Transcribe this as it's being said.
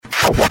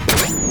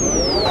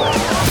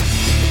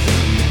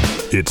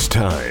It's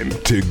time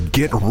to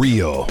get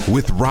real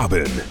with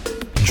Robin.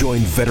 Join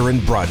veteran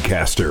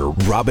broadcaster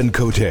Robin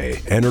Cote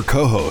and her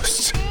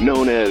co-hosts,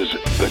 known as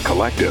The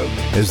Collective,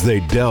 as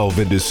they delve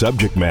into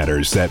subject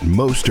matters that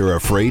most are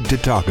afraid to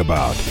talk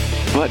about,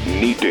 but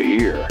need to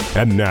hear.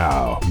 And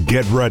now,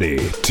 get ready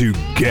to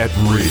get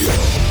real.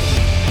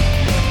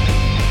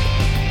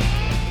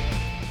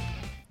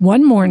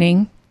 One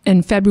morning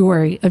in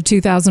February of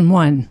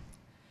 2001,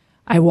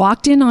 I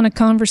walked in on a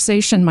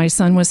conversation my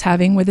son was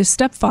having with his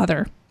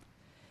stepfather.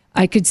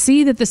 I could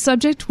see that the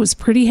subject was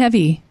pretty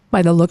heavy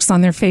by the looks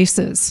on their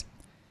faces.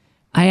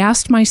 I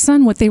asked my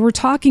son what they were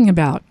talking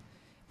about,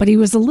 but he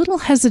was a little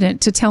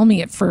hesitant to tell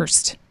me at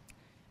first.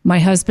 My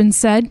husband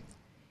said,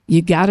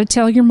 "You gotta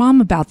tell your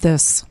mom about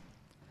this."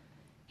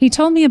 He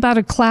told me about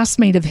a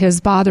classmate of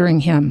his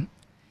bothering him.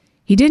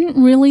 He didn't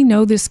really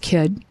know this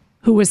kid,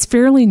 who was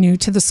fairly new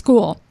to the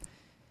school.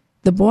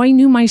 The boy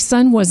knew my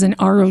son was in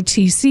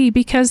ROTC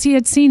because he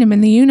had seen him in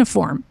the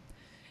uniform.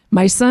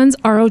 My son's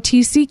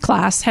ROTC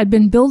class had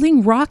been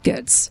building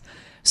rockets,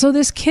 so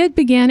this kid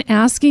began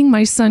asking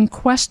my son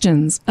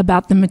questions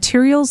about the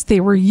materials they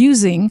were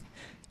using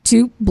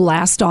to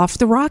blast off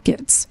the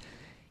rockets.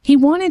 He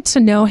wanted to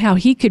know how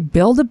he could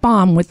build a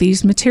bomb with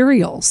these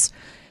materials.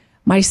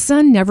 My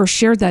son never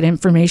shared that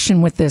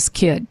information with this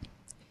kid.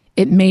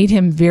 It made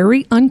him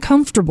very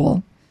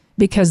uncomfortable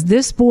because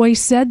this boy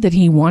said that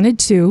he wanted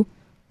to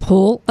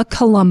pull a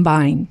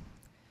Columbine.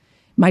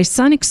 My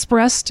son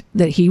expressed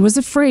that he was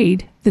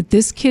afraid that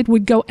this kid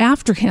would go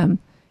after him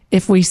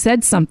if we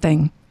said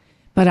something,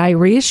 but I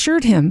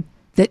reassured him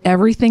that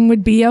everything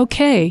would be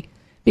okay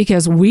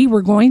because we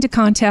were going to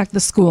contact the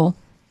school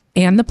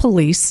and the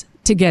police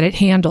to get it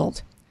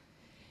handled.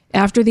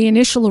 After the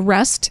initial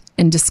arrest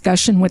and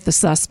discussion with the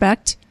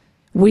suspect,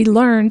 we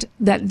learned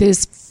that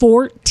this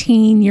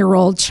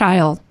 14-year-old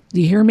child,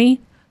 do you hear me?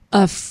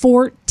 A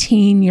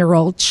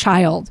 14-year-old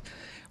child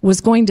was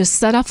going to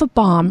set off a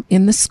bomb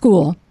in the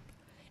school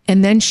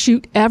and then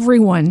shoot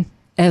everyone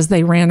as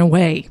they ran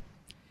away.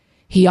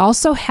 He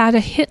also had a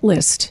hit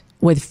list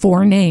with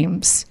 4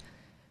 names.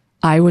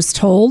 I was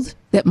told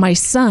that my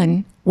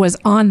son was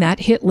on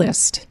that hit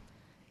list.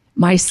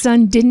 My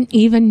son didn't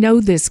even know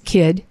this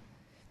kid,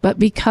 but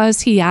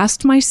because he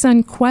asked my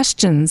son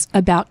questions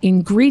about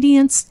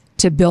ingredients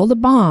to build a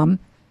bomb,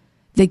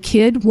 the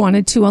kid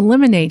wanted to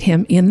eliminate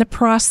him in the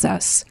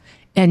process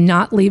and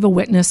not leave a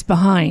witness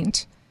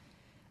behind.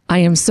 I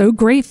am so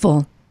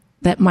grateful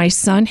that my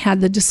son had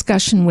the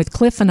discussion with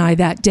Cliff and I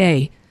that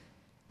day,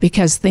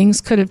 because things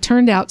could have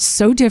turned out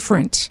so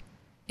different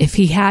if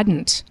he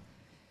hadn't.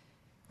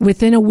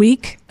 Within a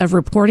week of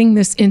reporting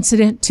this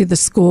incident to the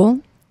school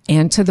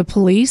and to the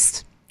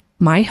police,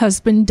 my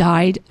husband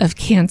died of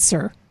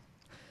cancer.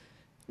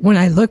 When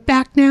I look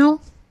back now,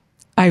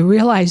 I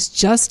realize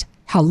just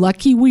how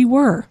lucky we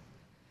were,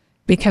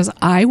 because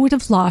I would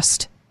have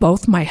lost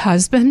both my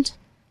husband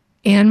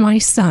and my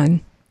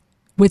son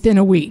within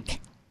a week.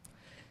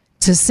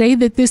 To say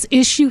that this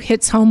issue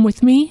hits home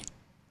with me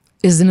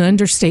is an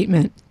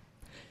understatement.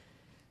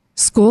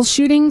 School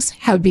shootings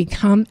have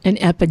become an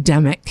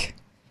epidemic,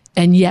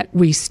 and yet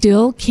we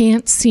still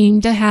can't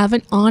seem to have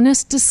an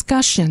honest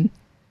discussion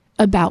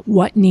about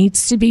what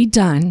needs to be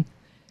done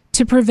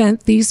to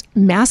prevent these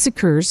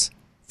massacres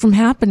from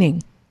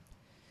happening.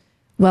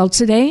 Well,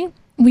 today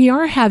we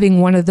are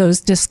having one of those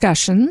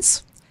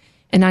discussions,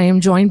 and I am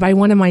joined by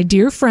one of my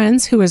dear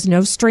friends who is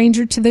no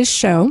stranger to this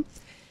show,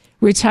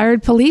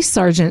 retired police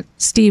sergeant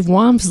Steve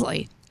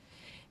Wamsley.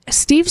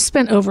 Steve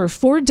spent over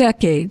 4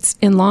 decades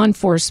in law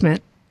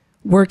enforcement,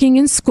 working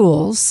in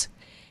schools,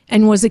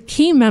 and was a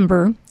key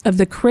member of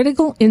the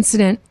Critical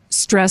Incident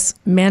Stress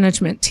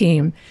Management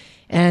Team.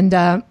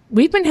 And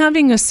we've been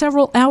having a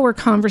several-hour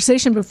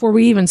conversation before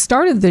we even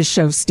started this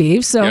show,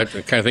 Steve. So yeah, I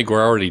kind of think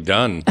we're already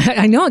done.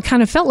 I know it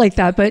kind of felt like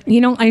that, but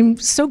I'm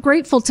so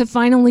grateful to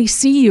finally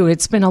see you.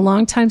 It's been a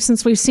long time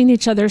since we've seen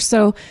each other.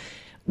 So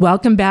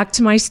welcome back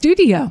to my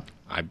studio.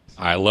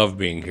 I love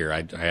being here.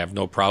 I have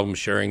no problem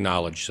sharing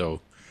knowledge.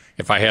 So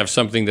if I have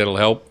something that'll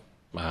help,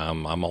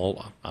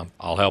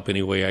 I'll help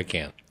any way I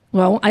can.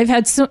 Well,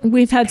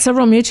 we've had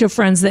several mutual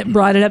friends that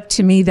brought it up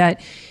to me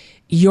that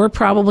you're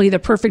probably the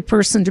perfect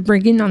person to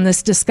bring in on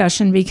this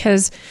discussion,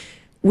 because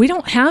we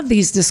don't have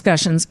these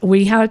discussions.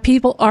 We have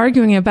people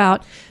arguing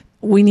about,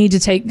 we need to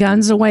take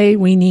guns away,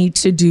 we need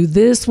to do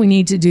this, we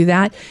need to do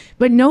that,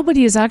 but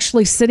nobody is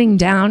actually sitting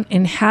down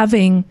and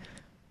having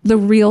the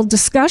real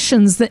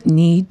discussions that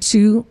need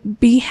to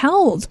be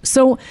held.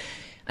 So,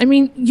 I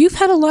mean, you've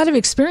had a lot of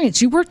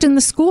experience. You worked in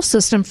the school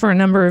system for a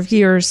number of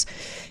years.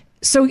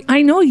 So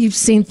I know you've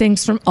seen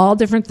things from all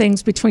different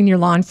things between your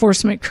law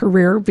enforcement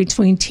career,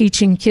 between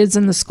teaching kids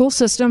in the school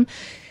system.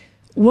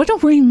 What are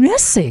we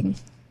missing?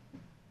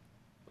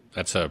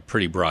 That's a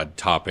pretty broad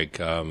topic.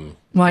 Well,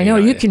 I know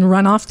you can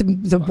run off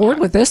the board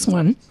with this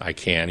one. I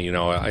can.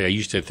 I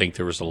used to think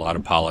there was a lot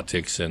of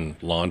politics in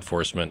law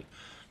enforcement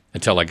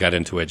until I got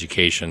into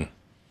education.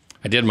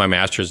 I did my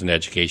master's in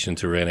education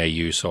through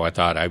NAU, so I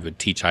thought I would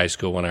teach high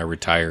school when I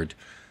retired.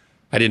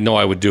 I didn't know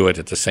I would do it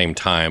at the same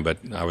time, but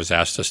I was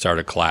asked to start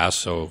a class,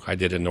 so I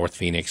did in North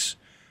Phoenix.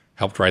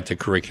 helped write the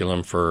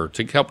curriculum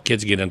to help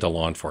kids get into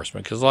law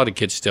enforcement, because a lot of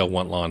kids still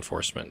want law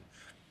enforcement.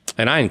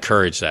 And I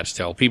encourage that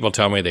still. People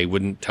tell me they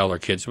wouldn't tell their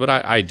kids, but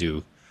I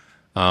do.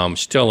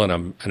 Still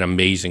an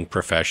amazing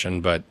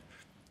profession. But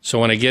so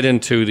when I get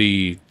into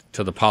the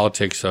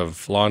politics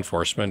of law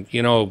enforcement,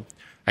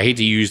 I hate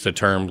to use the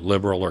term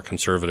liberal or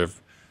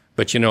conservative,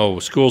 but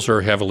schools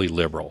are heavily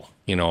liberal.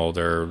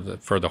 They're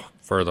for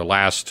the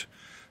last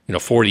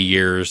 40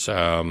 years,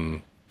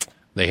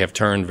 they have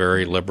turned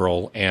very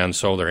liberal, and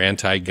so they're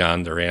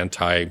anti-gun, they're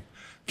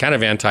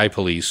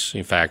anti-police.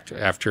 In fact,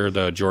 after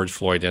the George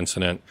Floyd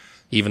incident,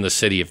 even the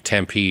city of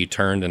Tempe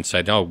turned and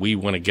said, no, we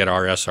want to get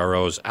our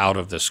SROs out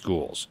of the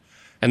schools.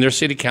 And their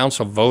city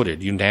council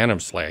voted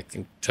unanimously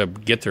to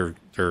get their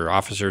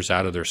officers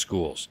out of their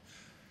schools.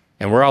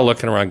 And we're all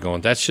looking around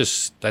going, that's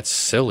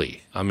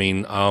silly. I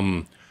mean,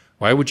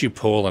 why would you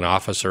pull an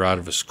officer out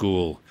of a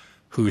school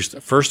who's,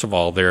 first of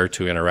all, there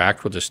to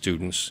interact with the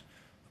students,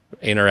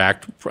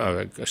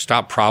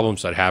 stop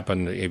problems that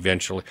happen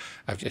eventually?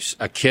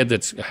 A kid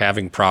that's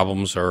having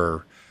problems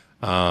or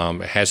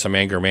has some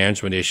anger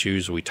management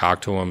issues, we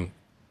talk to them.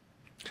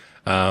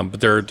 But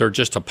they're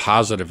just a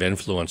positive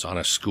influence on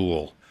a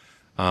school.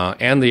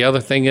 And the other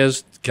thing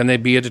is, can they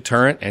be a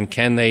deterrent, and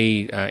can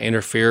they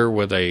interfere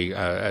with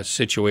a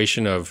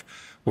situation of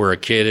where a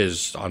kid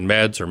is on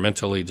meds or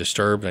mentally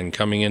disturbed and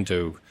coming in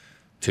to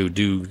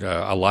do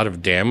a lot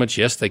of damage?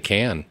 Yes, they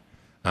can.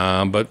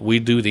 But we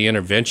do the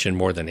intervention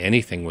more than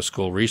anything with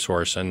school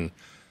resource. And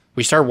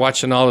we start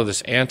watching all of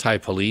this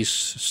anti-police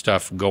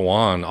stuff go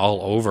on all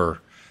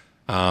over.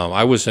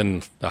 I was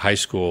in the high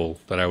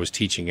school that I was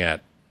teaching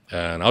at,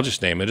 and I'll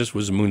just name it. It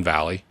was Moon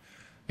Valley.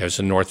 It was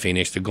in North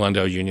Phoenix, the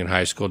Glendale Union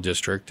High School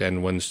District.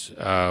 And when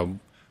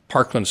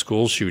Parkland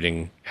school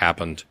shooting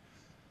happened,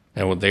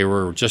 and they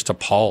were just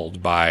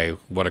appalled by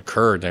what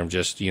occurred, and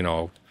just,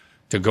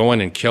 to go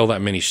in and kill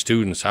that many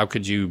students, how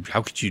could you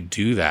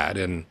do that?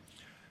 And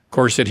of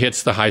course, it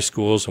hits the high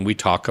schools, and we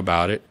talk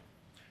about it.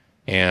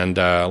 And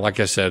like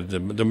I said, the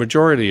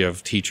majority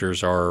of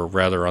teachers are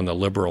rather on the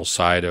liberal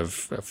side of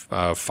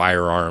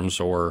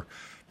firearms or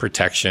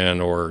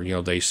protection, or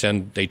they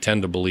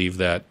tend to believe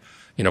that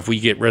if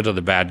we get rid of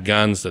the bad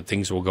guns, that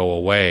things will go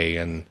away.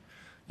 And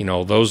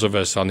those of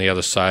us on the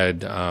other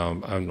side,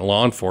 on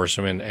law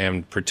enforcement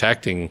and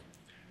protecting,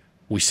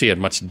 we see it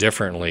much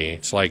differently.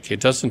 It's like it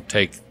doesn't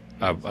take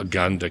a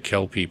gun to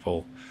kill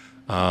people.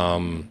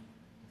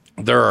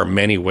 There are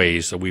many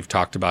ways that we've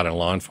talked about in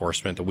law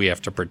enforcement that we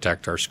have to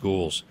protect our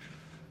schools.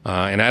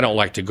 And I don't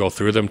like to go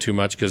through them too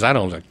much because I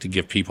don't like to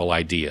give people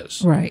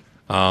ideas. Right.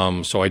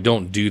 So I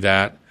don't do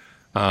that.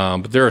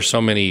 But there are so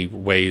many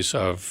ways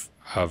of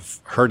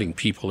hurting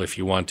people if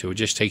you want to. It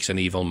just takes an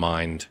evil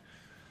mind.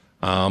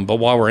 But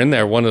while we're in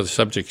there, one of the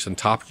subjects and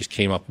topics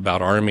came up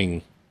about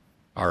arming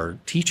our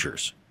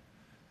teachers.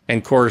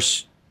 And of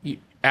course,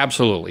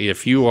 absolutely,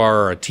 if you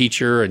are a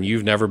teacher and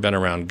you've never been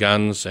around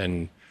guns,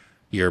 and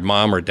your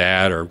mom or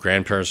dad or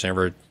grandparents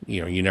never,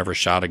 you never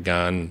shot a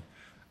gun,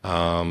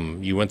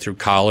 you went through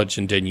college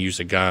and didn't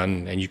use a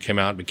gun, and you came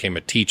out and became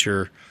a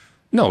teacher.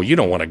 No, you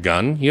don't want a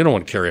gun. You don't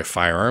want to carry a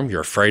firearm.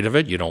 You're afraid of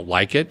it. You don't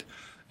like it.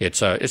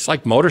 It's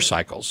like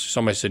motorcycles.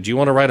 Somebody said, "Do you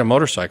want to ride a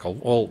motorcycle?"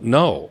 Well,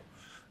 no.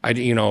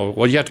 You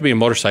have to be a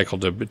motorcycle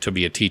to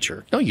be a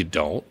teacher. No, you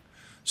don't.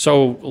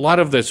 So a lot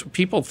of this,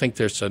 people think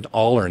there's an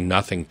all or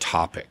nothing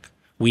topic.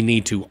 We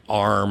need to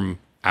arm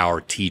our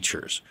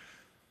teachers.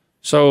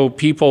 So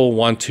people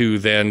want to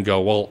then go,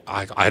 well,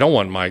 I don't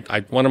want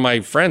one of my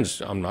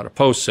friends, I'm not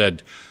opposed,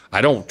 said, I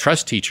don't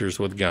trust teachers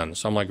with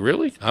guns. I'm like,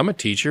 really? I'm a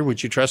teacher.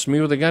 Would you trust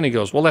me with a gun? He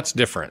goes, well, that's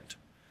different.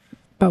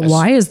 But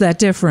why is that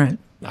different?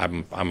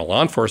 I'm a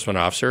law enforcement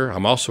officer.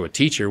 I'm also a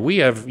teacher. We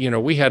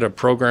had a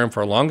program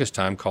for the longest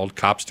time called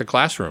Cops to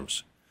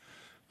Classrooms.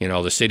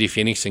 The city of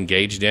Phoenix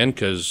engaged in,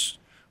 because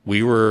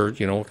we were,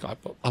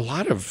 a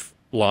lot of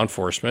law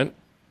enforcement.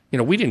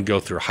 We didn't go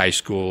through high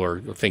school or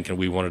thinking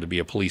we wanted to be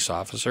a police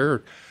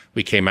officer.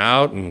 We came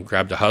out and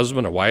grabbed a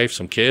husband, a wife,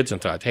 some kids, and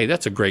thought, hey,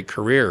 that's a great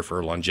career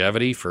for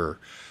longevity, for,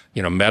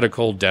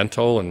 medical,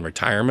 dental, and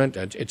retirement.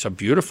 It's a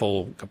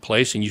beautiful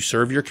place, and you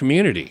serve your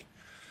community.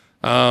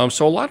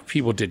 So a lot of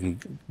people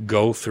didn't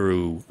go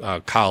through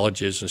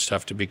colleges and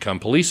stuff to become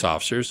police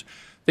officers.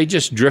 They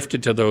just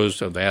drifted to those.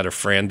 They had a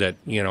friend that,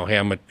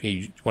 hey,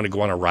 you want to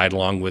go on a ride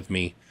along with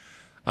me.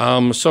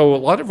 So a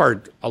lot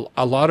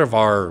of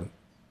our,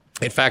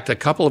 in fact, a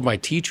couple of my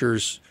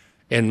teachers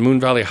in Moon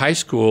Valley High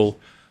School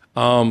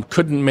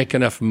couldn't make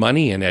enough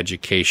money in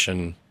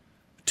education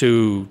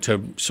to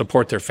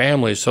support their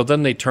families. So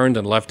then they turned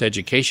and left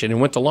education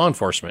and went to law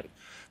enforcement.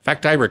 In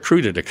fact, I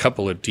recruited a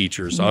couple of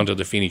teachers onto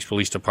the Phoenix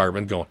Police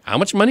Department going, how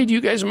much money do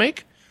you guys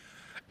make?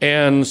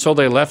 And so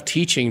they left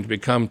teaching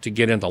to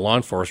get into law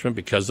enforcement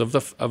because of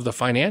the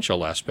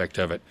financial aspect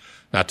of it.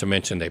 Not to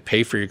mention they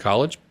pay for your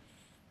college.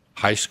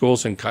 High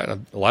schools, and a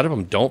lot of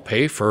them don't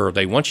pay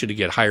they want you to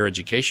get higher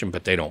education,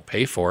 but they don't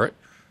pay for it.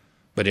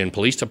 But in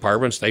police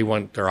departments, they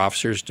want their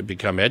officers to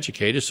become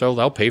educated, so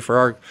they'll pay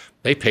for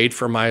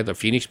the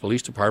Phoenix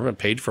Police Department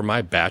paid for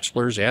my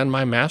bachelor's and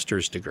my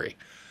master's degree.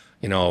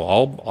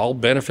 all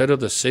benefit of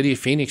the city of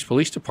Phoenix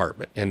Police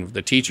Department. And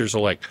the teachers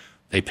are like,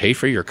 they pay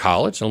for your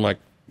college? And I'm like,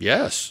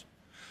 yes.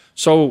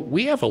 So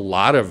we have a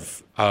lot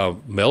of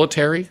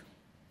military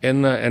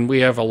and we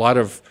have a lot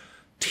of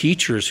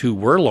teachers who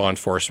were law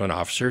enforcement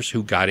officers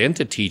who got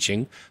into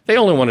teaching. They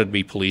only wanted to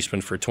be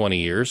policemen for 20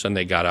 years and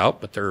they got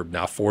out, but they're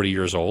now 40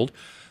 years old.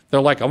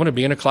 They're like, I want to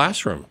be in a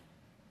classroom.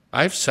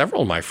 I have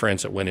several of my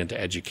friends that went into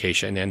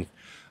education, and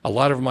a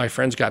lot of my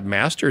friends got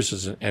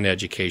masters in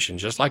education,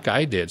 just like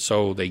I did.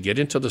 So they get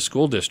into the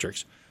school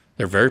districts.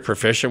 They're very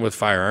proficient with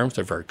firearms.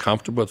 They're very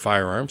comfortable with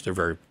firearms. They're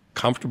very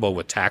comfortable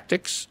with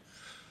tactics.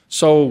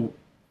 So,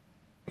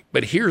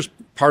 but here's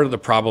part of the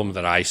problem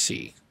that I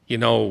see.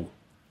 On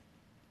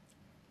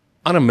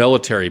a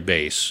military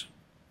base,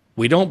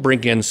 we don't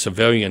bring in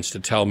civilians to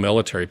tell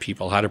military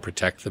people how to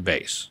protect the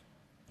base.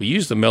 We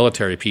use the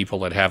military people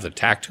that have the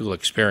tactical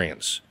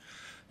experience.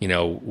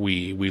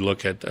 We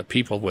look at the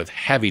people with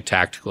heavy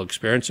tactical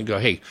experience and go,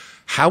 hey,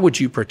 how would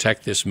you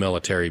protect this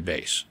military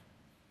base?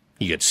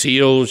 You get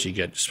SEALs, you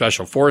get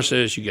special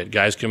forces, you get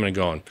guys coming and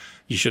going,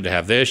 you should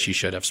have this, you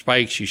should have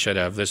spikes, you should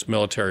have this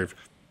military.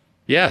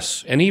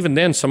 Yes, and even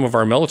then, some of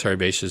our military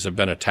bases have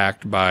been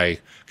attacked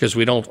because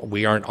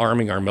we aren't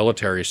arming our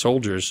military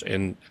soldiers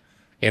in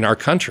our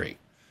country,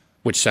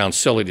 which sounds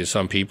silly to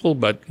some people,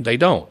 but they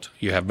don't.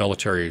 You have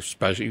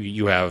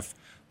you have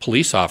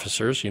police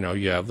officers,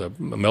 you have the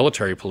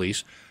military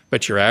police,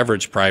 but your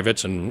average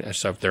privates and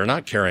stuff, they're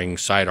not carrying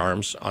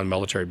sidearms on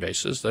military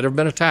bases that have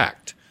been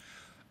attacked.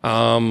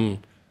 But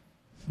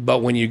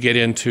when you get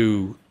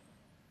into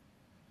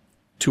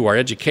our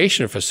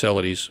education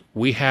facilities,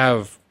 we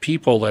have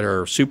people that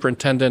are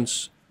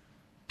superintendents,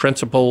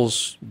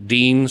 principals,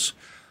 deans,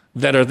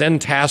 that are then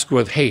tasked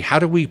with, hey, how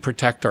do we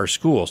protect our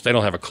schools? They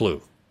don't have a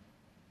clue.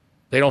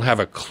 They don't have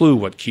a clue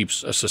what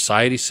keeps a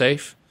society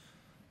safe.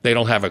 They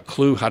don't have a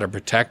clue how to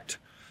protect.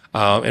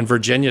 In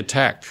Virginia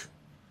Tech,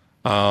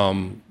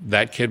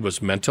 that kid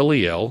was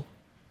mentally ill.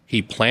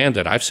 He planned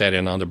it. I've sat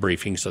in on the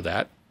briefings of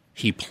that.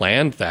 He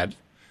planned that.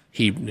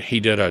 He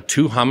did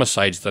 2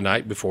 homicides the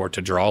night before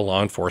to draw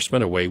law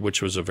enforcement away,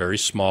 which was a very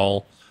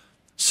small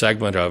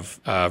segment of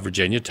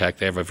Virginia Tech.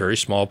 They have a very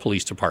small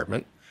police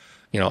department,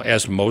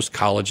 as most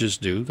colleges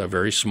do. They're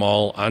very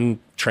small,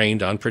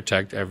 untrained,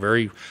 unprotected, have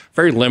very,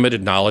 very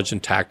limited knowledge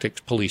and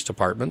tactics police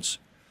departments.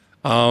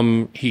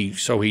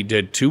 He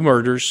did 2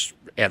 murders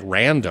at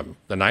random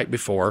the night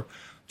before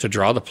to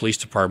draw the police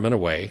department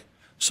away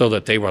so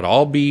that they would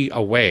all be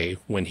away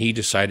when he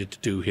decided to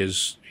do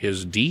his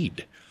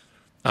deed.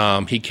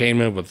 He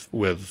came in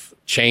with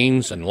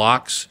chains and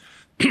locks.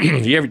 Do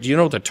you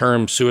know what the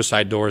term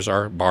suicide doors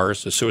are?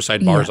 Bars, the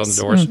suicide bars on the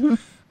doors. Mm-hmm.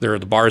 They're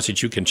the bars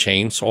that you can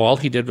chain. So all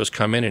he did was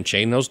come in and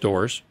chain those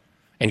doors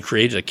and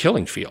created a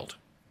killing field.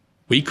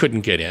 We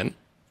couldn't get in.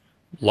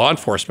 Law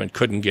enforcement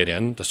couldn't get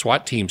in. The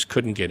SWAT teams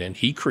couldn't get in.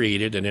 He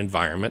created an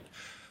environment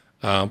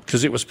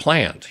because it was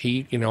planned.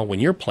 When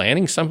you're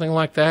planning something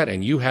like that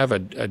and you have a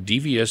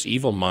devious,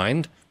 evil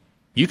mind,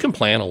 you can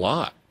plan a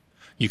lot.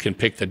 You can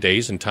pick the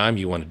days and time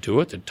you want to do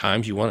it, the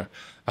times you want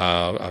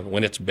to,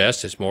 when it's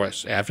best, it's more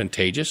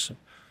advantageous.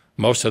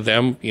 Most of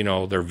them,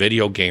 they're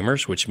video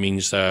gamers, which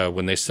means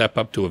when they step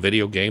up to a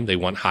video game, they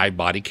want high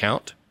body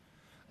count.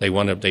 They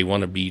want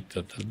to beat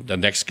the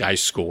next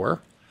guy's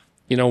score.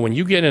 When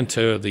you get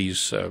into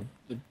these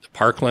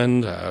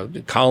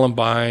Parkland,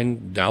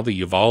 Columbine, now the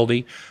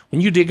Uvalde,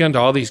 when you dig into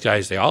all these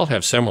guys, they all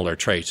have similar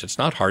traits. It's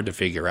not hard to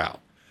figure out.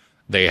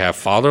 They have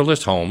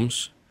fatherless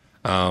homes,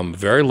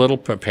 very little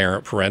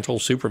parental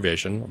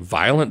supervision,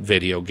 violent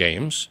video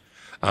games.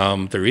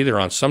 They're either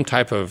on some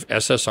type of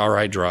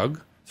SSRI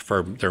drug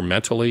for they're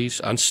mentally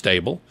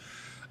unstable.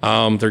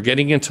 They're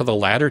getting into the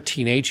latter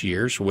teenage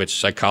years, which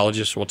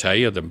psychologists will tell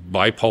you the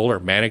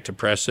bipolar, manic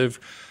depressive,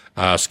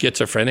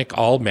 schizophrenic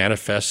all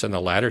manifests in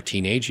the latter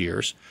teenage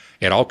years.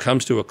 It all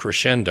comes to a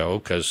crescendo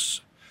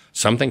because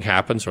something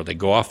happens or they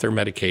go off their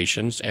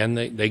medications and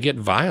they get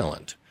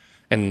violent.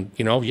 And,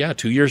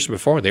 2 years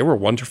before, they were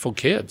wonderful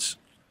kids.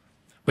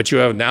 But you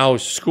have now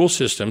school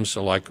systems,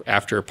 so like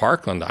after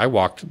Parkland, I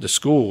walked to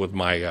school with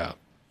my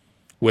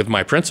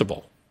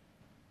principal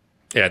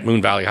at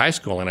Moon Valley High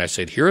School, and I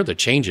said, here are the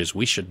changes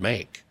we should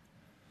make.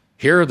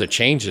 Here are the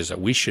changes that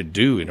we should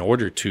do in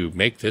order to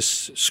make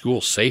this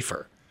school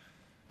safer.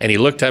 And he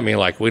looked at me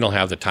like, we don't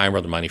have the time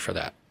or the money for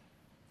that.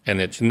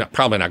 And it's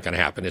probably not going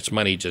to happen. It's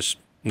money just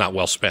not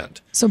well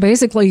spent. So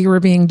basically you were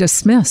being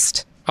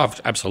dismissed. Oh,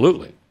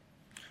 absolutely.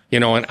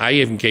 And I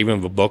even gave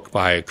him a book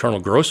by Colonel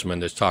Grossman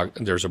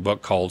there's a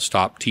book called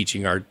Stop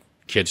Teaching Our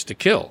Kids to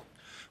Kill,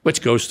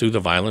 which goes through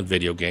the violent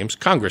video games.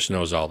 Congress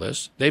knows all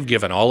this. They've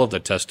given all of the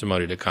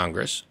testimony to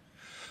Congress.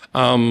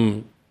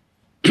 But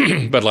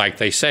like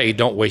they say,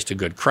 don't waste a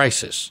good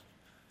crisis.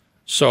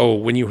 So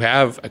when you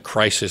have a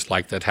crisis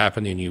like that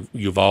happened in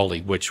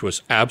Uvalde, which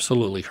was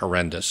absolutely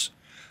horrendous,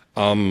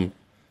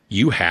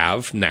 you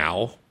have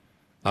now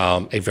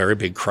a very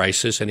big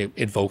crisis, and it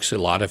evokes a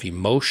lot of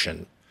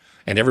emotion.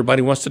 And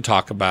everybody wants to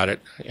talk about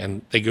it,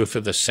 and they go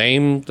through the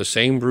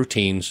same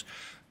routines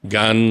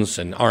guns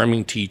and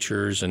arming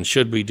teachers and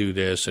should we do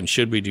this and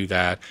should we do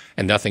that,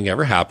 and nothing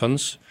ever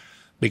happens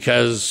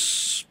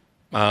because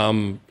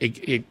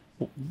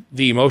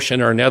the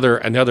emotion or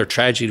another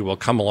tragedy will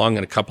come along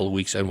in a couple of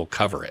weeks and we'll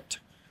cover it.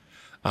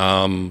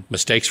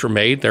 Mistakes were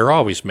made. They're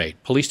always made.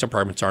 Police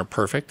departments aren't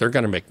perfect. They're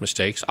going to make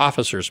mistakes.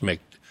 Officers make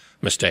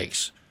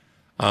mistakes.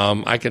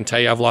 I can tell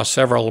you I've lost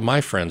several of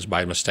my friends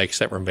by mistakes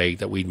that were made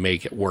that we'd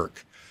make at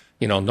work.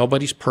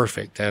 Nobody's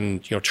perfect.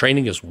 And,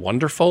 training is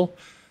wonderful.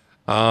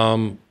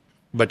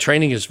 But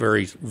training is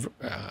it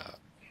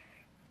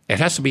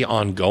has to be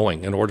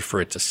ongoing in order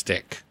for it to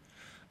stick.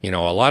 A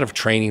lot of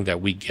training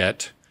that we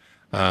get,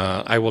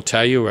 I will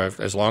tell you,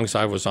 as long as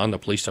I was on the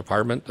police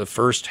department, the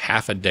first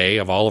half a day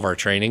of all of our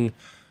training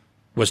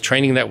was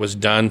training that was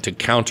done to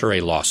counter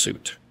a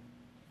lawsuit.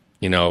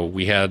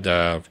 We had,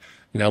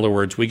 in other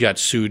words, we got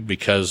sued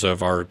because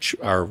of our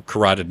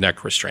carotid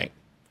neck restraint.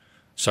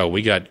 So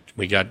we get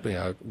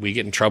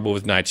in trouble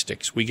with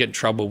nightsticks. We get in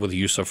trouble with the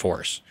use of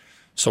force.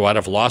 So out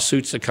of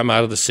lawsuits that come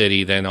out of the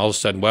city, then all of a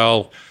sudden,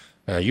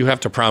 you have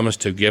to promise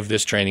to give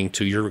this training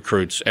to your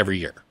recruits every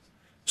year.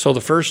 So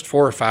the first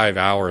 4 or 5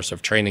 hours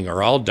of training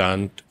are all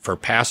done for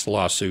past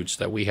lawsuits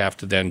that we have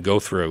to then go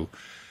through,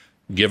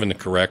 given the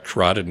correct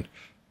carotid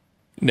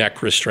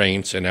neck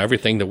restraints and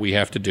everything that we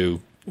have to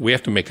do. We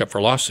have to make up for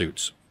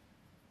lawsuits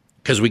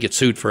because we get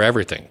sued for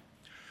everything.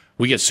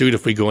 We get sued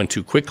if we go in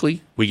too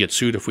quickly. We get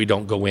sued if we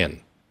don't go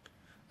in.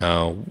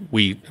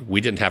 We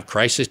didn't have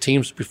crisis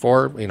teams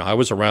before. I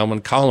was around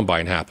when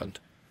Columbine happened.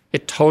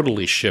 It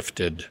totally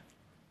shifted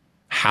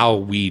how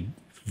we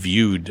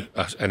viewed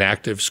an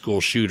active school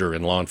shooter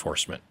in law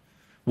enforcement.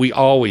 We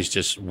always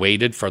just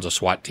waited for the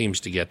SWAT teams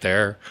to get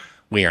there.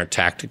 We aren't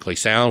tactically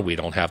sound. We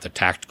don't have the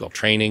tactical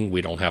training.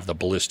 We don't have the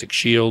ballistic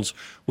shields.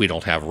 We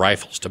don't have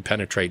rifles to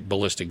penetrate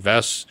ballistic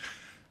vests.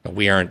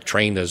 We aren't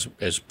trained as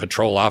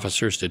patrol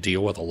officers to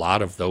deal with a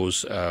lot of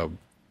those.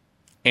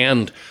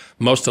 And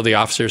most of the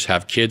officers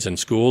have kids in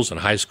schools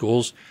and high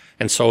schools.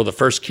 And so the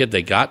first kid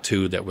they got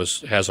to that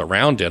has a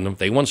round in them,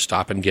 they want to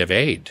stop and give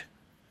aid.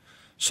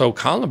 So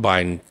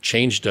Columbine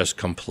changed us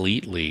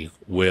completely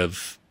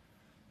with,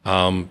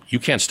 you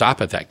can't stop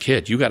at that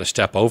kid. You got to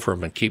step over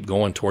him and keep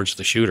going towards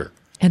the shooter.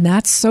 And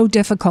that's so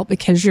difficult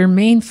because your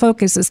main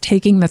focus is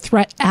taking the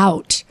threat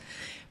out.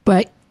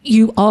 But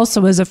you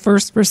also, as a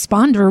first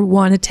responder,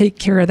 want to take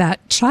care of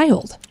that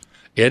child.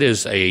 It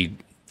is a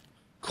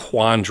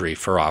quandary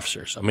for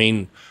officers. I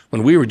mean,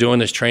 when we were doing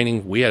this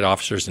training, we had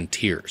officers in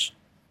tears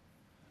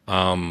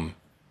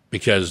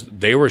because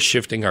they were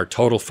shifting our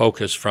total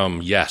focus from,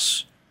 the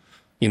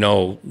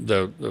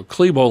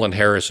Klebold and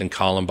Harris and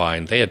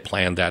Columbine, they had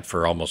planned that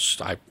for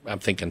almost, I'm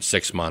thinking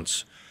 6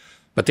 months.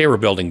 But they were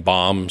building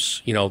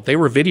bombs. They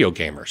were video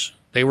gamers.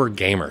 They were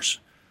gamers.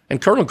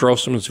 And Colonel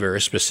Grossman was very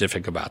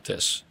specific about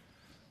this.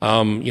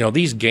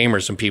 These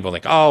gamers and people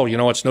think,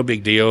 it's no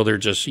big deal. They're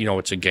just,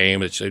 it's a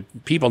game.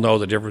 People know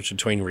the difference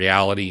between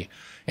reality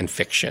and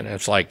fiction. And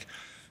it's like,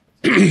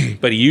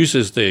 but he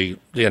uses the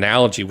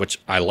analogy,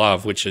 which I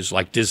love, which is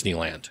like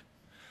Disneyland.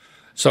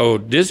 So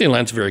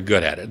Disneyland's very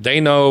good at it. They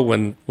know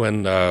when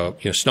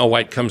Snow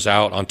White comes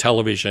out on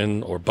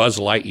television, or Buzz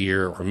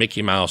Lightyear or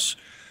Mickey Mouse,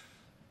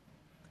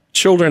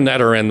 children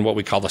that are in what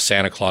we call the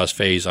Santa Claus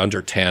phase,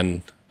 under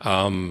 10,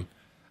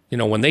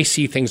 when they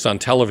see things on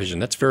television,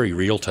 that's very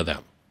real to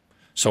them.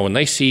 So when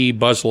they see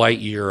Buzz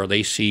Lightyear or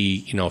they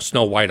see,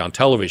 Snow White on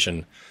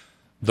television,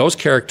 those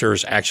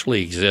characters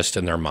actually exist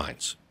in their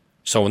minds.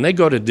 So when they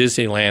go to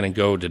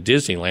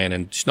Disneyland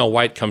and Snow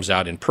White comes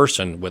out in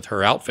person with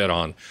her outfit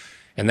on,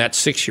 and that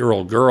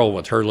 6-year-old girl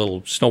with her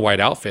little Snow White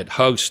outfit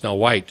hugs Snow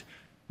White,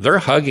 they're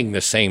hugging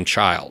the same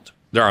child.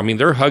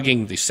 They're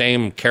hugging the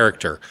same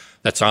character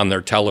that's on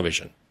their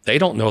television. They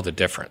don't know the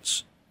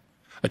difference.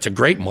 It's a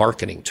great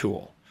marketing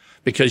tool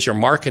because you're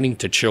marketing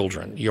to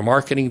children. You're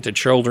marketing to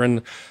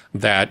children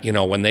that,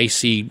 when they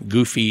see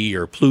Goofy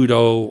or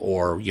Pluto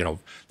or,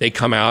 they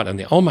come out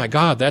and oh my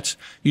God,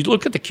 you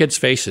look at the kids'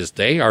 faces,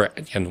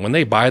 and when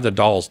they buy the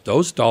dolls,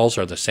 those dolls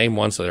are the same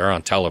ones that are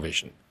on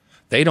television.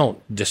 They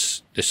don't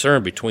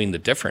discern between the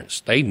difference.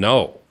 They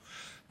know.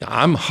 Now,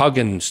 I'm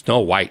hugging Snow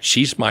White.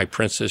 She's my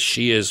princess.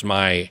 She is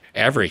my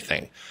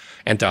everything.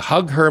 And to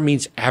hug her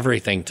means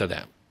everything to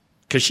them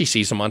because she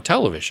sees them on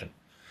television.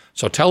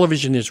 So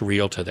television is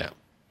real to them.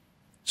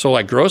 So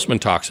like Grossman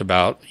talks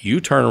about, you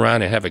turn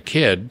around and have a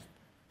kid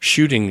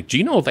shooting. Do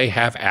you know they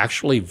have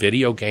actually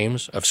video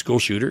games of school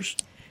shooters?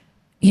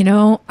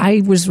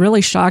 I was really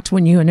shocked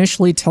when you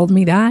initially told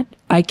me that.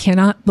 I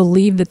cannot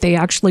believe that they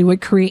actually would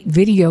create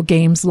video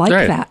games like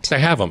that. They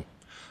have them.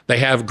 They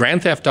have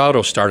Grand Theft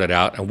Auto started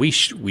out, and we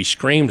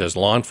screamed as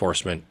law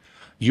enforcement,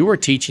 you were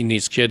teaching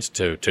these kids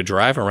to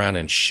drive around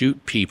and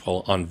shoot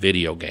people on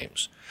video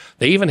games.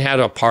 They even had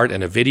a part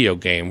in a video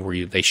game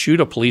where they shoot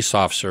a police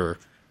officer.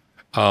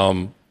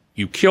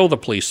 You kill the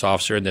police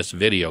officer in this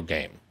video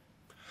game.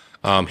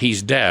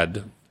 He's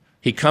dead.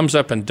 He comes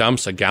up and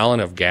dumps a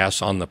gallon of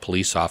gas on the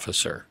police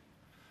officer.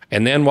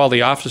 And then while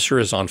the officer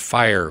is on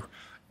fire,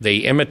 they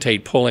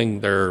imitate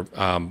pulling their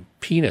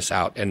penis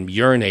out and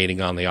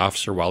urinating on the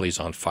officer while he's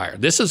on fire.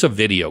 This is a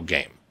video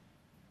game.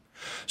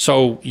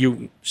 So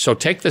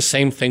take the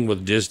same thing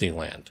with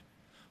Disneyland.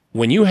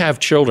 When you have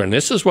children,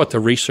 this is what the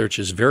research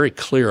is very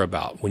clear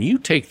about. When you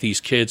take these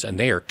kids and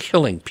they are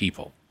killing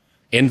people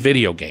in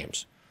video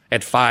games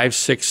at 5,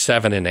 6,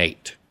 7, and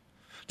 8,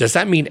 does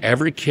that mean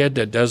every kid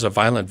that does a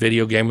violent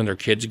video game and their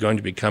kid's going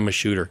to become a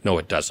shooter? No,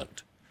 it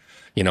doesn't.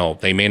 You know,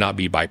 they may not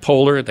be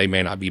bipolar. They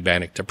may not be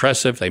manic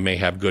depressive. They may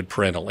have good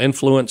parental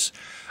influence.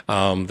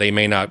 They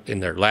may not, in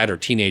their latter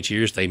teenage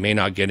years, they may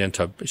not get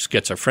into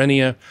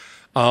schizophrenia.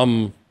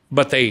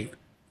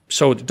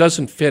 So it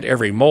doesn't fit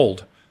every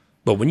mold.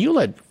 But when you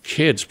let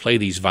kids play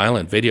these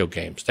violent video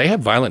games, they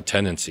have violent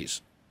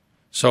tendencies.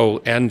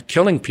 And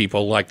killing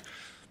people, like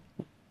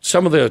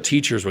some of the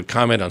teachers would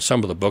comment on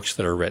some of the books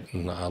that are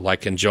written,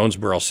 like in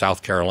Jonesboro,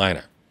 South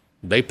Carolina.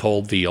 They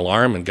pulled the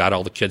alarm and got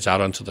all the kids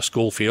out onto the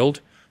school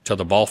field, to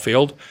the ball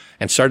field,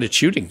 and started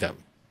shooting them.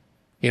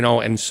 You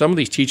know, and some of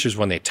these teachers,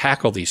 when they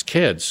tackle these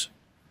kids,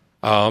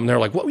 they're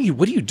like, what are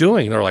you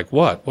doing? They're like,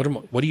 what?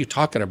 What are you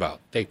talking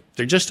about?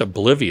 They're just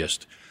oblivious.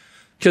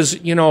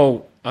 Because, you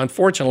know,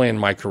 unfortunately in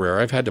my career,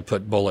 I've had to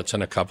put bullets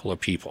in a couple of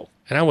people.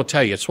 And I will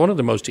tell you, it's one of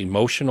the most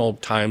emotional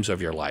times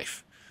of your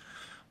life.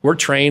 We're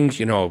trained,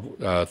 you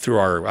know, through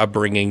our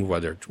upbringing,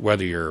 whether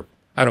you're,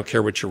 I don't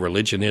care what your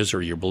religion is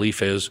or your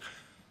belief is,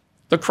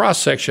 the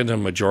cross-section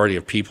and majority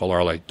of people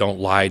are like, don't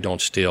lie, don't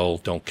steal,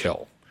 don't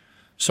kill.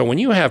 So when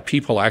you have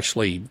people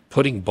actually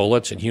putting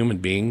bullets in human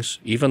beings,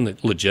 even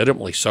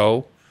legitimately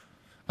so,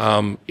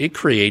 it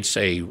creates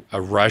a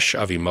rush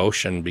of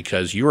emotion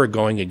because you are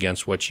going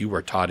against what you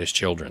were taught as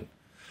children,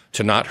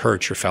 to not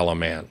hurt your fellow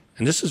man.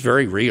 And this is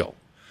very real.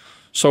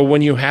 So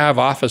when you have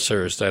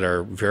officers that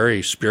are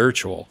very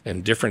spiritual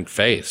in different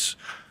faiths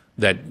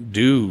that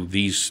do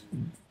these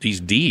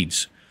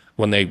deeds,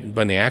 when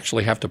they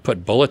actually have to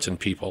put bullets in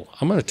people,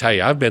 I'm going to tell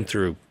you,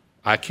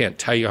 I can't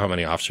tell you how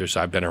many officers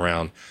I've been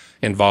around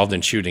involved in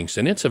shootings,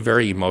 and it's a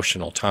very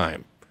emotional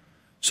time.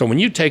 So when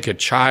you take a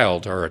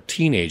child or a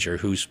teenager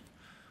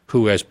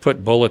who has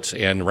put bullets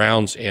and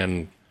rounds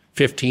in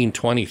 15,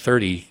 20,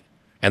 30,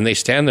 and they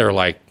stand there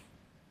like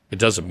it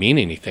doesn't mean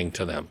anything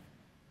to them.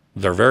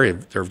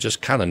 They're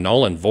just kind of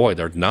null and void.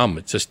 They're numb.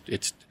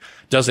 It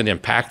doesn't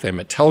impact them.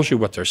 It tells you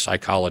what their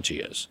psychology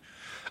is.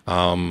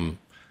 And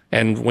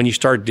when you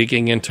start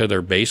digging into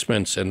their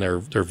basements and their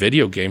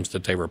video games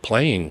that they were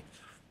playing,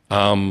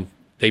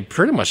 they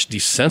pretty much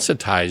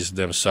desensitized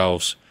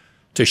themselves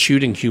to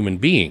shooting human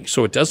beings.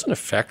 So it doesn't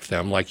affect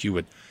them like you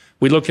would.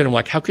 We look at them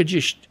like, how could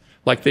you,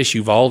 like this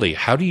Uvalde,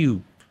 how do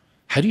you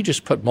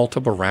just put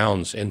multiple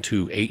rounds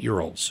into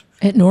 8-year-olds?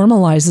 It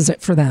normalizes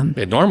it for them.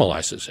 It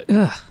normalizes it.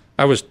 Ugh.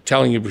 I was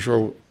telling you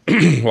before,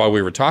 while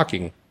we were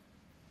talking,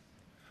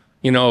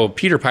 you know,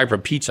 Peter Piper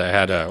Pizza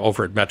had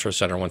over at Metro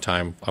Center one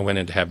time. I went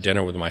in to have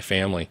dinner with my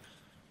family,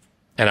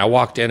 and I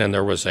walked in, and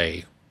there was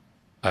a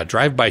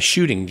drive-by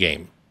shooting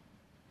game.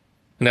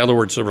 In other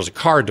words, there was a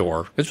car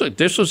door.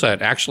 This was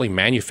an actually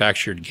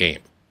manufactured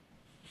game.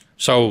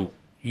 So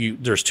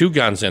there's 2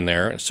 guns in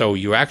there. So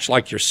you act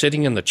like you're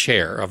sitting in the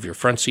chair of your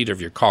front seat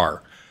of your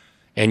car,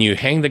 and you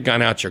hang the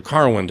gun out your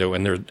car window,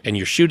 and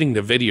you're shooting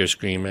the video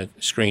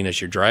screen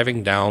as you're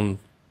driving down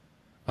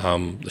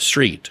the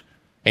street,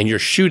 and you're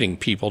shooting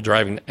people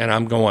driving. And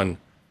I'm going,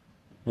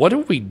 what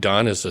have we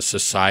done as a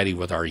society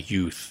with our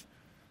youth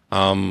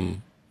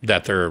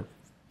that they're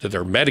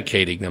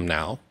medicating them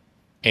now,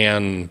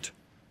 and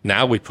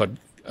now we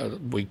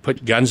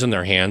put guns in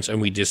their hands and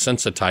we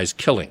desensitize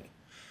killing,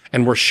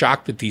 and we're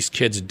shocked that these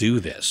kids do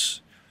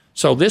this.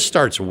 So this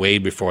starts way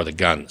before the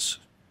guns.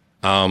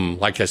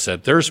 Like I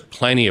said, there's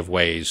plenty of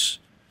ways.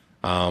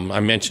 I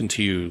mentioned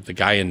to you the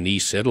guy in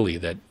Nice, Italy,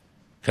 that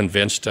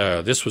convinced,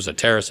 this was a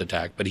terrorist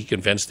attack, but he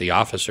convinced the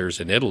officers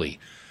in Italy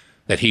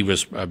that he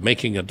was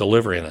making a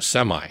delivery in a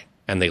semi,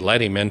 and they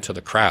let him into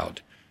the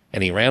crowd,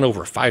 and he ran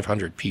over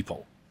 500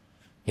 people.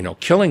 You know,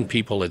 killing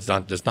people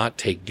does not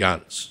take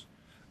guns.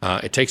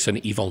 It takes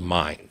an evil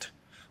mind.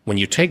 When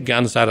you take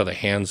guns out of the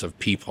hands of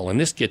people, and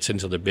this gets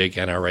into the big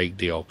NRA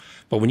deal,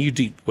 but when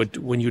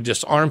you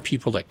disarm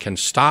people that can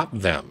stop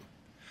them,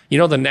 you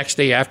know, the next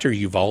day after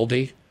Uvalde,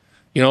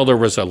 you know, there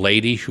was a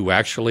lady who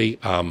actually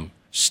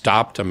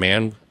stopped a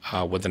man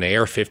with an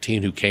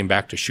AR-15 who came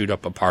back to shoot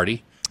up a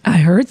party. I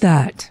heard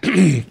that.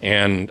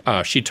 And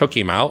she took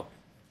him out.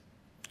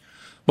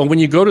 But when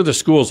you go to the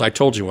schools, I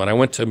told you, when I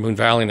went to Moon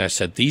Valley, and I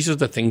said, these are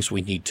the things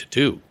we need to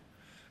do.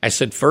 I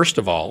said, first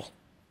of all,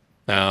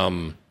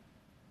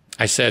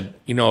 I said,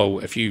 you know,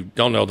 if you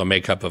don't know the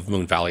makeup of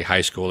Moon Valley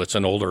High School, it's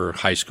an older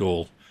high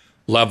school.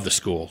 Love the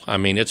school. I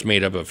mean, it's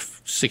made up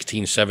of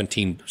 16,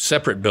 17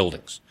 separate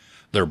buildings.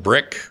 They're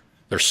brick.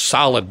 They're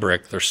solid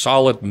brick. They're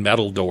solid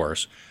metal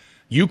doors.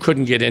 You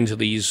couldn't get into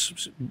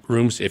these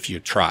rooms if you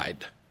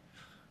tried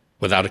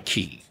without a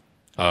key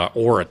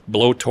or a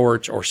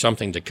blowtorch or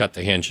something to cut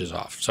the hinges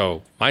off.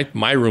 So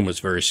my room was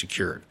very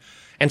secured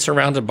and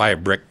surrounded by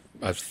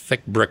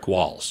thick brick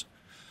walls.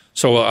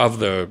 So of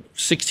the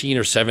 16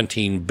 or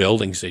 17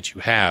 buildings that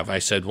you have, I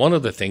said, one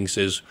of the things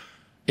is,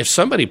 if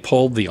somebody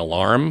pulled the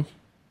alarm,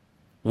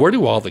 where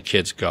do all the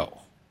kids go?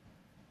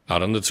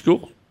 Out into the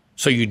school.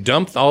 So you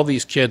dumped all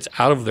these kids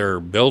out of their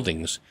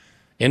buildings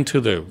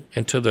into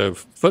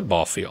the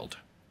football field.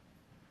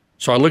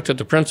 So I looked at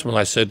the principal and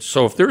I said,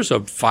 so if there's a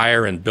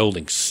fire in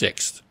building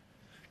 6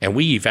 and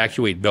we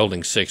evacuate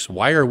building 6,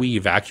 why are we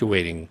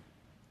evacuating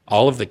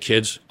all of the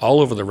kids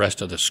all over the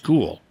rest of the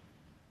school?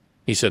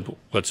 He said,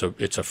 well,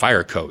 it's a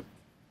fire code.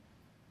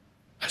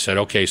 I said,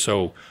 okay,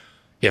 so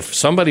if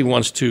somebody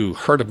wants to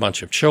hurt a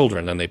bunch of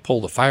children and they pull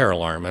the fire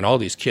alarm and all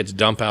these kids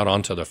dump out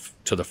onto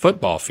the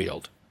football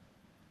field,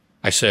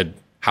 I said,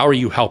 how are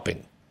you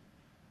helping?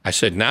 I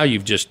said, now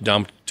you've just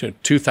dumped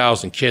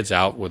 2,000 kids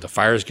out where the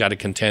fire's got to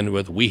contend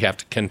with, we have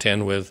to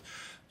contend with.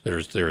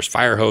 There's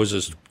fire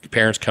hoses,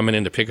 parents coming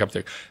in to pick up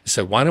their. I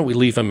said, why don't we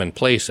leave them in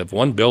place? If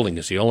one building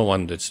is the only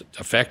one that's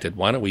affected,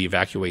 why don't we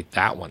evacuate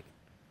that one?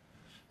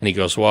 And he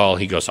goes,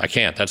 I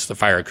can't. That's the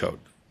fire code.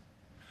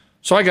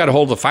 So I got a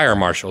hold of the fire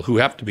marshal, who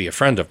happened to be a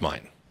friend of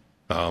mine.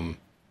 And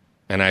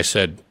I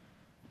said,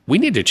 we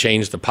need to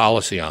change the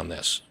policy on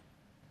this.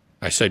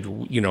 I said,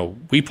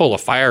 we pull a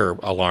fire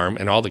alarm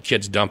and all the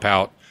kids dump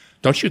out.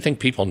 Don't you think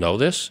people know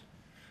this?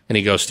 And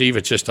he goes, Steve,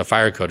 it's just a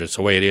fire code. It's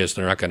the way it is.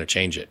 They're not going to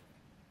change it.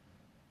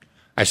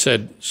 I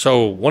said,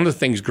 so one of the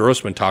things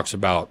Grossman talks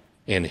about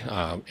in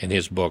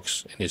his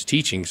books and his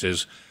teachings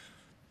is,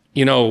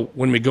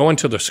 when we go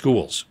into the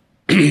schools,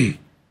 the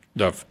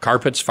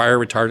carpet's fire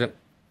retardant,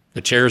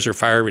 the chairs are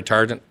fire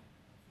retardant,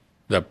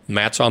 the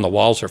mats on the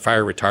walls are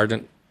fire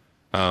retardant.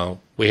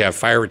 We have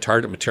fire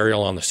retardant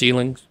material on the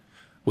ceilings.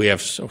 We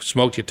have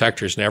smoke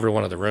detectors in every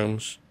one of the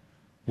rooms.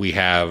 We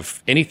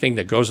have anything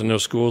that goes in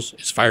those schools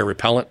is fire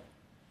repellent.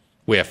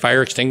 We have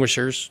fire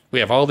extinguishers.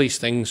 We have all these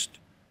things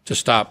to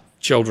stop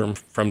children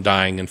from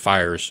dying in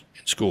fires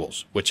in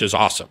schools, which is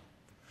awesome.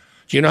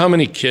 Do you know how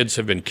many kids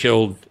have been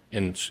killed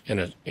in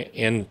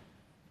the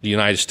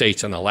United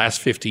States in the last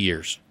 50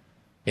 years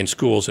in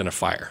schools in a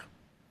fire?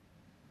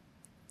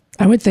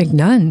 I would think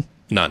none.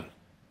 None.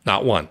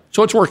 Not one.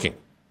 So it's working.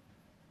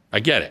 I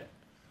get it.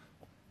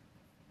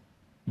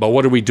 But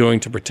what are we doing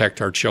to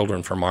protect our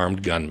children from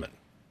armed gunmen?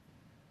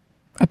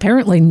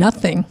 Apparently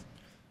nothing.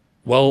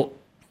 Well,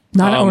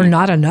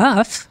 not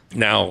enough.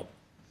 Now,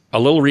 a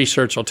little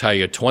research will tell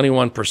you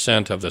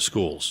 21% of the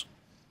schools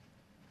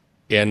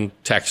in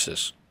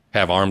Texas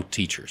have armed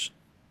teachers.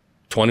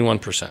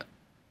 21%.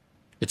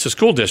 It's a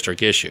school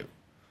district issue.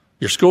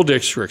 Your school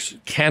districts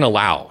can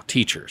allow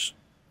teachers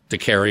to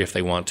carry if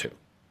they want to.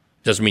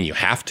 Doesn't mean you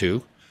have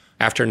to.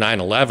 After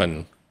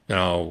 9/11,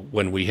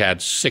 when we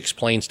had 6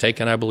 planes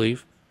taken, I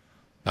believe,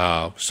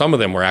 some of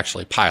them were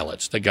actually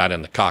pilots that got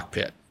in the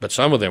cockpit, but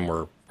some of them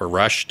were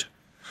rushed.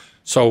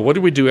 So what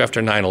did we do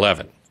after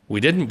 9/11? We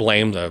didn't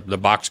blame the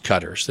box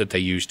cutters that they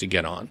used to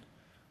get on,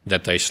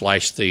 that they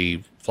sliced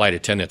the flight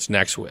attendants'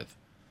 necks with.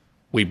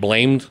 We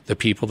blamed the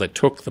people that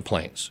took the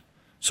planes.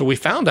 So we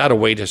found out a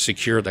way to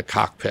secure the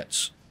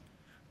cockpits.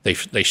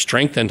 They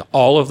strengthened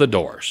all of the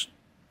doors.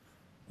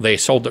 They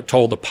told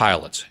the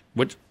pilots.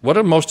 What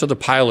are most of the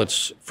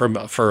pilots for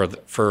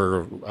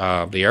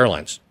the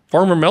airlines?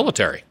 Former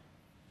military.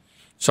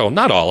 So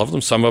not all of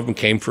them. Some of them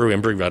came through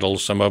Embry-Riddle.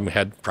 Some of them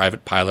had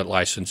private pilot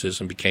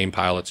licenses and became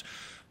pilots.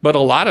 But a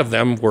lot of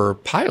them were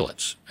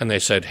pilots. And they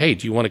said, hey,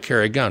 do you want to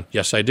carry a gun?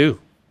 Yes, I do.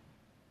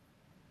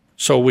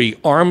 So we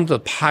armed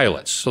the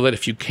pilots so that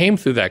if you came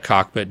through that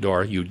cockpit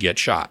door, you'd get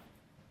shot.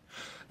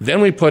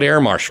 Then we put air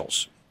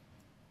marshals.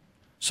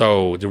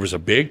 So there was a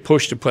big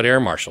push to put air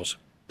marshals,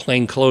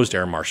 plainclothes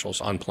air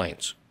marshals on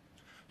planes.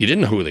 You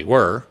didn't know who they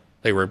were.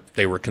 They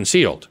were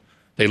concealed.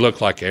 They looked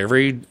like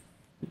every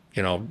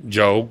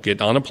Joe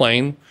getting on a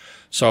plane.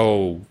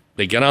 So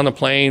they get on the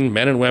plane,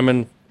 men and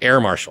women, air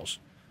marshals.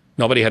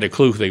 Nobody had a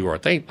clue who they were.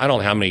 I don't know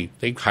how many,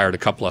 they hired a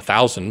couple of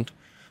thousand.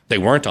 They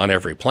weren't on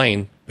every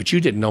plane, but you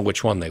didn't know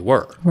which one they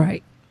were.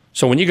 Right.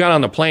 So when you got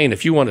on the plane,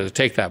 if you wanted to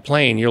take that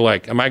plane, you're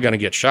like, am I going to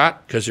get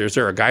shot? Because is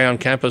there a guy on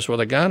campus with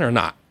a gun or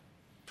not?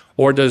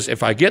 Or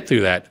if I get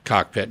through that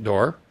cockpit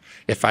door,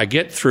 if I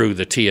get through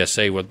the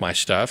TSA with my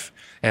stuff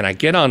and I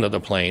get onto the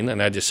plane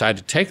and I decide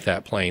to take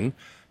that plane,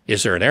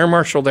 is there an air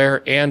marshal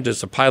there? And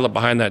is the pilot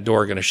behind that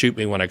door going to shoot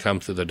me when I come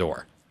through the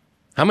door?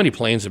 How many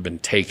planes have been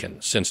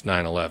taken since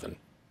 9/11?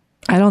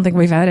 I don't think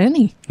we've had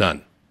any.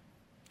 None.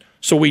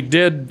 So we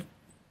did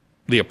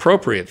the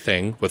appropriate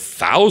thing with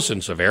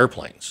thousands of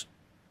airplanes.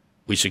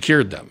 We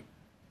secured them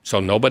so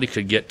nobody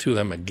could get to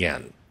them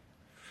again.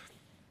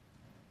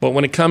 But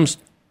when it comes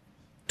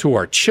to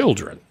our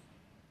children,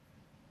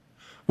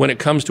 when it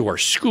comes to our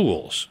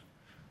schools,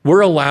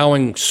 we're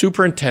allowing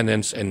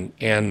superintendents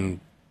and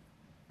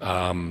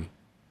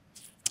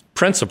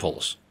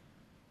principals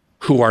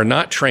who are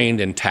not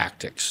trained in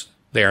tactics.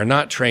 They are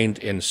not trained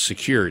in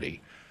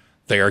security.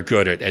 They are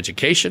good at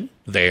education.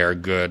 They are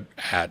good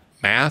at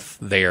math.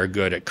 They are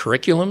good at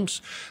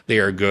curriculums. They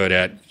are good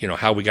at,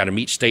 how we got to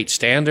meet state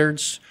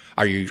standards.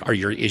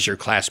 Is your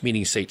class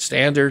meeting state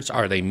standards?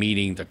 Are they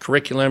meeting the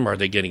curriculum? Are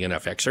they getting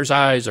enough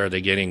exercise? Are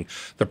they getting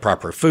the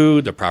proper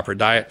food, the proper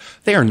diet?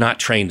 They are not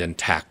trained in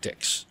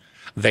tactics.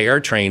 They are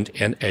trained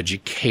in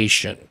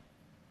education.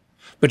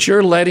 But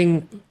you're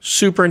letting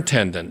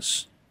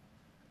superintendents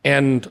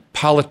and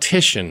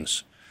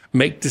politicians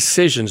make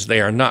decisions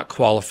they are not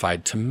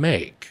qualified to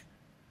make.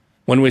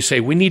 When we say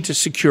we need to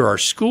secure our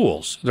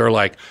schools, they're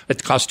like,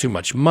 it costs too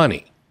much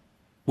money.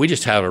 We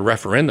just had a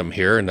referendum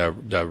here,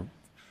 and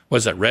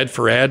was it Red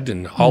for Ed,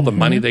 and all the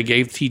money they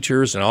gave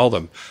teachers and all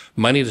the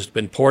money that's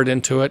been poured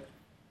into it,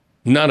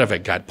 none of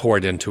it got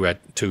poured into it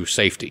to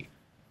safety.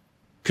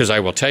 Because I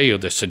will tell you,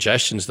 the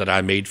suggestions that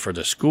I made for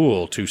the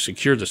school to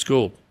secure the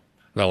school,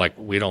 they're like,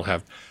 we don't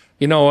have,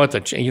 you know what,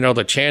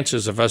 the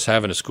chances of us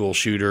having a school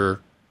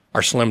shooter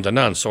are slim to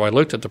none. So I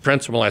looked at the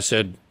principal, I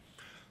said,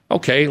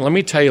 okay, let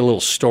me tell you a little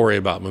story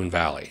about Moon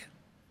Valley.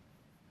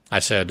 I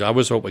said, I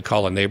was what we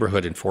call a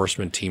neighborhood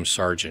enforcement team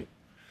sergeant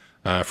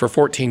for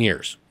 14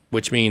 years,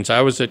 which means I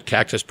was at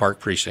Cactus Park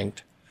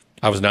Precinct.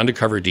 I was an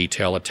undercover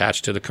detail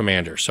attached to the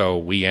commander, so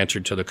we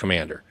answered to the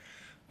commander.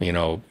 You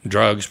know,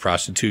 drugs,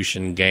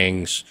 prostitution,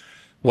 gangs,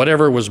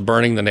 whatever was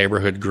burning the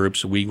neighborhood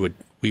groups, we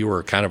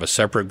were kind of a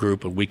separate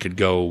group, and we could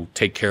go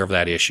take care of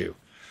that issue.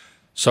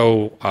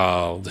 So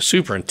the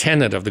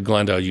superintendent of the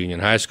Glendale Union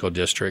High School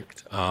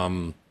District,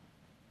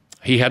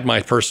 he had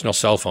my personal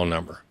cell phone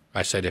number.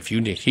 I said, if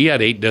you need, he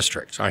had 8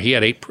 districts. He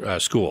had 8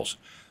 schools: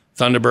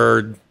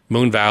 Thunderbird,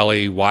 Moon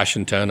Valley,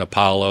 Washington,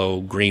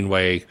 Apollo,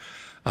 Greenway.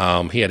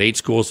 He had 8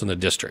 schools in the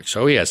district.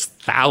 So he has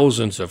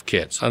thousands of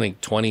kids, I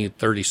think 20,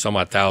 30 some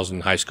odd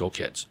thousand high school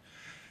kids.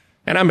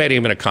 And I met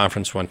him in a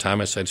conference one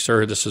time. I said,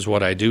 sir, this is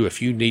what I do.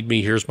 If you need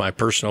me, here's my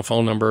personal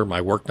phone number,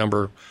 my work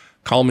number.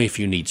 Call me if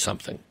you need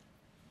something.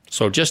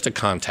 So just a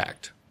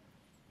contact.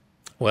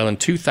 Well, in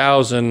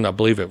 2000, I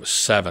believe it was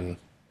 7,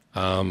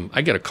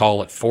 I get a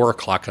call at 4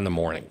 o'clock in the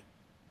morning.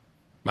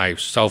 My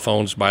cell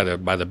phone's by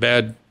the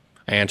bed.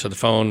 I answer the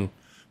phone,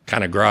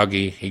 kind of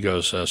groggy. He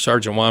goes,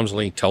 Sergeant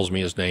Walmsley, tells me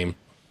his name.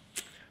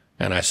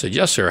 And I said,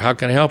 yes, sir, how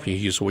can I help you?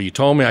 He said, well, you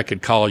told me I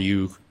could call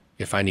you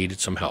if I needed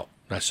some help.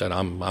 And I said,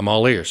 I'm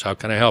all ears. How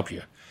can I help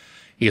you?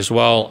 He goes,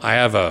 well, I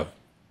have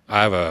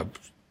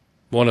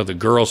one of the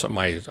girls at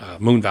my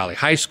Moon Valley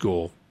High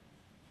School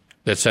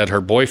that said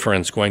her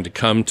boyfriend's going to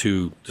come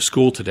to the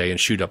school today and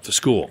shoot up the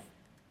school.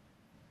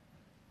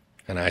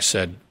 And I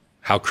said,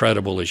 how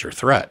credible is your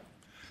threat?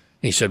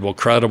 And he said, well,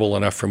 credible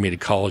enough for me to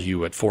call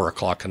you at 4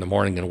 o'clock in the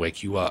morning and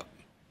wake you up.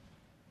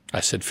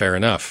 I said, fair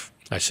enough.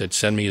 I said,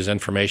 send me his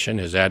information,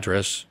 his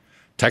address,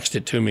 text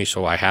it to me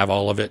so I have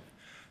all of it.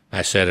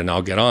 I said, and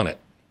I'll get on it.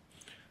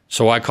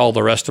 So I called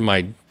the rest of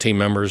my team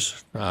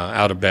members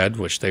out of bed,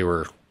 which they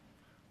were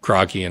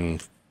groggy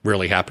and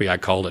really happy I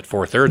called at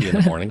 4:30 in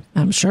the morning.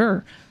 I'm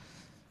sure.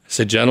 I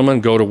said,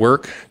 gentlemen, go to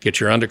work, get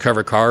your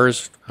undercover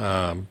cars.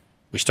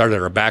 We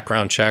started our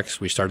background checks.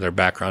 We started our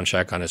background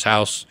check on his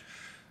house,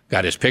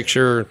 got his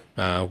picture.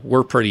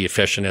 We're pretty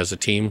efficient as a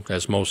team,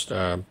 as most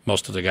of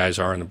the guys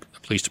are in the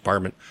police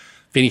department.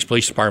 Phoenix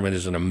Police Department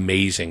is an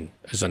amazing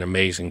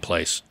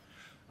place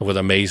with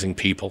amazing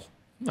people.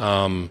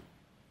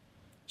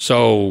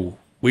 So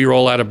we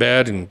roll out of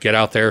bed and get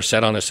out there,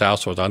 set on his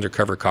house with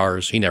undercover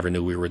cars. He never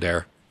knew we were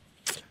there.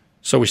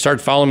 So we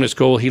started following him to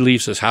school. He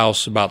leaves his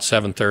house about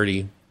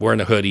 7:30,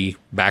 wearing a hoodie,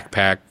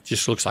 backpack,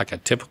 just looks like a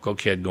typical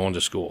kid going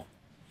to school.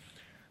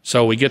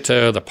 So we get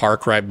to the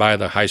park right by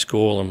the high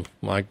school, and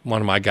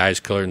one of my guys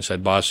cleared and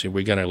said, boss, are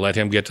we going to let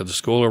him get to the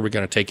school or are we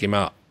going to take him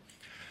out?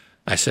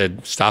 I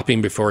said, stop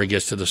him before he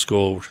gets to the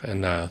school,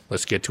 and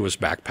let's get to his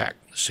backpack.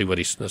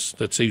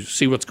 Let's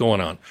see what's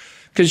going on.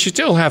 Because you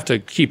still have to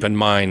keep in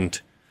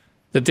mind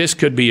that this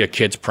could be a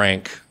kid's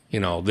prank. You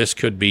know, this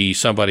could be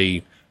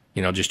somebody,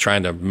 just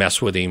trying to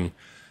mess with him.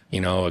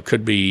 It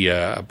could be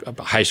a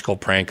high school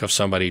prank of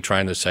somebody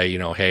trying to say,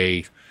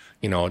 hey,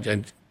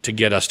 and to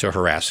get us to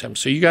harass him.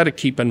 So you got to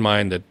keep in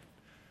mind that,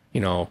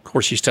 of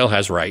course, he still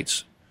has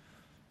rights.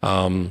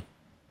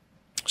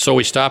 So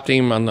we stopped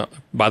him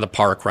by the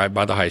park right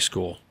by the high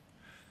school.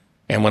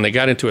 And when they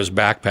got into his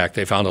backpack,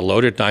 they found a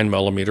loaded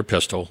 9mm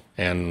pistol.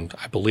 And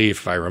I believe,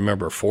 if I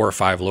remember, 4 or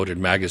 5 loaded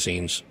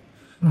magazines.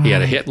 He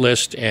had a hit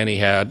list, and he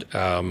had,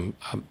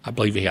 I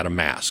believe he had a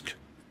mask.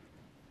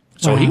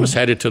 So he was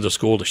headed to the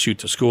school to shoot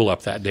the school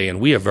up that day, and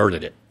we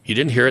averted it. You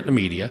didn't hear it in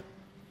the media.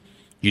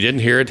 You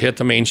didn't hear it hit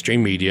the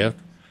mainstream media.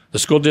 The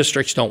school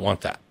districts don't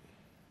want that.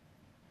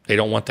 They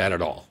don't want that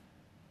at all.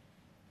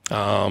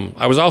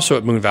 I was also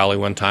at Moon Valley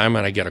one time,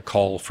 and I get a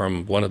call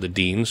from one of the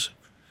deans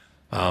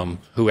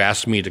who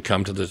asked me to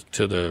come to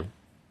the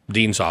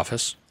dean's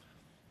office.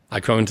 I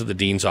go into the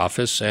dean's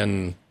office,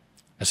 and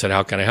I said,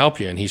 how can I help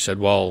you? And he said,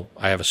 well,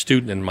 I have a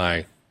student in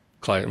my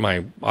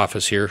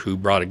office here who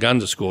brought a gun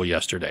to school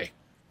yesterday.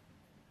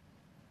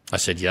 I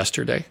said,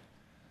 yesterday?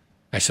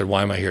 I said,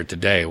 why am I here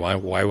today?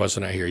 Why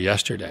wasn't I here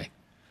yesterday?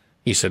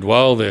 He said,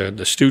 well,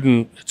 the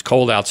student, it's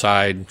cold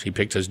outside. He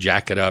picked his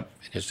jacket up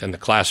in the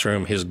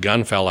classroom. His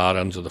gun fell out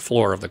onto the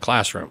floor of the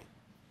classroom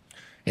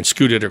and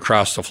scooted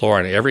across the floor,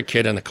 and every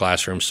kid in the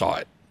classroom saw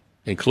it,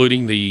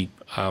 including the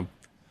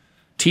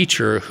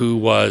teacher who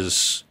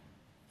was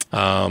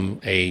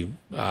the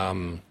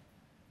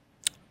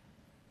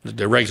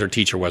regular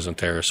teacher wasn't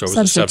there, so it was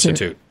a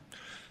substitute.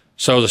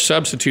 So the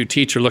substitute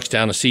teacher looks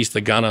down and sees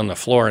the gun on the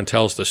floor and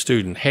tells the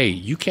student, hey,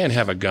 you can't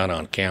have a gun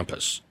on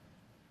campus.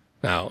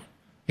 Now,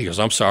 He goes,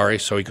 I'm sorry.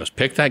 So he goes,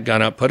 pick that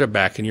gun up, put it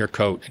back in your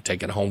coat, and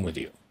take it home with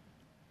you.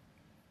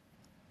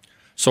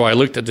 So I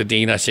looked at the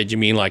dean. I said, you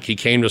mean like he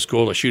came to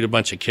school to shoot a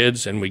bunch of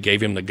kids and we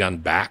gave him the gun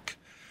back?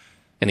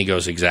 And he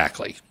goes,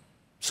 exactly.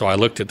 So I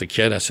looked at the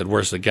kid. I said,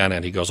 where's the gun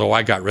at? He goes, oh,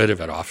 I got rid of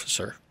it,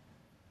 officer.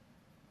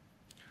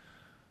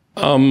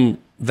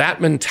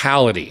 That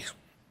mentality,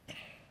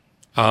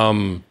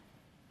 when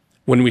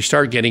we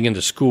start getting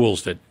into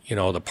schools that,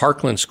 the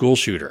Parkland school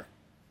shooter,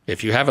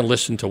 if you haven't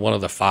listened to one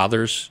of the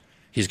fathers,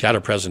 he's got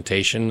a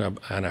presentation,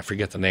 and I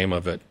forget the name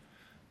of it,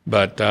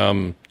 but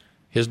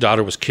his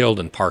daughter was killed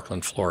in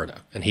Parkland,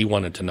 Florida, and he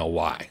wanted to know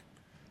why.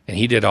 And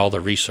he did all the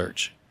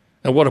research.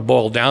 And what it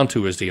boiled down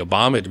to is the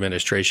Obama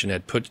administration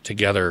had put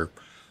together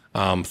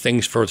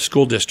things for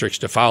school districts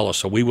to follow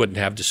so we wouldn't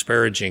have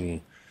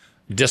disparaging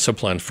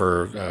discipline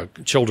for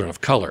children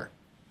of color.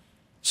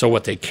 So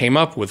what they came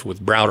up with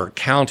Broward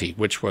County,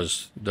 which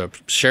was the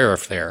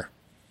sheriff there,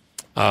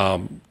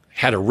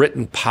 had a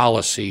written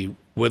policy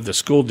with the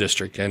school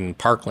district in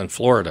Parkland,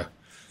 Florida,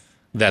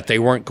 that they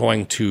weren't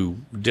going to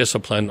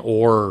discipline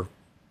or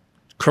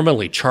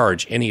criminally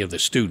charge any of the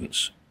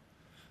students.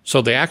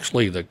 So they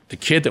actually, the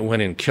kid that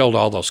went and killed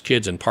all those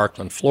kids in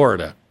Parkland,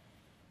 Florida,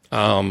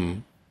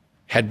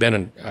 had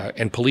been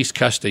in police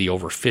custody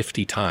over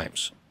 50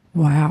 times.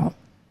 Wow.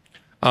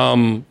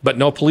 But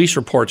no police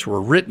reports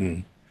were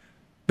written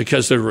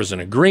because there was an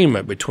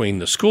agreement between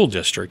the school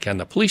district and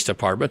the police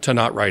department to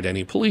not write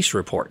any police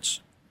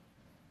reports.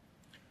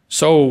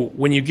 So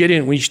when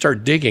you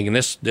start digging, and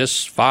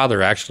this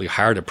father actually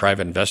hired a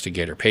private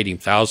investigator, paid him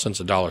thousands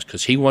of dollars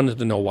because he wanted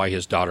to know why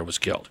his daughter was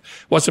killed.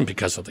 It wasn't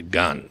because of the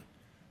gun.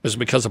 It was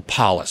because of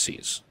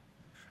policies.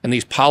 And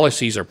these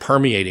policies are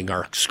permeating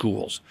our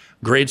schools,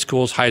 grade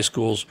schools, high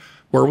schools,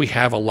 where we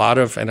have a lot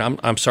of, and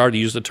I'm sorry to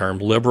use the term,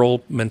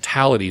 liberal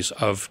mentalities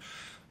of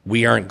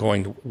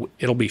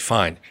it'll be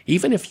fine.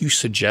 Even if you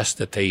suggest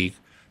that they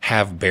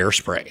have bear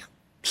spray,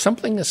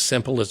 something as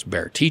simple as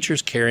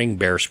teachers carrying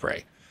bear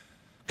spray.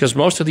 Because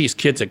most of these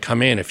kids that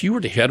come in, if you were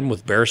to hit them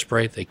with bear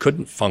spray, they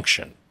couldn't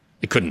function.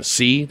 They couldn't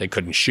see, they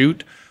couldn't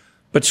shoot.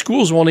 But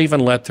schools won't even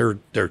let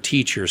their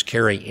teachers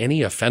carry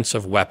any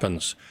offensive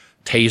weapons,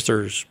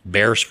 tasers,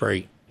 bear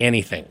spray,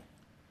 anything.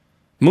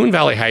 Moon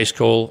Valley High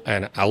School,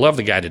 and I love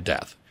the guy to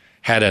death,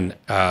 had a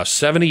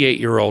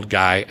 78-year-old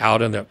guy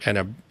out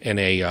in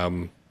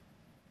a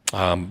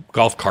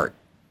golf cart.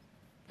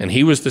 And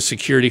he was the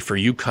security for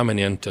you coming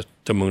into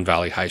Moon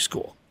Valley High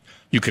School.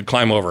 You could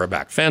climb over a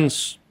back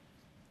fence.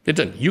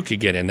 You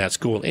could get in that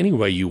school any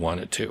way you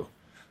wanted to.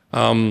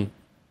 If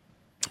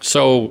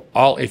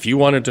you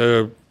wanted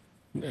to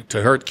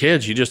hurt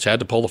kids, you just had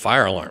to pull the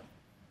fire alarm.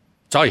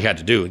 That's all you had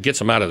to do. It gets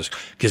them out of this.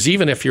 Because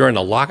even if you're in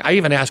a I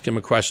even asked him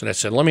a question. I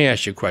said, let me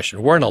ask you a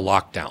question. We're in a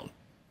lockdown.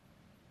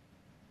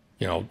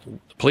 The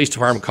police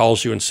department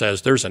calls you and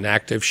says, there's an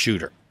active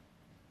shooter.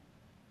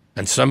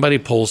 And somebody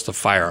pulls the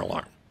fire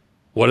alarm.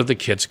 What are the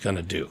kids going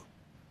to do?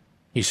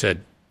 He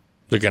said,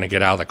 they're going to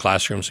get out of the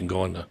classrooms and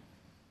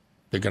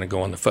they're going to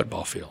go on the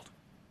football field.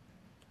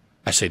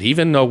 I said,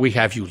 even though we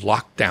have you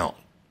locked down,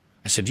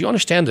 I said, do you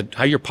understand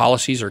how your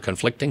policies are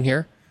conflicting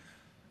here?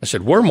 I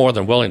said, we're more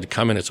than willing to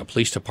come in as a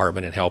police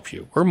department and help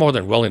you. We're more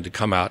than willing to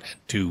come out and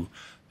do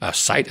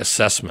site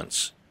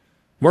assessments.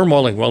 We're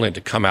more than willing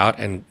to come out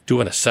and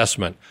do an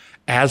assessment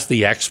as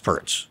the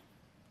experts.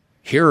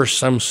 Here are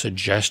some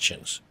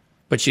suggestions.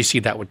 But you see,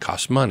 that would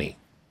cost money.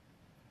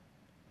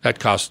 That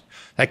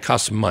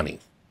costs money.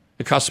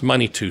 It costs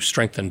money to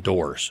strengthen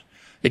doors.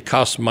 It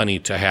costs money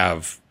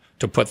to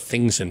put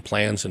things and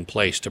plans in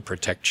place to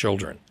protect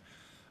children.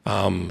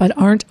 But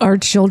aren't our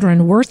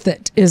children worth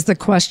it is the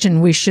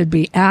question we should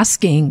be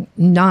asking,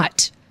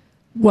 not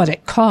what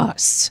it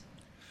costs.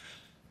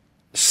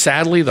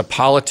 Sadly, the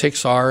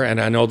politics are, and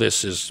I know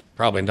this is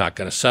probably not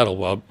going to settle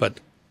well,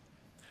 but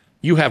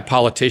you have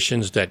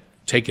politicians that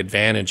take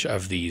advantage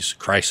of these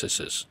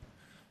crises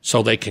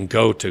so they can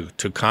go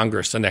to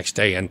Congress the next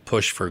day and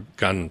push for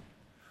gun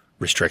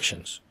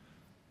restrictions.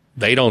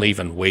 They don't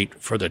even wait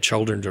for the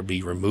children to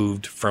be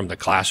removed from the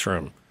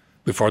classroom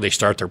before they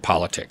start their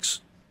politics.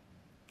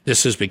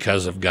 This is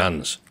because of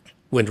guns.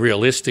 When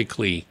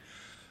realistically,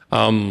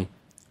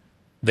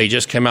 they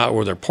just came out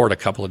with a report a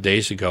couple of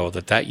days ago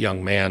that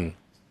young man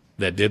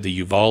that did the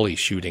Uvalde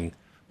shooting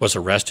was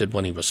arrested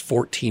when he was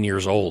 14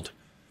 years old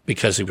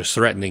because he was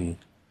threatening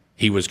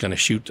he was going to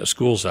shoot the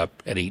schools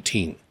up at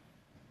 18.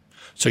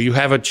 So you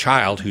have a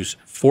child who's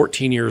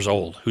 14 years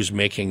old who's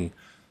making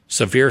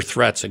severe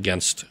threats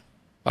against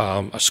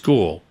a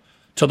school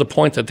to the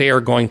point that they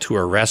are going to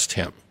arrest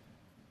him.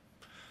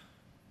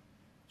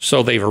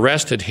 So they've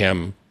arrested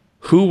him.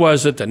 Who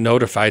was it that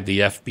notified the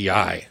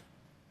FBI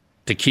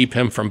to keep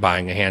him from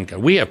buying a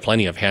handgun? We have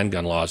plenty of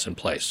handgun laws in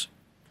place.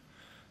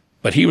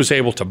 But he was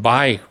able to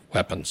buy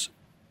weapons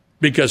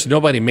because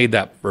nobody made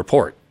that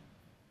report.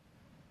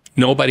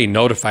 Nobody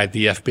notified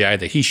the FBI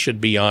that he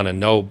should be on a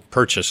no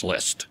purchase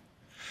list.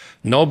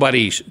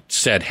 Nobody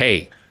said,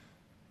 hey,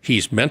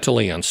 he's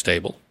mentally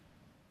unstable.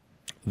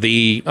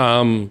 We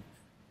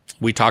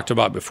talked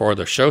about before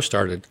the show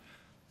started,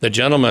 the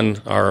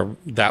gentleman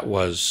that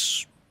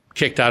was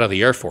kicked out of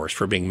the Air Force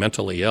for being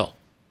mentally ill.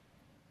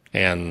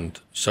 And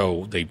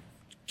so they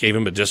gave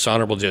him a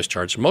dishonorable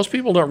discharge. Most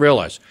people don't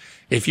realize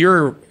if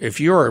you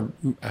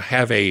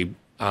have a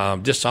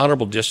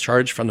dishonorable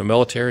discharge from the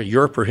military,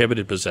 you're a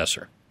prohibited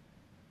possessor.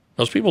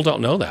 Most people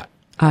don't know that.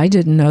 I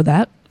didn't know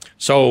that.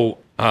 So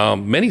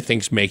many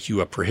things make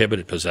you a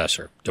prohibited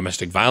possessor.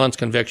 Domestic violence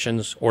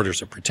convictions,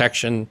 orders of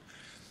protection.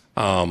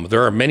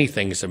 There are many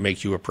things that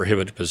make you a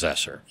prohibited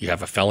possessor. You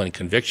have a felony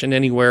conviction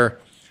anywhere.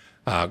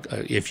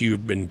 If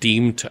you've been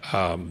deemed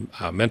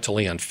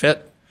mentally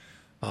unfit.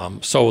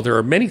 So there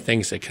are many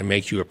things that can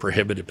make you a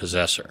prohibited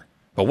possessor.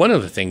 But one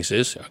of the things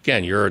is,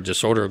 again, you're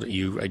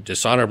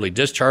dishonorably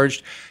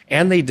discharged,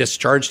 and they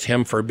discharged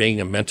him for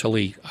being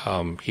mentally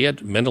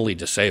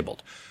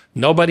disabled.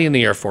 Nobody in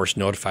the Air Force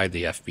notified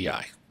the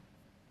FBI.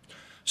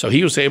 So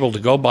he was able to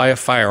go buy a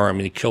firearm,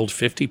 and he killed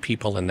 50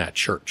 people in that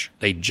church.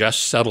 They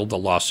just settled the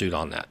lawsuit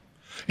on that.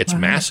 It's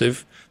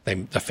massive.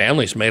 The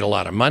families made a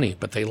lot of money,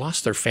 but they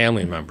lost their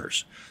family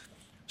members.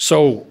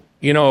 So,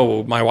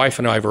 my wife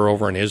and I were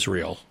over in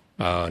Israel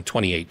in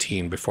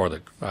 2018 before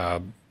the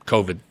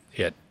COVID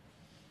hit.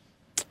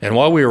 And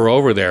while we were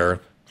over there,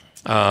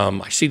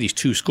 I see these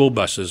two school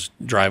buses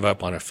drive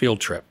up on a field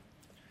trip.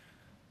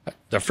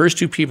 The first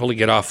two people to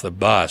get off the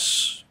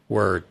bus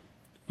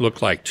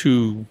looked like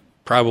two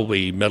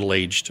probably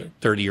middle-aged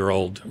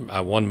 30-year-old,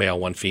 one male,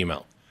 one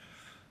female.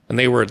 And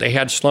they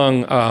had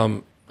slung,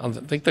 I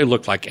think they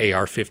looked like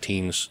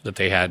AR-15s that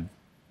they had,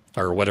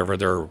 or whatever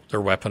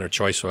their weapon of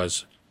choice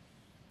was.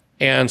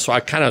 And so I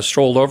kind of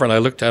strolled over and I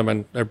looked at them,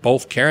 and they're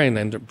both carrying,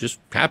 and they're just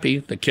happy.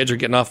 The kids are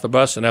getting off the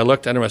bus, and I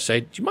looked at them and I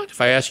said, "Do you mind if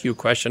I ask you a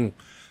question?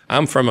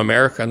 I'm from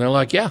America." And they're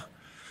like, "Yeah."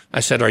 I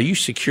said, "Are you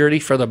security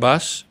for the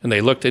bus?" And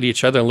they looked at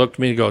each other and looked at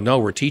me and go, "No,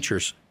 we're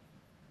teachers."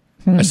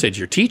 I said,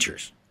 "You're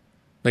teachers?"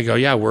 They go,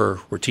 "Yeah, we're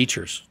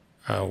teachers.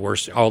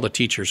 All the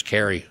teachers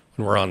carry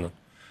when we're on."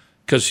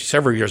 Because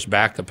several years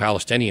back, the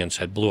Palestinians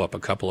had blew up a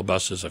couple of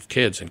buses of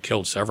kids and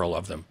killed several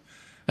of them.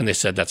 And they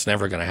said that's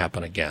never going to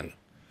happen again.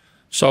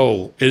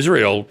 So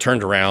Israel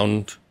turned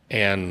around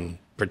and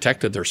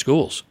protected their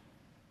schools.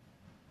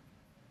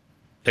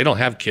 They don't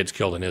have kids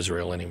killed in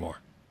Israel anymore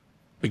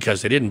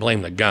because they didn't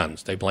blame the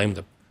guns. They blamed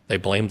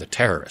the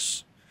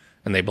terrorists,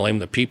 and they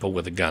blamed the people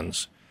with the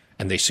guns,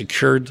 and they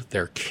secured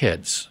their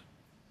kids.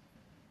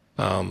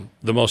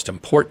 The most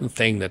important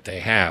thing that they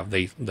have,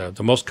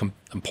 the most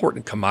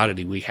important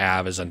commodity we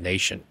have as a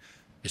nation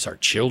is our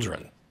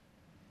children.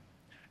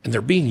 And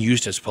they're being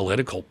used as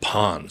political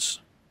pawns.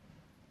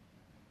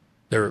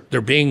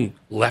 They're being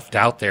left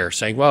out there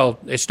saying, well,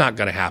 it's not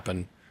going to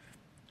happen.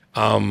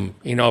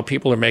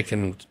 People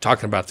are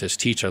talking about this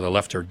teacher that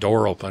left her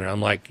door open. And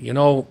I'm like,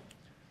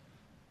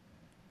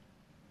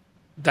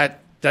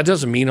 that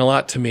doesn't mean a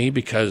lot to me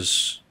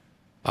because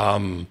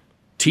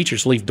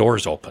teachers leave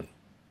doors open.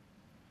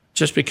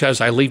 Just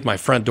because I leave my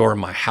front door in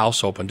my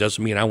house open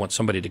doesn't mean I want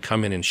somebody to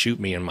come in and shoot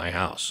me in my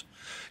house.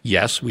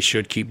 Yes, we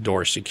should keep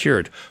doors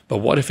secured. But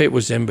what if it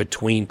was in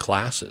between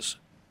classes?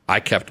 I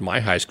kept my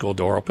high school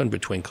door open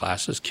between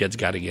classes. Kids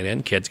got to get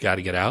in, kids got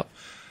to get out.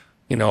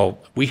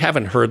 We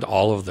haven't heard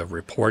all of the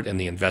report and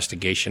the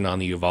investigation on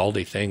the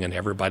Uvalde thing, and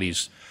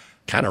everybody's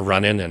kind of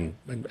running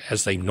and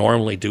as they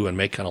normally do and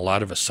making a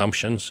lot of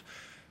assumptions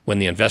when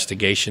the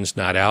investigation's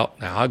not out.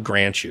 Now, I'll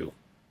grant you,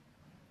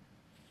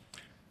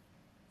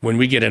 when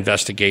we get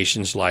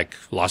investigations like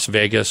Las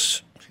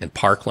Vegas and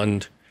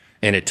Parkland,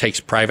 and it takes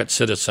private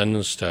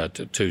citizens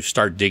to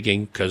start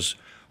digging because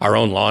our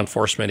own law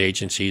enforcement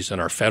agencies and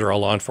our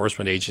federal law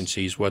enforcement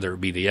agencies, whether it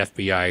be the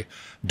FBI,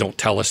 don't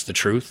tell us the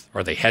truth,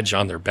 or they hedge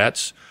on their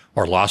bets,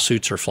 or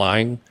lawsuits are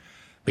flying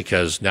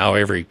because now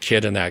every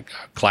kid in that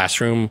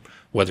classroom,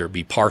 whether it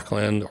be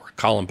Parkland or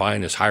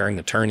Columbine, is hiring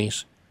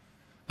attorneys.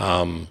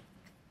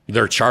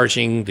 They're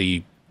charging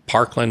the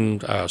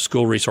Parkland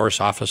school resource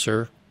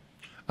officer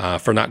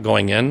for not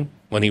going in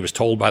when he was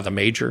told by the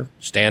major,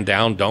 stand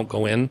down, don't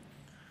go in.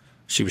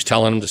 She was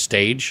telling him to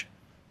stage.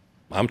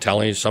 I'm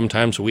telling you,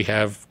 sometimes we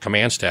have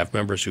command staff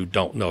members who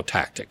don't know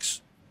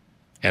tactics,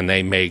 and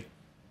they make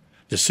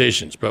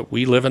decisions, but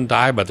we live and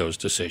die by those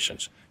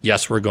decisions.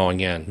 Yes, we're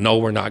going in. No,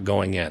 we're not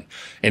going in.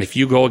 And if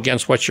you go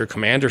against what your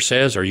commander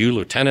says or your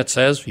lieutenant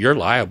says, you're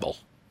liable.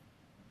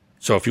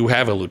 So if you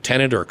have a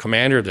lieutenant or a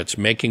commander that's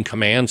making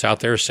commands out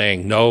there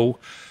saying no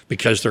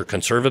because they're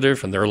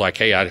conservative and they're like,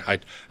 hey,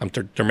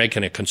 they're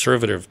making a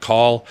conservative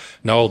call.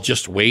 No,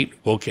 just wait.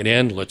 We'll get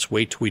in. Let's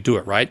wait till we do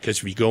it right. Because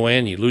if you go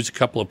in, you lose a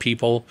couple of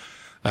people,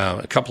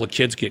 a couple of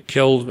kids get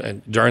killed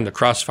and during the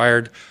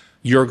crossfire,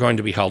 you're going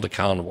to be held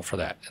accountable for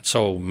that. And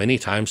so many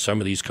times some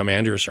of these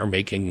commanders are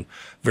making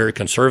very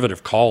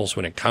conservative calls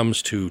when it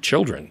comes to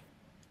children.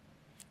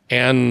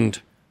 And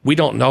we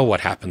don't know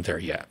what happened there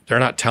yet. They're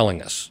not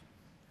telling us.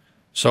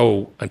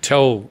 So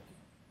until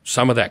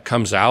some of that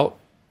comes out,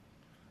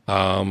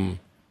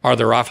 are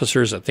there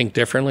officers that think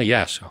differently?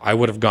 Yes, I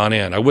would have gone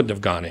in. I wouldn't have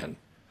gone in.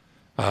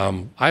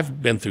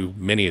 I've been through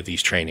many of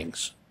these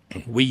trainings.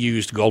 We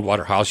used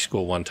Goldwater High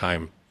School one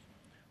time.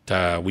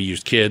 We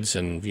used kids,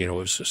 and it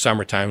was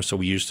summertime, so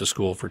we used the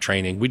school for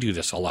training. We do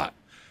this a lot.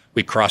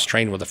 We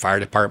cross-train with the fire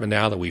department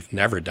now that we've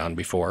never done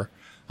before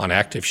on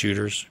active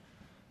shooters.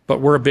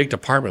 But we're a big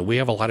department. We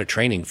have a lot of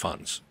training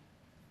funds.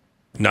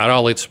 Not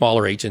all its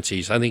smaller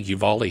agencies. I think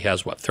Uvalde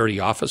has, 30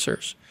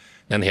 officers?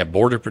 Then they have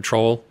Border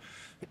Patrol.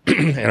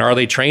 And are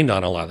they trained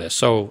on a lot of this?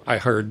 So I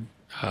heard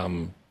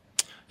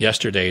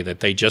yesterday that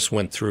they just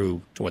went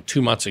through,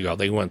 2 months ago,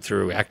 they went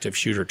through active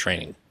shooter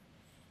training.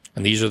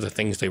 And these are the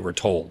things they were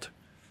told.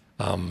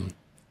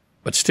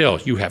 But still,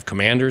 you have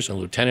commanders and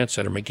lieutenants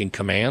that are making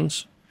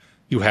commands.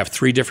 You have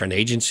 3 different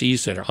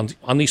agencies that are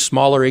on these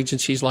smaller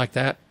agencies like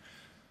that.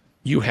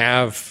 You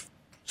have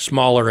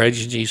smaller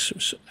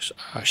agencies,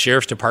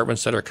 sheriff's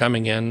departments that are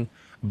coming in,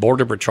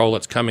 Border Patrol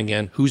that's coming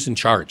in. Who's in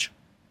charge?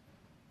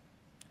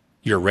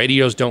 Your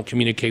radios don't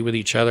communicate with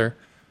each other.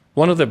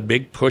 One of the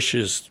big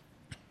pushes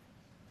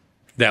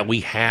that we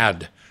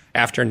had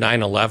after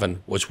 9/11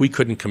 was we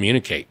couldn't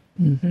communicate.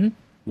 Mm-hmm.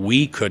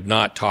 We could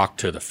not talk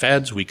to the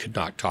feds. We could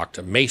not talk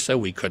to Mesa.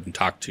 We couldn't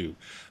talk to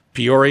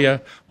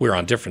Peoria. We were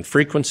on different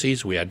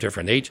frequencies. We had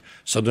different age.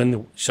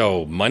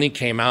 So money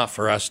came out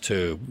for us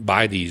to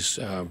buy these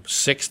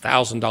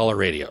 $6,000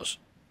 radios.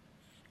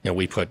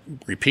 We put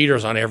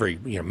repeaters on every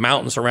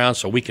mountains around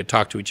so we could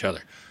talk to each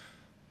other.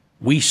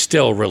 We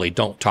still really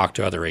don't talk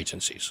to other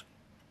agencies.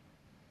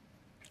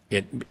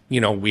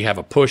 We have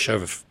a push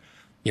of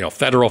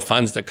federal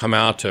funds that come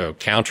out to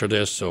counter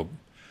this. So,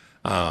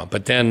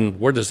 but then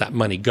where does that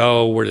money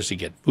go? Where does it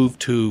get moved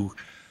to?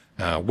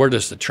 Where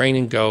does the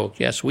training go?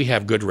 Yes, we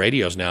have good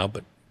radios now,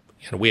 but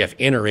we have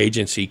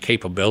interagency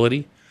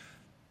capability,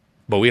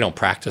 but we don't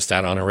practice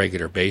that on a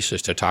regular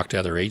basis to talk to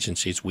other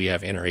agencies. We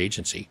have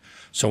interagency.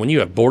 So when you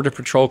have Border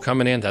Patrol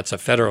coming in, that's a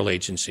federal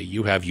agency.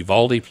 You have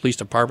Uvalde Police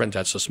Department,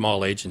 that's a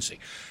small agency.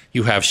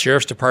 You have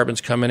sheriff's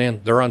departments coming in,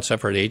 they're on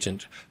separate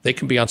agents. They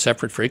can be on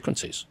separate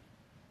frequencies.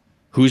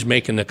 Who's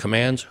making the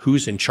commands?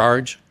 Who's in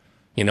charge?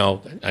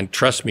 And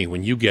trust me,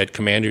 when you get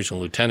commanders and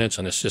lieutenants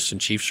and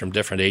assistant chiefs from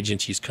different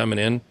agencies coming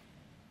in,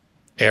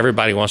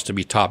 everybody wants to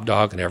be top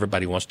dog and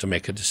everybody wants to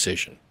make a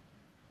decision.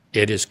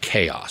 It is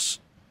chaos.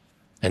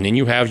 And then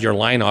you have your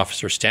line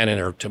officer standing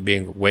there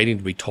waiting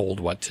to be told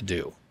what to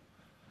do.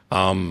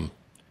 And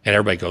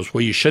everybody goes,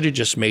 well, you should have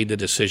just made the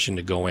decision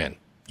to go in.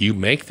 You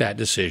make that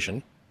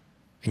decision,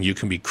 and you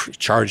can be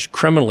charged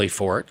criminally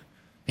for it,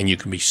 and you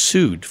can be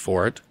sued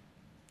for it.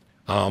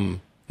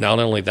 Not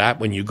only that,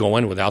 when you go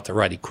in without the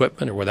right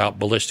equipment or without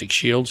ballistic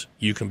shields,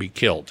 you can be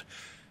killed.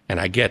 And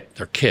I get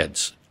they're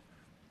kids.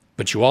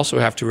 But you also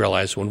have to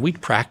realize when we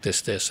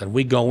practice this and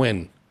we go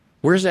in,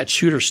 where's that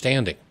shooter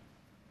standing?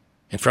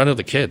 In front of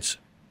the kids.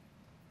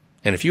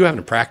 And if you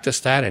haven't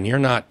practiced that and you're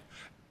not,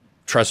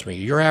 trust me,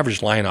 your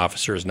average line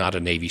officer is not a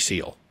Navy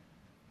SEAL.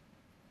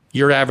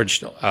 Your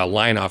average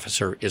line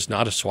officer is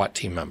not a SWAT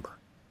team member.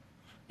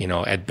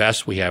 At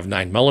best we have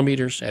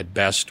 9mm. At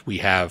best we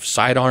have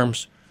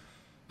sidearms.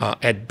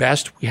 At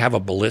best we have a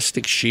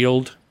ballistic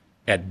shield.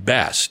 At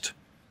best,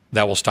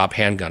 that will stop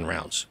handgun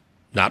rounds,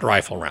 not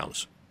rifle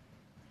rounds.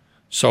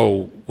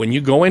 So when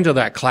you go into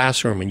that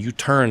classroom and you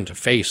turn to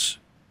face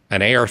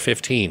an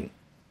AR-15,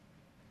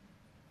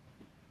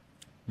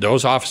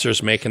 those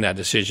officers making that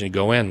decision to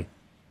go in,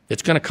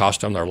 it's going to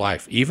cost them their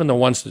life. Even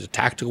the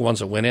tactical ones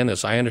that went in,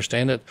 as I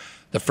understand it,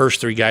 the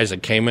first 3 guys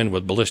that came in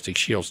with ballistic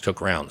shields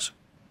took rounds.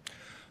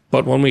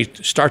 But when we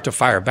start to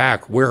fire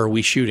back, where are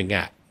we shooting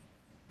at?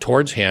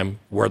 Towards him,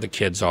 where the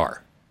kids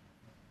are.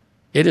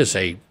 It is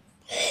a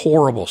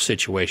horrible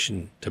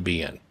situation to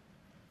be in.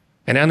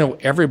 And I know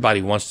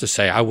everybody wants to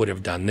say, I would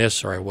have done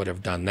this or I would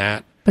have done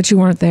that. But you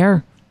weren't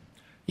there.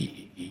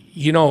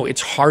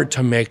 It's hard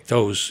to make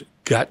those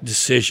gut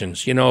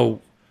decisions.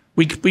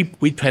 We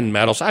pin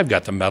medals. I've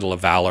got the Medal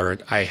of Valor.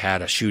 I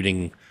had a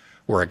shooting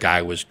where a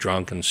guy was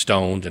drunk and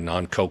stoned and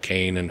on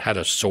cocaine and had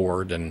a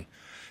sword and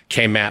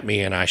came at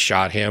me and I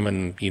shot him.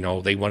 And,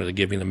 they wanted to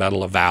give me the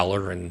Medal of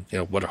Valor and,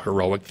 what a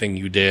heroic thing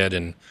you did.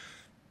 And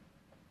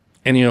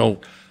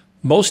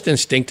most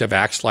instinctive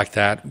acts like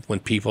that, when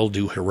people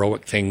do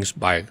heroic things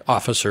by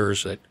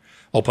officers that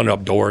open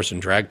up doors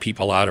and drag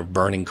people out of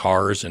burning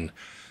cars. And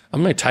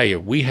I'm going to tell you,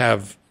 we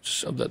have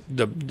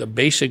the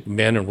basic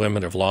men and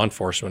women of law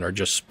enforcement are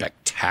just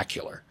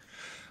spectacular.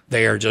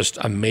 They are just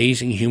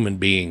amazing human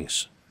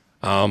beings.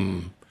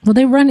 Well,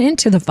 they run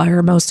into the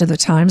fire most of the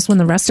times when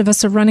the rest of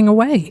us are running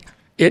away.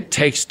 It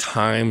takes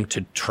time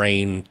to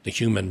train the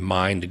human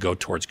mind to go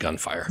towards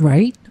gunfire.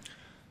 Right.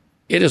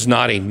 It is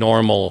not a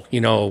normal,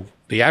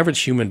 the average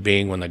human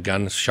being, when the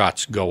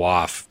gunshots go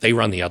off, they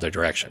run the other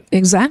direction.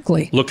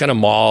 Exactly. Look at a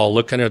mall,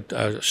 look at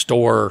a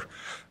store,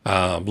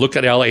 look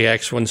at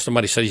LAX when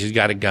somebody says he's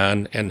got a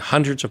gun, and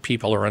hundreds of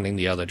people are running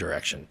the other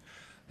direction.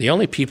 The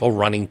only people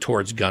running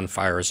towards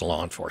gunfire is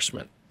law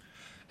enforcement.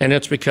 And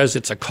it's because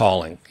it's a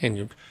calling.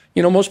 And,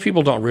 most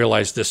people don't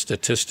realize this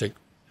statistic,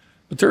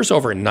 but there's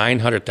over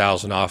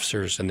 900,000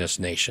 officers in this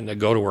nation that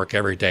go to work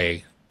every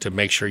day to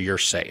make sure you're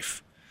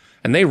safe.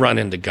 And they run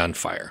into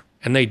gunfire,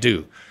 and they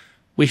do.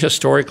 We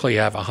historically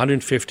have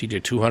 150 to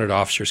 200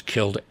 officers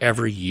killed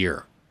every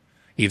year,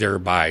 either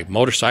by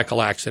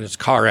motorcycle accidents,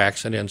 car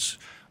accidents,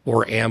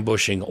 or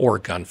ambushing or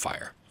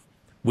gunfire.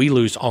 We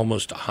lose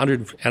almost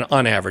 100, and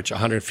on average,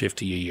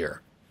 150 a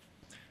year.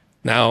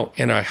 Now,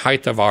 in a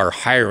height of our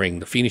hiring,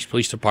 the Phoenix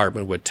Police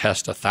Department would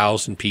test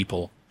 1,000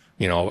 people,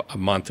 a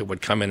month that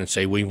would come in and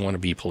say, we want to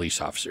be police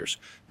officers,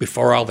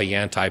 before all the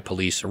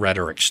anti-police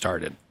rhetoric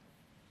started.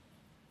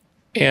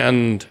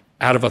 And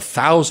out of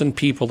 1,000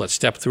 people that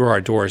stepped through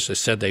our doors that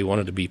said they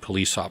wanted to be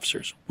police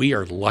officers, we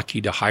are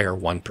lucky to hire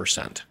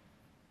 1%.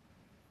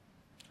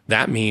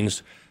 That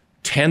means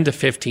 10 to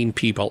 15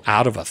 people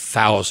out of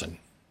 1,000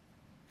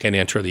 can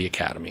enter the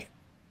academy.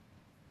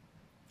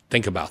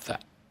 Think about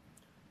that.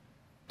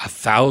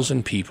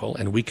 1,000 people,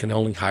 and we can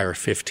only hire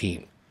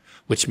 15,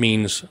 which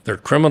means their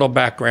criminal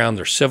background,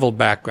 their civil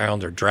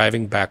background, their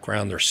driving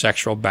background, their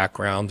sexual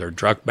background, their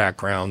drug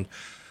background,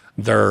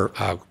 their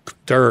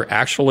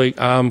actually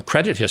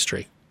credit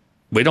history.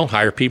 We don't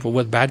hire people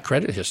with bad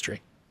credit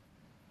history.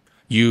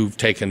 You've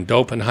taken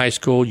dope in high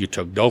school, you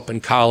took dope in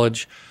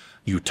college,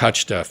 you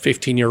touched a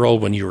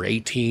 15-year-old when you were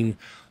 18.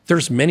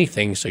 There's many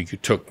things that you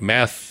took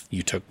meth,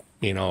 you took,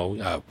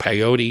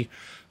 peyote.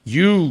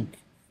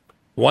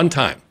 One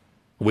time,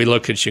 we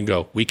look at you and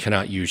go, we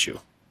cannot use you.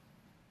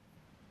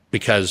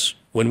 Because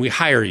when we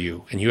hire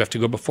you and you have to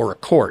go before a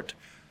court,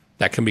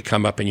 that can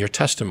come up in your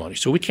testimony.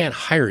 So we can't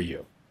hire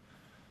you.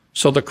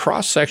 So the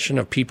cross-section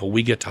of people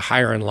we get to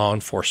hire in law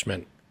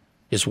enforcement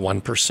is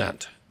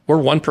 1%. We're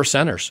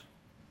 1%ers.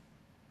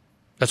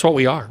 That's what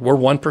we are. We're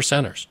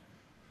 1%ers.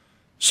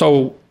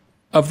 So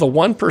of the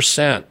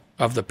 1%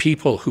 of the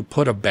people who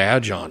put a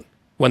badge on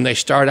when they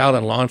start out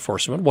in law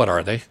enforcement, what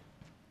are they?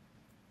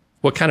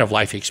 What kind of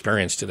life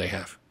experience do they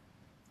have?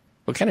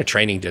 What kind of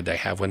training did they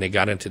have when they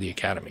got into the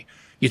academy?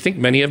 You think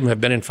many of them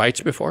have been in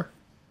fights before?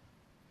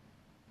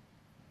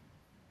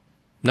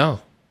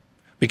 No.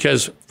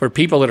 Because for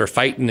people that are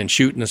fighting and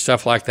shooting and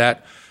stuff like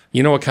that,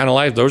 you know what kind of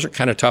lives? Those are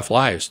kind of tough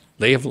lives.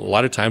 They have a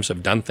lot of times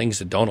have done things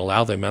that don't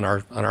allow them on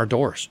our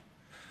doors.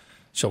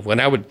 So when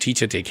I would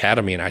teach at the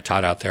academy, and I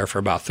taught out there for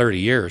about 30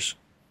 years,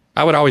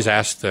 I would always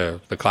ask the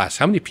class,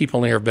 how many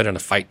people have been in a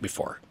fight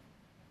before?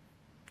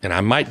 And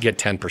I might get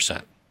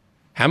 10%.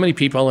 How many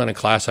people in a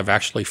class have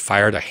actually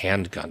fired a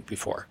handgun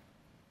before?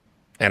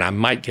 And I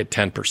might get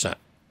 10%.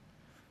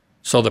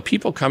 So the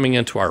people coming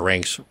into our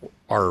ranks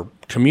are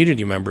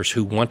community members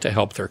who want to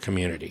help their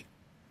community,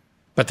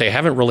 but they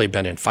haven't really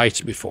been in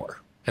fights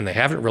before, and they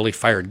haven't really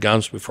fired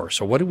guns before.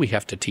 So what do we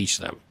have to teach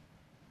them?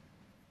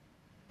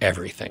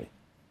 Everything.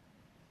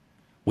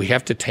 We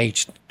have to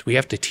teach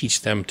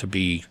them to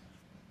be,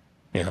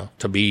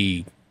 to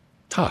be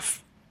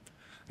tough.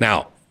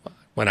 Now,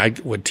 when I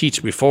would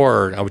teach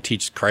before, I would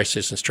teach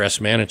crisis and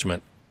stress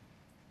management,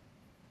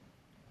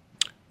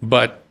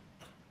 but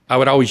I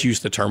would always use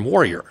the term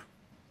warrior.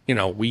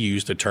 We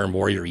use the term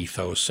warrior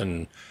ethos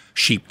and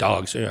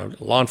sheepdogs.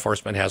 Law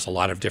enforcement has a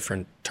lot of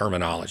different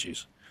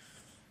terminologies.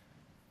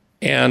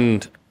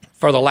 And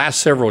for the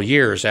last several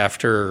years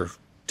after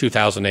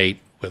 2008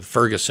 with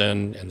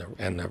Ferguson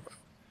and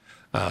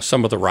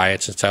some of the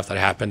riots and stuff that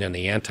happened and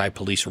the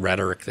anti-police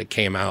rhetoric that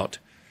came out,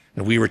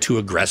 and we were too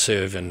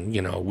aggressive, and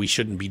we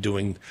shouldn't be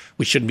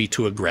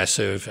too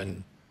aggressive,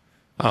 and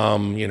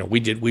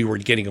we were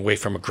getting away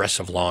from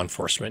aggressive law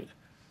enforcement.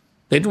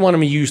 They didn't want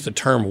me to use the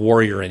term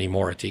warrior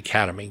anymore at the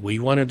academy. We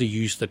wanted to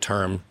use the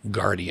term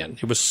guardian.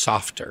 It was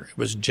softer. It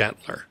was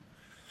gentler.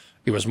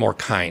 It was more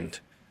kind.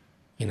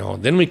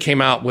 Then we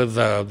came out with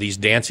these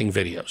dancing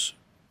videos,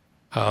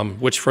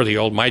 which for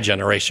my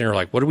generation are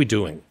like, what are we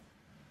doing?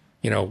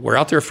 We're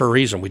out there for a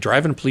reason. We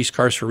drive in police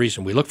cars for a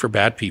reason. We look for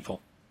bad people.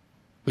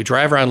 We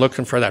drive around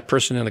looking for that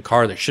person in the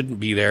car that shouldn't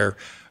be there.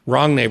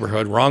 Wrong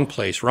neighborhood, wrong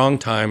place, wrong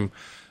time.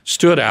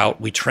 Stood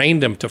out. We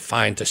trained them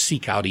to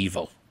seek out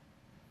evil.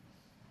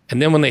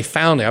 And then when they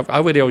found it,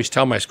 I would always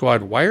tell my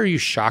squad, why are you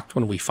shocked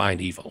when we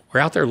find evil? We're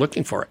out there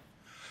looking for it.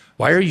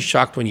 Why are you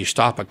shocked when you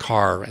stop a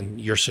car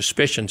and your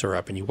suspicions are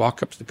up and you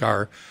walk up to the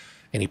car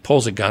and he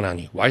pulls a gun on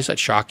you? Why does that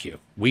shock you?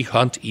 We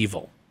hunt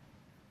evil.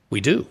 We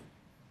do.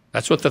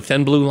 That's what the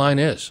thin blue line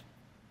is.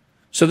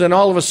 So then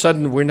all of a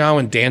sudden we're now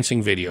in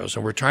dancing videos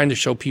and we're trying to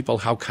show people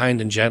how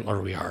kind and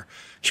gentler we are.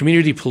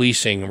 Community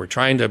policing, and we're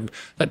trying to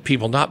let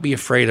people not be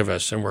afraid of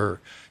us, and we're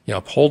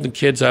holding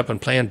kids up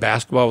and playing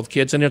basketball with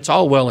kids, and it's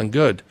all well and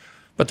good.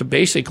 But the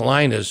basic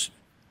line is,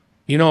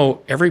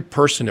 every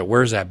person that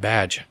wears that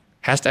badge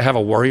has to have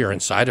a warrior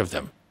inside of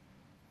them.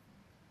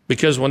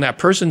 Because when that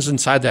person's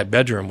inside that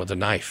bedroom with a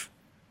knife,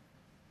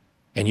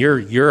 and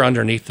you're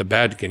underneath the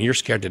bed and you're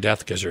scared to death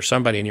because there's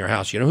somebody in your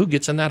house, you know who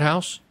gets in that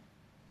house?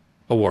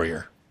 A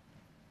warrior.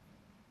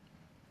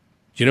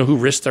 Do you know who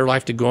risks their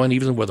life to go in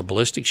even with a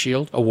ballistic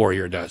shield? A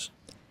warrior does.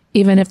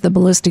 Even if the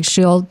ballistic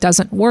shield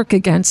doesn't work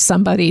against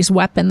somebody's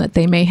weapon that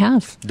they may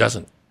have.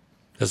 Doesn't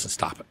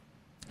stop it.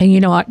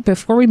 And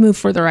before we move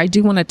further, I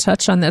do want to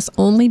touch on this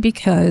only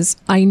because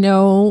I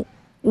know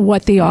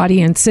what the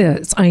audience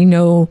is. I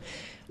know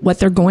what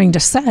they're going to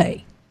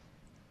say.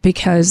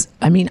 Because,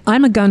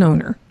 I'm a gun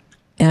owner,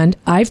 and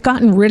I've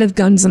gotten rid of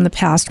guns in the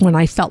past when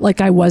I felt like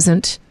I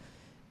wasn't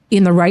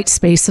in the right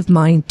space of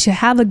mind to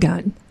have a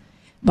gun.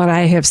 But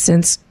I have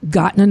since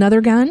gotten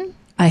another gun.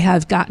 I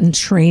have gotten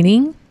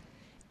training.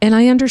 and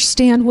I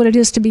understand what it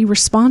is to be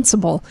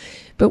responsible.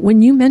 But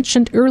when you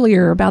mentioned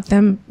earlier about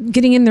them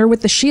getting in there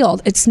with the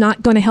shield, it's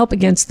not going to help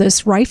against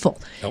this rifle.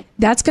 Nope.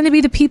 That's going to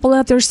be the people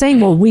out there saying,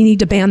 well, we need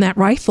to ban that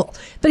rifle.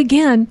 But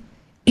again,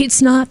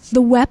 it's not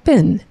the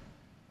weapon.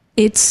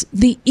 It's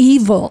the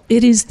evil.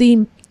 It is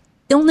the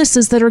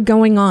illnesses that are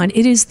going on.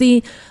 It is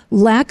the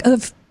lack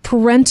of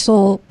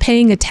parental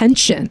paying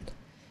attention.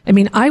 I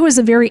mean, I was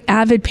a very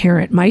avid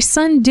parent. My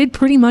son did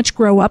pretty much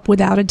grow up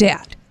without a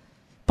dad.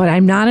 But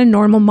I'm not a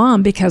normal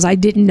mom because I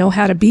didn't know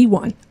how to be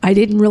one. I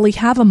didn't really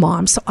have a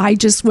mom. So I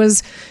just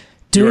was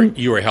doing...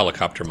 You were a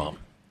helicopter mom.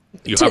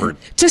 You hovered.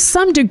 To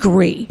some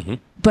degree. Mm-hmm.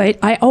 But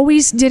I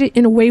always did it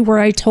in a way where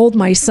I told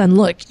my son,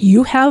 look,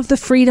 you have the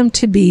freedom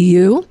to be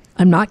you.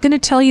 I'm not going to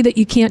tell you that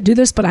you can't do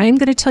this, but I am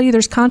going to tell you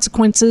there's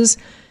consequences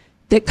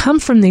that come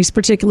from these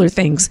particular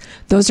things.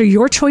 Those are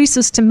your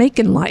choices to make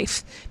in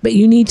life. But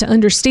you need to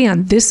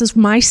understand, this is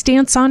my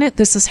stance on it.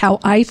 This is how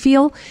I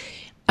feel.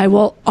 I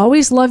will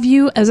always love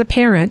you as a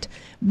parent,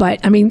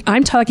 but I mean,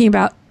 I'm talking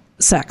about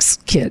sex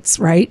kids,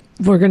 right?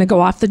 We're going to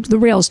go off the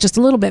rails just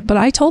a little bit, but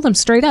I told them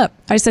straight up.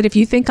 I said, if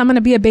you think I'm going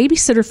to be a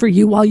babysitter for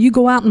you while you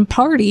go out and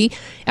party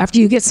after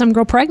you get some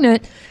girl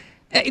pregnant,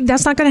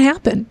 that's not going to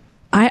happen.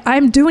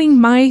 I'm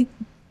doing my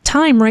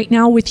time right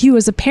now with you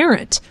as a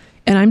parent,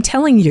 and I'm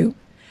telling you,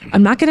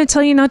 I'm not going to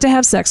tell you not to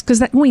have sex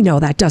because we know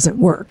that doesn't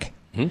work.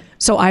 Mm-hmm.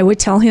 So I would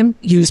tell him,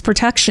 use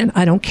protection.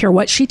 I don't care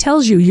what she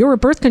tells you. You're a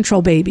birth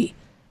control baby.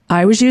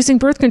 I was using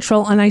birth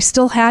control and I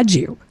still had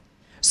you.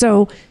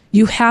 So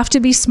you have to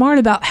be smart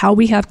about how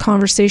we have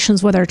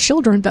conversations with our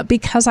children. But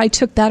because I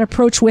took that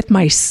approach with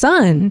my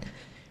son,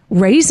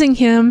 raising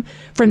him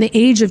from the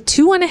age of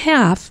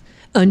 2.5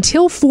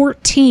 until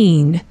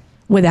 14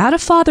 without a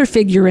father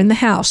figure in the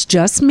house,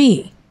 just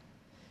me,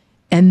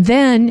 and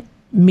then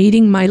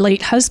meeting my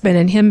late husband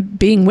and him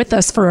being with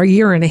us for 1.5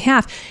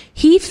 years,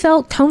 he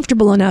felt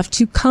comfortable enough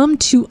to come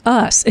to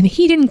us. And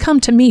he didn't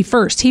come to me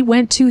first. He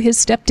went to his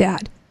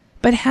stepdad,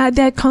 but had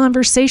that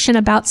conversation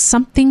about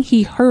something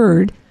he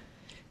heard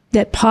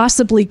that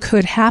possibly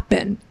could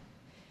happen.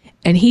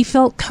 And he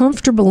felt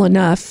comfortable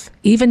enough,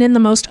 even in the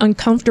most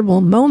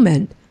uncomfortable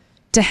moment,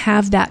 to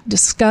have that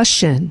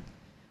discussion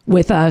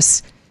with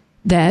us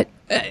that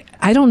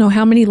I don't know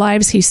how many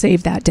lives he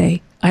saved that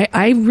day.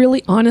 I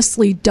really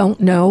honestly don't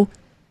know.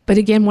 But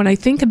again, when I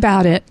think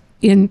about it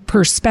in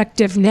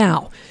perspective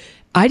now,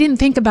 I didn't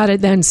think about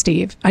it then,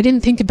 Steve. I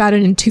didn't think about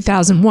it in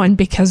 2001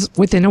 because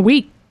within a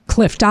week,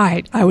 Cliff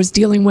died. I was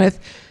dealing with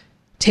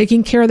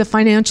taking care of the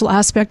financial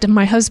aspect of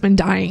my husband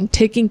dying,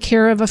 taking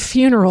care of a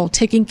funeral,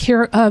 taking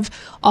care of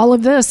all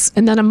of this.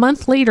 And then a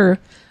month later,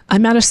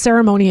 I'm at a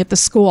ceremony at the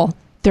school.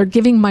 They're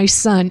giving my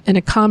son an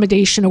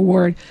accommodation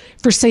award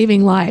for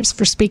saving lives,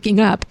 for speaking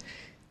up.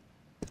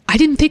 I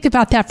didn't think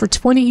about that for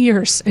 20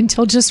 years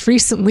until just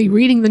recently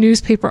reading the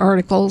newspaper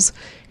articles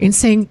and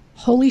saying,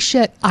 holy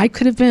shit, I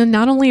could have been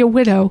not only a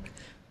widow,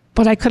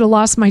 but I could have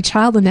lost my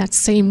child in that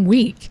same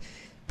week.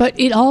 But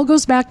it all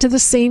goes back to the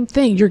same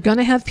thing. You're going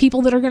to have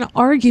people that are going to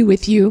argue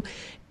with you.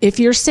 If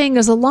you're saying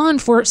as a law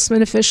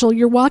enforcement official,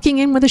 you're walking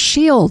in with a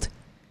shield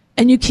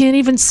and you can't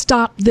even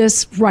stop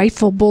this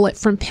rifle bullet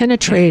from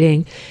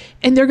penetrating.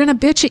 And they're going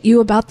to bitch at you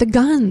about the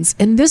guns.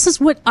 And this is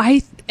what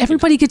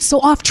everybody gets so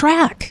off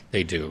track.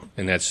 They do.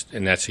 And that's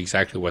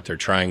exactly what they're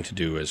trying to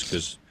do is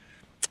because,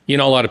 a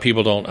lot of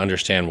people don't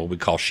understand what we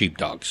call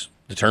sheepdogs,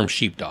 the term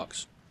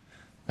sheepdogs.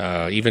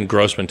 Even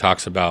Grossman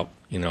talks about,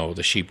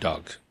 the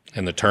sheepdog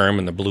and the term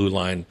and the blue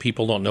line.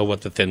 People don't know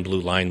what the thin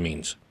blue line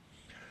means.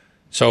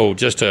 So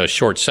just a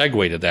short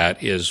segue to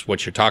that is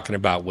what you're talking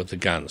about with the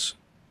guns.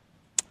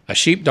 A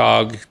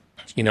sheepdog,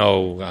 we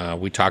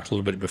talked a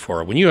little bit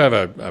before. When you have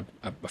a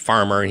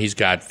farmer and he's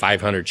got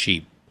 500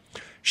 sheep,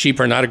 sheep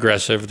are not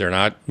aggressive. They're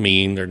not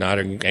mean. They're not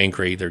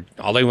angry.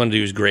 All they want to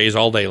do is graze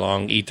all day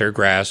long, eat their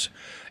grass,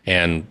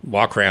 and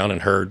walk around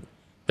and herd.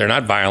 They're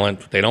not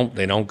violent. They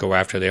don't go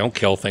after. They don't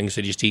kill things.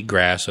 They just eat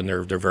grass, and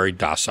they're very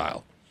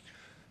docile.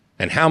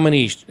 And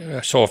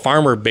so a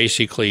farmer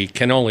basically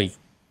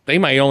they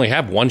might only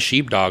have one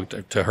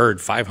sheepdog to herd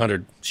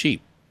 500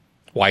 sheep.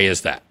 Why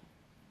is that?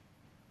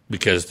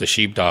 Because the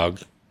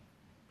sheepdog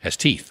has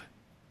teeth.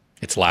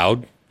 It's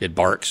loud. It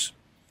barks.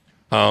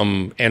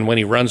 And when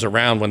he runs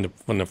around,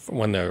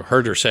 when the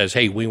herder says,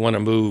 "Hey, we want to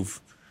move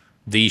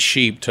these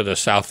sheep to the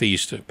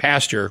southeast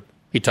pasture,"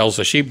 he tells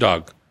the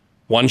sheepdog,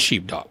 one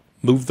sheepdog,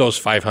 move those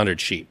 500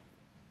 sheep.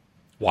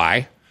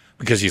 Why?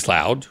 Because he's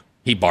loud.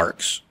 He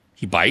barks.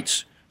 He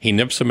bites. He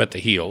nips them at the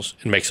heels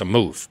and makes them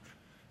move.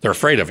 They're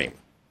afraid of him.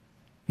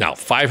 Now,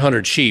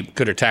 500 sheep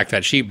could attack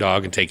that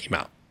sheepdog and take him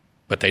out,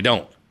 but they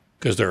don't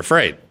because they're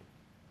afraid.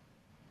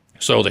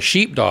 So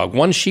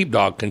one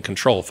sheepdog can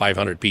control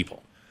 500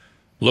 people.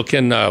 Look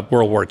in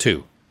World War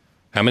II.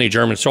 How many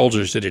German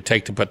soldiers did it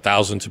take to put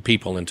thousands of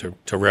people into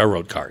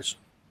railroad cars?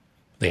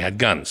 They had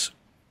guns.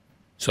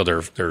 So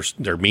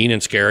they're mean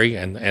and scary,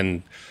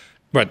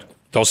 but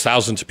those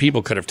thousands of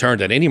people could have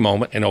turned at any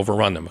moment and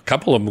overrun them. A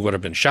couple of them would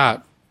have been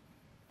shot,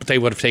 but they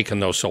would have taken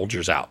those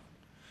soldiers out.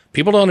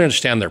 People don't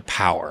understand their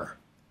power.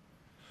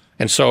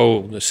 And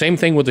so the same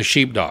thing with the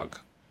sheepdog.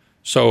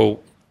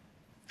 So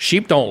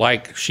Sheep don't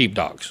like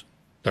sheepdogs.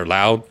 They're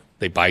loud.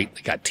 They bite.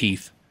 They got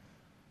teeth.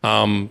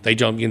 They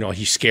don't,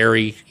 he's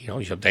scary.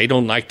 They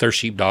don't like their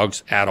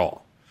sheepdogs at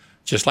all.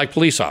 Just like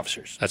police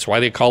officers. That's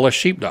why they call us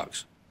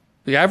sheepdogs.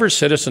 The average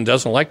citizen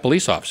doesn't like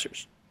police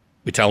officers.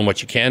 We tell them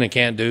what you can and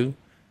can't do.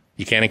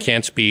 You can and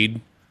can't speed.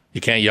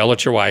 You can't yell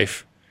at your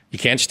wife. You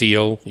can't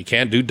steal. You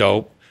can't do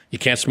dope. You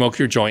can't smoke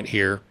your joint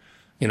here.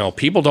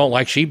 People don't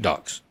like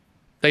sheepdogs.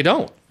 They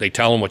don't. They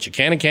tell them what you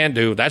can and can't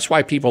do. That's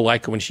why people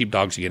like it when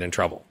sheepdogs get in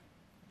trouble.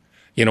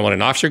 When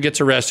an officer gets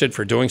arrested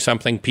for doing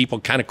something, people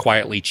kind of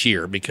quietly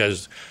cheer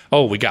because,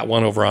 we got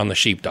one over on the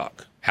sheepdog.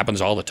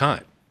 Happens all the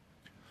time.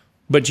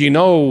 But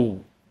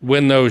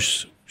when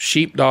those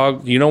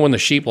sheepdog, when the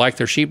sheep like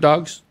their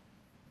sheepdogs?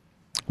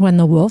 When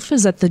the wolf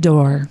is at the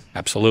door.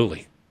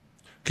 Absolutely.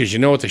 Because you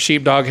know what the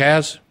sheepdog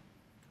has?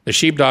 The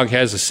sheepdog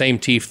has the same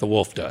teeth the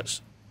wolf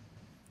does.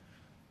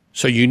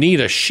 So you need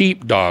a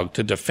sheepdog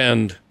to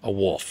defend a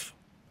wolf.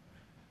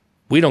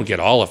 We don't get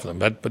all of them,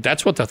 but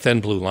that's what the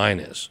thin blue line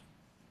is.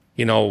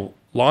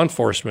 Law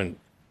enforcement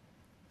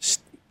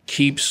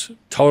keeps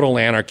total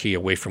anarchy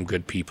away from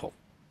good people.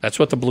 That's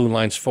what the blue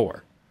line's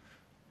for.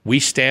 We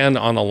stand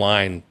on the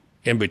line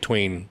in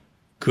between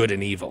good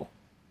and evil.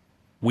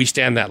 We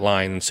stand that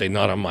line and say,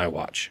 not on my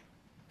watch.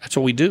 That's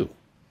what we do.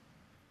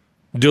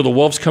 Do the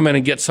wolves come in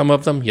and get some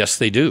of them? Yes,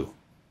 they do.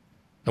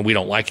 And we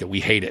don't like it. We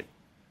hate it.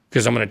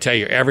 Because I'm going to tell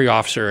you, every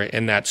officer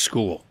in that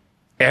school,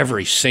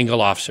 every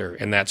single officer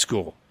in that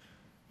school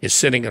is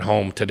sitting at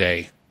home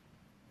today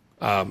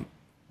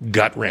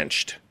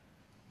gut-wrenched.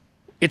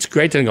 It's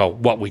great to know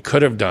what we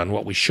could have done,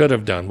 what we should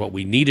have done, what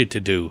we needed to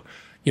do.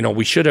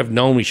 We should have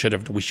known, we should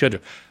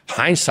have.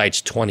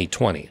 Hindsight's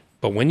 20/20.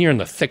 But when you're in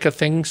the thick of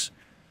things,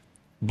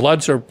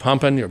 bloods are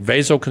pumping, your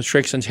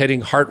vasoconstriction's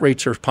hitting, heart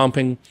rates are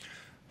pumping,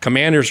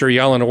 commanders are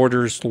yelling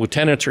orders,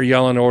 lieutenants are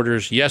yelling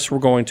orders. Yes, we're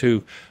going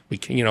to,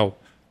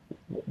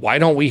 why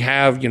don't we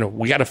have,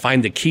 we got to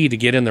find the key to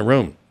get in the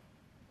room.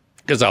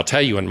 Because I'll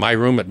tell you, in my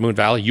room at Moon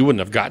Valley, you wouldn't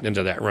have gotten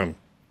into that room.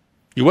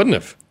 You wouldn't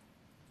have.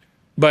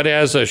 But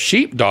as a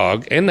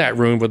sheepdog in that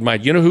room with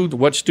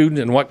what student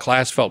in what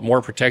class felt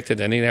more protected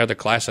than any other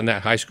class in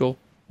that high school?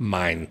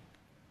 Mine.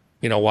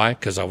 You know why?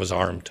 Because I was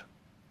armed.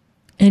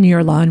 And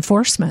you're law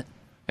enforcement.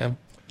 Yeah.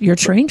 You're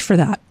trained for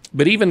that.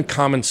 But even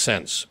common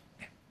sense.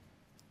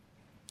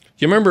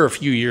 You remember a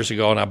few years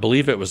ago, and I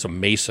believe it was a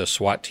Mesa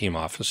SWAT team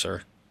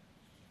officer.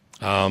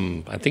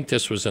 I think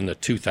this was in the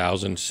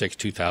 2006,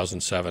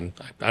 2007.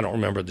 I don't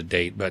remember the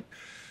date, but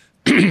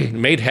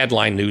made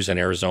headline news in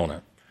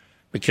Arizona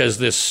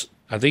because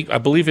I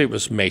believe it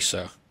was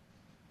Mesa.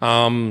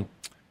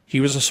 He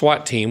was a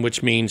SWAT team,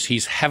 which means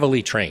he's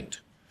heavily trained,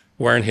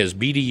 wearing his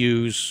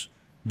BDUs,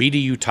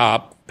 BDU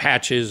top,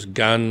 patches,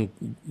 gun,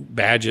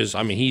 badges.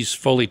 I mean, he's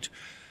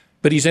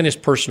but he's in his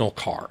personal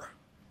car.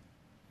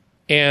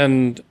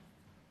 And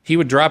he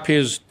would drop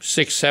his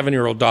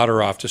 6-7-year-old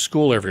daughter off to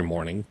school every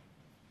morning.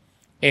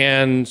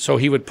 And so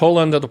he would pull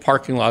into the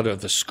parking lot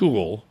of the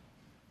school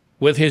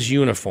with his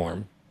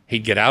uniform.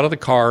 He'd get out of the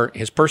car,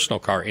 his personal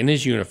car, in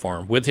his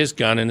uniform, with his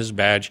gun and his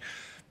badge.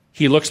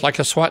 He looks like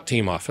a SWAT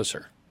team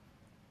officer.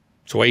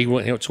 It's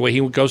the way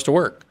he goes to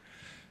work.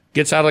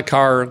 Gets out of the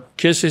car,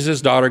 kisses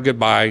his daughter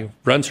goodbye,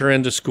 runs her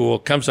into school,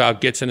 comes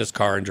out, gets in his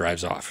car, and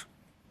drives off.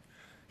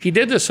 He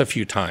did this a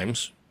few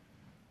times.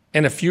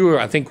 And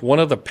I think one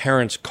of the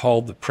parents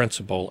called the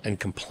principal and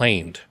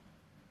complained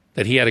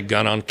that he had a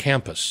gun on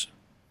campus.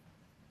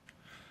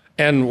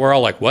 And we're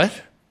all like,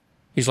 what?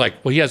 He's like,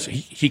 well,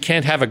 he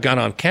can't have a gun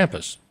on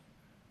campus.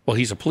 Well,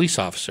 he's a police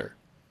officer.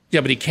 Yeah,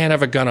 but he can't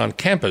have a gun on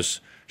campus.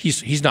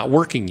 He's not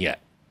working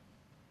yet.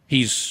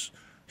 He's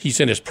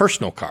in his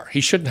personal car. He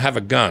shouldn't have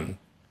a gun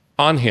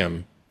on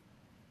him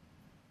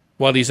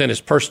while he's in his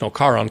personal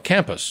car on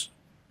campus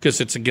because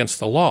it's against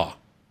the law.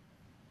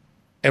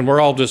 And we're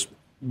all just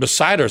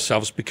beside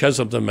ourselves because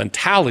of the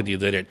mentality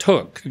that it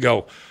took to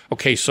go,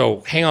 okay,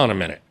 so hang on a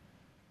minute.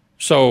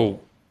 So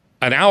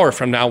an hour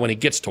from now when he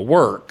gets to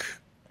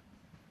work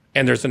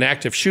and there's an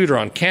active shooter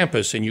on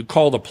campus and you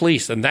call the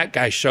police and that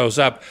guy shows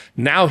up,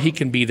 now he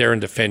can be there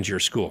and defend your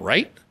school,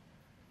 right?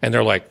 And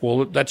they're like,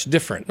 well, that's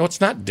different. No,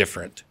 it's not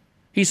different.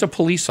 He's a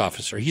police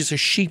officer. He's a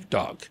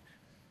sheepdog.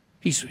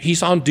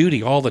 He's on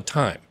duty all the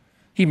time.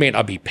 He may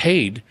not be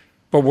paid,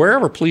 but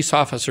wherever police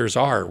officers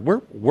are,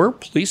 we're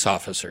police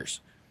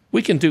officers.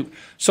 We can do,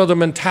 so the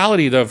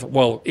mentality of,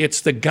 well,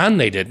 it's the gun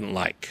they didn't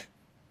like.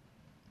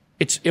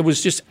 It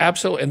was just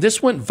absolutely, and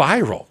this went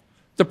viral.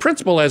 The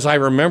principal, as I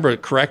remember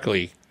it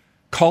correctly,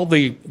 called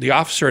the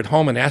officer at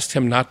home and asked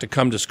him not to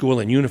come to school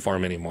in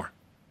uniform anymore.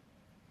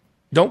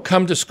 Don't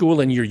come to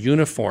school in your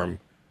uniform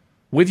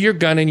with your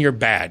gun and your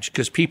badge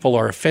because people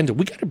are offended.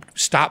 We got to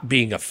stop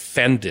being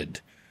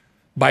offended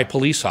by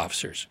police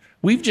officers.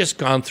 We've just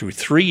gone through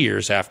 3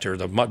 years after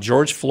the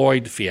George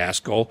Floyd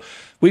fiasco.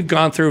 We've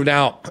gone through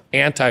now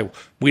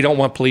we don't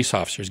want police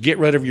officers. Get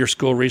rid of your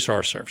school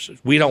resource services.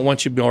 We don't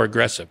want you to be more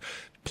aggressive.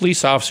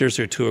 Police officers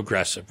are too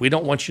aggressive. We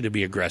don't want you to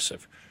be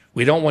aggressive.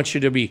 We don't want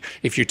you to be,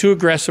 if you're too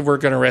aggressive, we're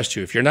going to arrest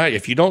you. If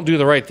you don't do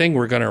the right thing,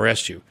 we're going to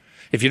arrest you.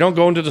 If you don't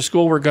go into the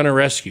school, we're going to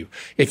arrest you.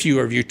 If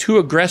you're too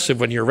aggressive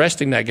when you're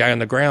arresting that guy on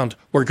the ground,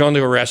 we're going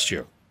to arrest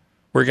you.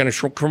 We're going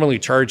to criminally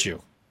charge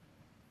you.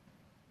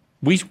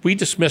 We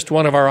dismissed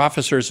one of our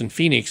officers in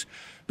Phoenix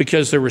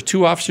because there were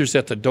 2 officers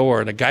at the door,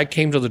 and a guy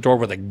came to the door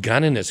with a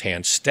gun in his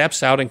hand,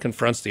 steps out and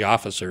confronts the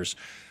officers.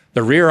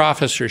 The rear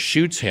officer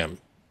shoots him.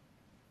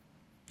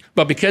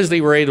 But because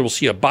they were able to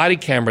see a body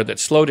camera that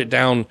slowed it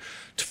down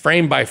to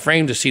frame by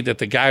frame to see that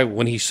the guy,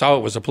 when he saw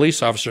it was a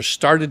police officer,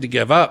 started to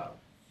give up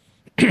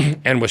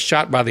and was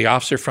shot by the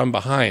officer from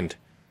behind.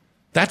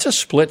 That's a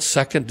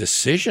split-second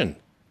decision.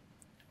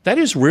 That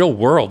is real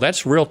world.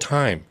 That's real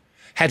time.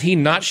 Had he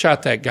not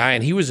shot that guy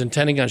and he was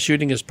intending on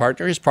shooting his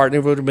partner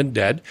would have been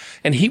dead,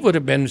 and he would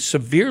have been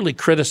severely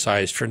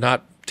criticized for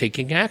not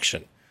taking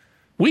action.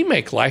 We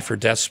make life or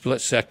death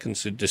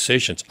split-second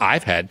decisions.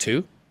 I've had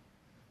to.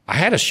 I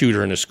had a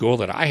shooter in the school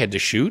that I had to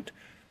shoot.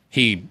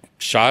 He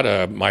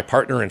shot my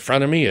partner in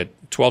front of me at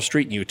 12th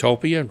Street in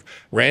Utopia,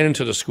 ran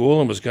into the school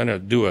and was going to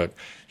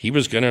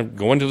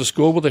go into the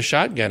school with a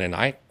shotgun. And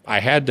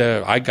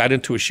I got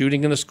into a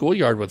shooting in the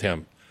schoolyard with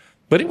him.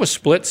 But it was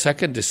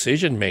split-second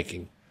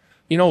decision-making.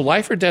 You know,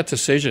 life or death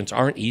decisions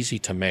aren't easy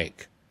to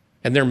make.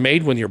 And they're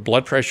made when your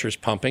blood pressure is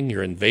pumping,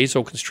 you're in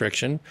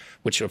vasoconstriction,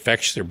 which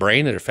affects your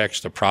brain, it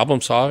affects the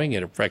problem solving,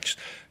 it affects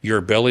your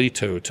ability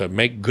to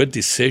make good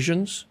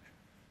decisions.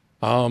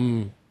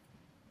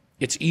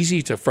 It's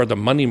easy for the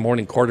Monday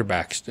morning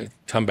quarterbacks to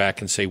come back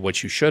and say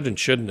what you should and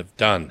shouldn't have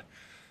done.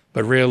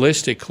 But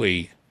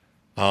realistically,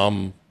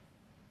 the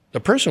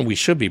person we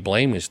should be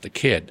blaming is the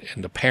kid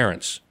and the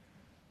parents.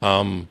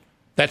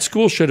 That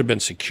school should have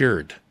been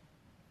secured.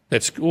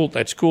 That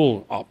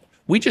school,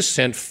 we just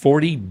sent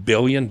 $40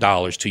 billion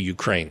to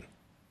Ukraine.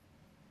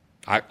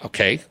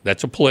 Okay,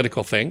 that's a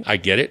political thing. I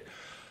get it.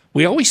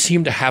 We always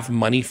seem to have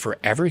money for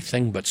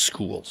everything but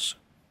schools.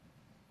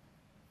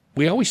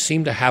 We always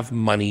seem to have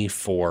money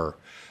for,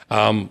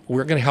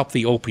 we're going to help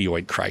the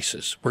opioid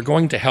crisis. We're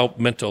going to help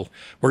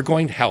we're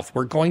going to health.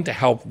 We're going to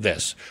help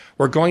this.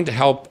 We're going to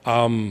help,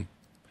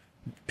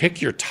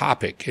 pick your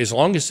topic. As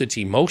long as it's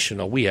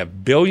emotional, we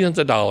have billions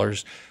of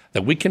dollars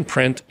that we can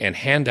print and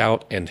hand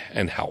out and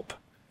help.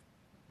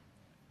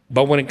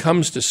 But when it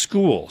comes to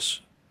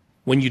schools,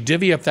 when you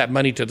divvy up that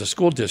money to the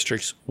school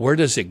districts, where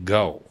does it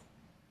go?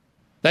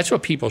 That's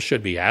what people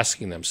should be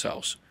asking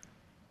themselves.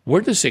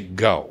 Where does it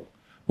go?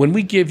 When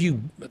we give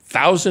you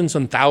thousands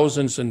and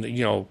thousands and,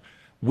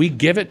 we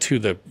give it to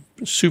the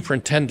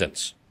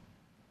superintendents,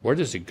 where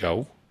does it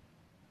go?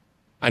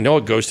 I know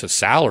it goes to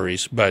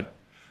salaries, but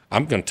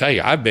I'm going to tell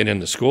you, I've been in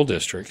the school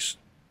districts,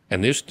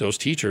 and those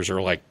teachers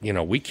are like,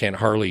 we can't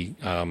hardly,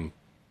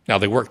 now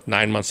they work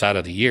 9 months out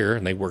of the year,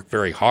 and they work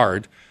very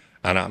hard.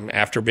 And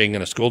after being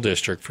in a school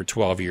district for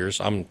 12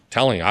 years, I'm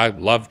telling you, I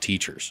love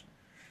teachers.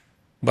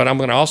 But I'm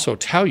going to also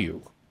tell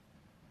you,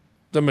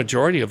 the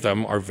majority of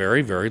them are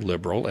very, very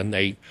liberal, and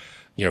they,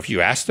 if you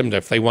ask them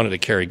if they wanted to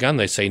carry a gun,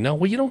 they say, no,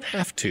 well, you don't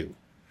have to.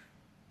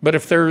 But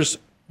if there's,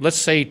 let's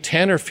say,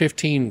 10 or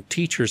 15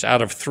 teachers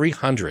out of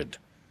 300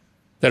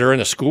 that are in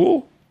a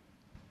school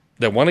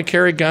that want to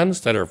carry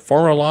guns, that are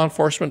former law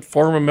enforcement,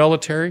 former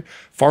military,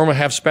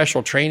 have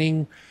special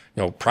training,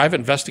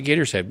 private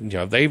investigators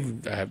have,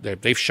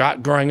 they've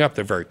shot growing up,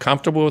 they're very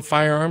comfortable with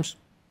firearms,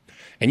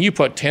 and you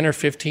put 10 or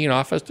 15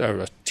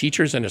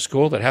 teachers in a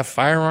school that have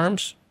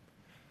firearms,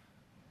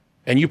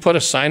 and you put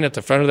a sign at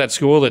the front of that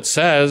school that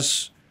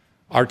says,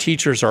 our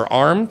teachers are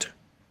armed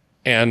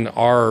and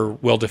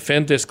will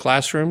defend this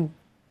classroom,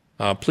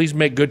 please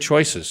make good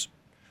choices.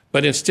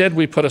 But instead,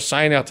 we put a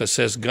sign out that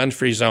says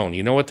gun-free zone.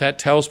 You know what that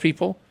tells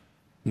people?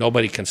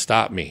 Nobody can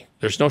stop me.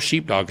 There's no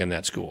sheepdog in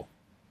that school.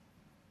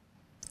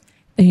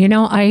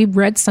 I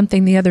read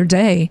something the other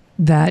day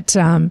that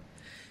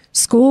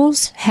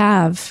schools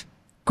have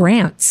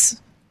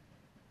grants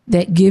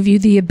that give you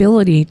the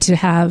ability to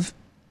have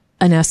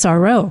an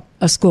SRO,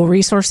 a school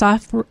resource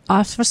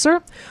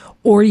officer,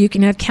 or you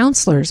can have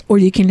counselors, or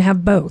you can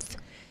have both.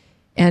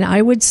 And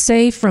I would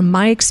say from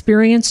my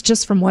experience,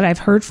 just from what I've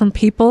heard from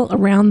people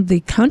around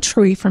the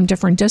country from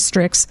different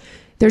districts,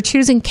 they're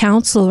choosing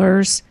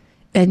counselors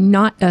and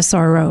not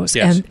SROs.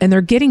 Yes. And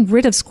they're getting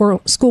rid of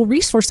school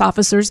resource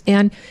officers.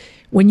 And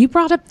when you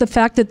brought up the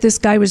fact that this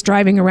guy was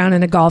driving around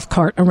in a golf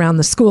cart around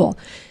the school,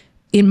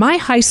 in my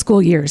high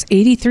school years,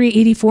 83,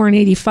 84, and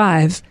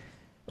 85,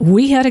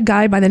 we had a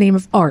guy by the name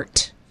of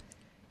Art.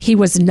 He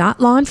was not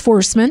law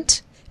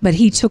enforcement, but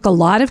he took a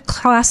lot of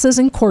classes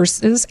and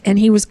courses, and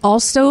he was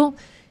also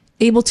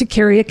able to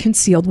carry a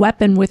concealed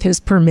weapon with his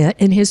permit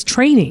and his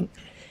training.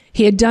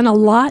 He had done a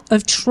lot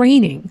of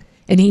training,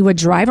 and he would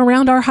drive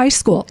around our high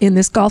school in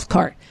this golf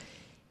cart.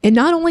 And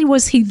not only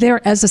was he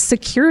there as a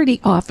security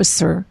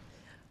officer,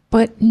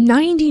 but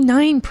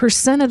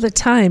 99% of the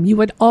time, you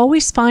would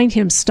always find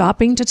him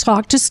stopping to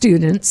talk to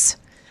students,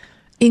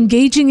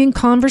 engaging in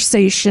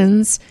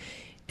conversations.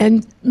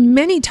 And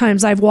many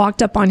times I've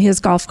walked up on his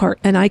golf cart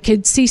and I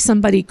could see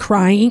somebody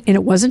crying, and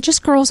it wasn't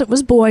just girls, it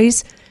was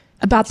boys,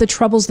 about the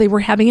troubles they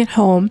were having at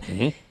home.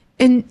 Mm-hmm.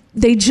 And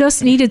they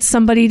just needed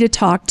somebody to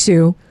talk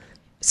to.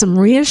 some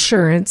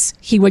reassurance.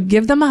 He would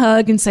give them a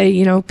hug and say,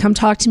 you know, come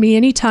talk to me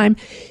anytime.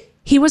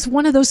 He was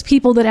one of those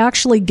people that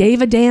actually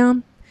gave a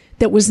damn,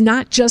 that was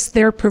not just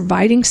there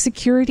providing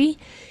security.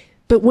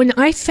 But when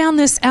I found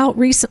this out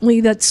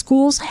recently, that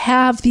schools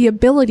have the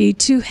ability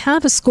to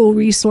have a school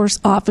resource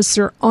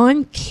officer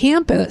on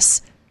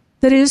campus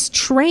that is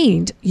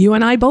trained. You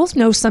and I both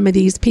know some of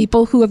these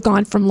people who have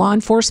gone from law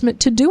enforcement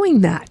to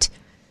doing that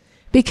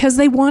because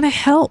they want to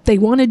help. They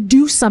want to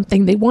do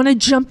something. They want to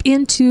jump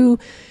into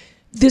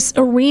this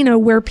arena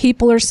where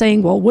people are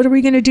saying, well, what are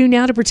we going to do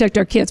now to protect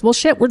our kids? Well,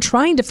 shit, we're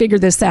trying to figure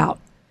this out.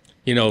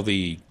 You know,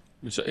 and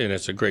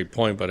it's a great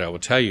point, but I will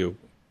tell you,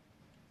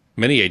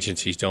 many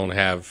agencies don't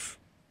have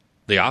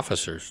the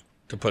officers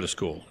to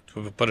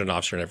put an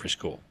officer in every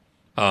school.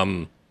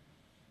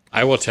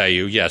 I will tell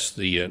you, yes,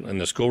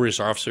 and the school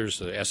resource officers,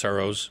 the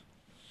SROs,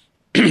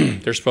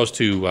 they're supposed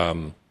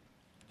to,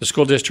 the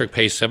school district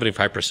pays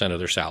 75% of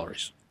their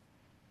salaries.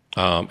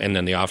 And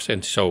then the officer,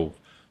 and so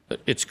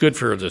it's good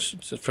for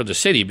the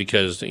city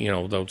because, you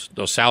know,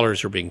 those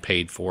salaries are being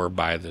paid for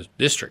by the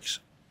districts.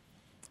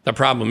 The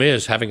problem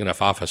is having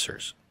enough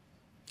officers.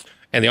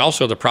 And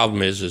the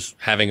problem is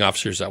having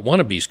officers that want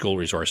to be school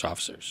resource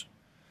officers.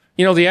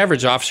 You know, the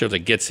average officer that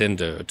gets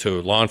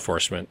into law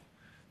enforcement,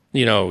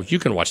 you know, you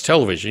can watch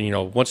television. You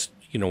know,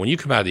 when you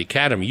come out of the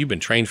academy, you've been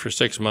trained for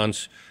 6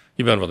 months.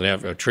 You've been with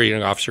a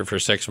training officer for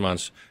 6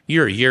 months.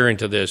 You're a year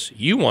into this.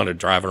 You want to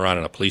drive around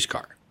in a police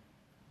car.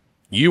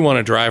 You want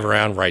to drive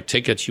around, write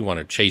tickets. You want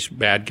to chase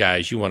bad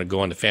guys. You want to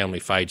go into family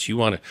fights. You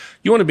want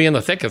to be in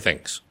the thick of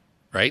things,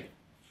 right?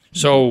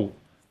 So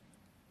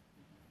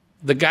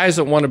the guys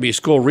that want to be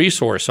school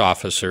resource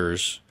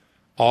officers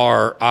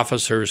are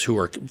officers who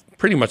are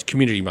pretty much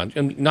community-minded.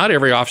 And not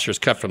every officer is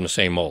cut from the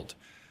same mold.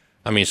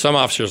 I mean, some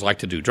officers like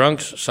to do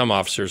drunks. Some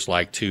officers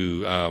like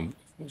to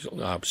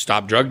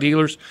stop drug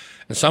dealers.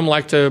 And some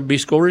like to be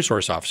school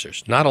resource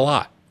officers. Not a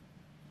lot.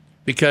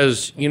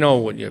 Because, you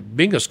know,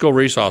 being a school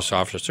resource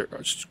officer,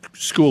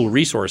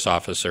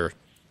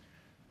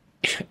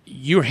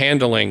 you're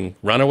handling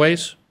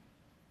runaways.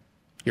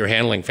 You're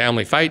handling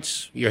family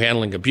fights. You're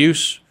handling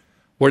abuse.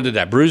 Where did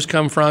that bruise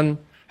come from?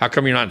 How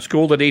come you're not in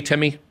school today,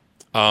 Timmy?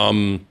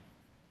 You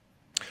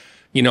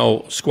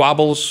know,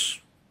 squabbles.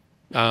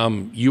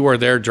 You are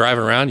there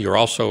driving around. You're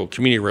also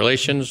community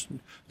relations,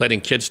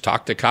 letting kids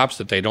talk to cops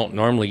that they don't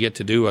normally get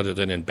to do other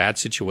than in bad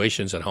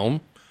situations at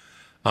home.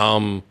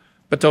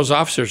 But those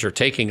officers are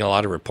taking a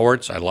lot of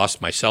reports. I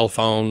lost my cell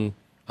phone.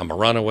 I'm a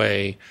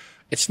runaway.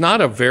 It's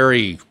not a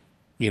very,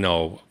 you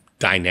know,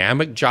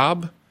 dynamic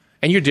job.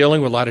 And you're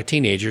dealing with a lot of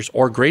teenagers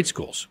or grade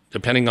schools,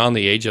 depending on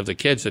the age of the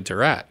kids that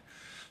they're at.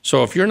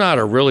 So if you're not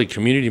a really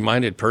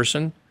community-minded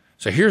person,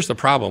 so here's the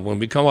problem. When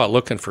we come out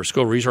looking for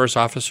school resource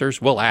officers,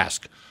 we'll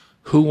ask,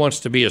 who wants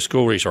to be a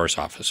school resource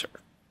officer?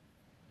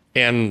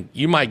 And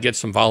you might get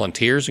some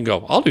volunteers and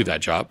go, I'll do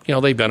that job. You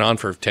know, they've been on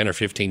for 10 or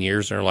 15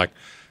 years, and they're like,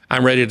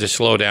 I'm ready to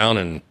slow down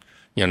and,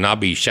 you know, not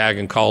be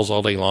shagging calls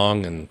all day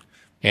long and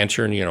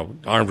answering, you know,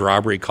 armed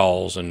robbery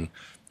calls. And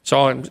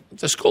so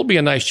the school will be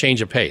a nice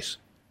change of pace.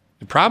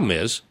 The problem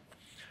is,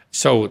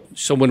 so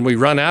when we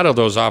run out of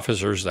those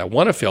officers that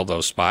want to fill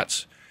those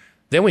spots,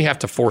 then we have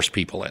to force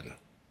people in.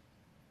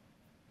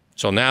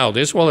 So now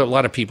this is what a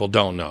lot of people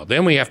don't know.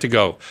 Then we have to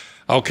go,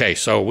 okay,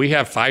 so we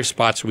have 5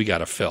 spots we got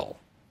to fill.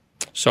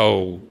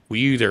 So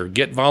we either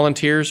get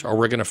volunteers or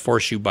we're going to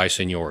force you by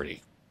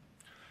seniority.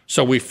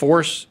 So we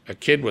force a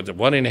kid with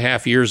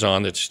 1.5 years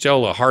on that's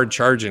still a hard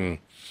charge and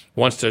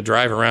wants to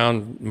drive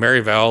around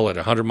Maryvale at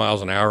 100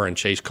 miles an hour and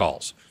chase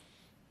calls.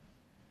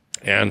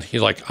 And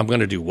he's like, I'm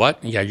going to do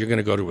what? Yeah, you're going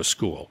to go to a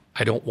school.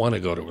 I don't want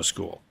to go to a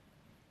school.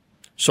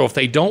 So if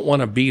they don't want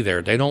to be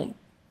there, they don't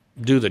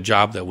do the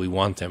job that we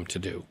want them to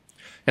do.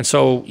 And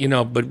so, you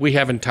know, but we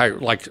have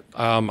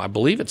I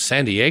believe it's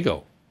San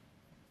Diego.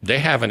 They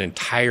have an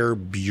entire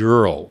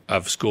bureau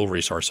of school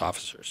resource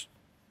officers.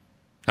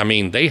 I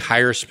mean, they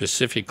hire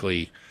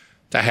specifically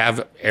to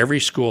have every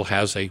school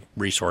has a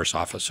resource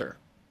officer.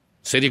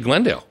 City of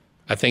Glendale,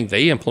 I think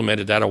they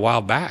implemented that a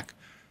while back.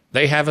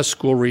 They have a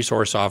school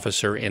resource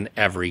officer in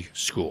every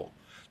school.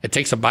 It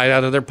takes a bite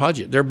out of their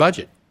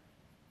budget.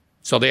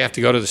 So they have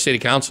to go to the city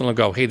council and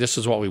go, hey, this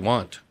is what we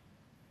want.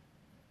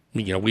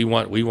 You know, we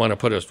want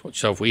to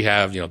so if we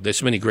have, you know,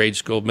 this many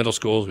middle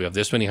schools, we have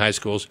this many high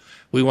schools,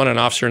 we want an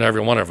officer in every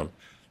one of them.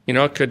 You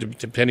know, it could,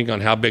 depending on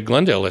how big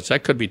Glendale is,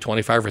 that could be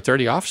 25 or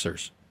 30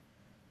 officers.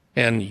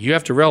 And you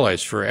have to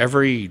realize for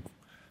every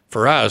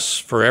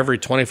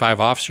 25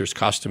 officers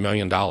costs $1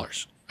 million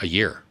a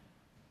year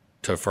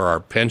for our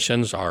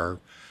pensions, our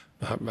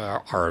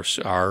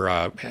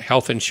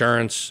health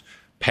insurance,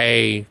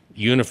 pay,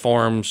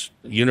 uniforms,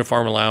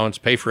 uniform allowance,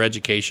 pay for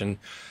education.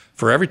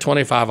 For every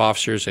 25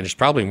 officers, and it's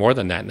probably more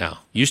than that now.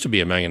 Used to be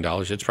 $1 million.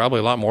 It's probably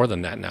a lot more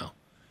than that now.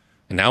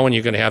 And now when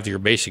you're going to have your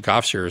basic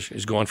officers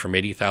is going from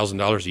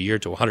 $80,000 a year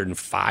to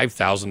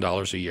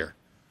 $105,000 a year.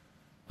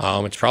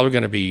 It's probably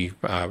going to be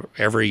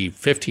every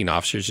 15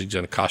 officers is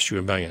going to cost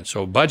you $1 million.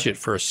 So a budget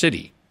for a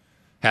city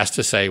has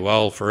to say,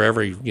 well, for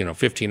every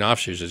 15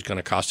 officers is going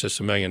to cost us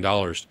 $1 million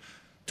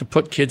to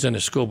put kids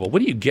into school, but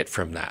what do you get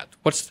from that?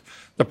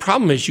 The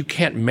problem is you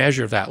can't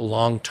measure that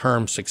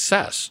long-term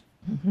success.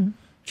 Mm-hmm.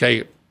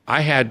 Okay,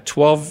 I had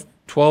 12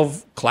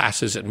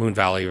 classes at Moon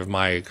Valley of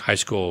my high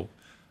school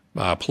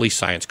police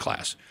science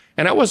class.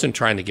 And I wasn't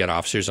trying to get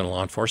officers in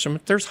law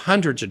enforcement. There's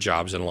hundreds of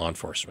jobs in law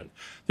enforcement.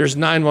 There's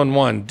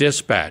 911,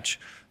 dispatch,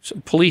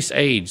 police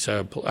aides,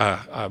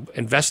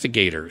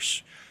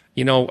 investigators.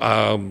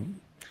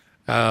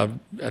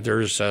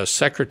 There's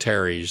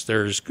secretaries.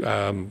 There's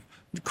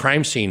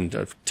crime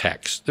scene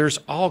techs. There's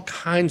all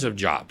kinds of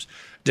jobs.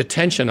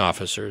 Detention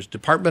officers,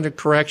 Department of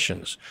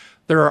Corrections.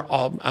 There are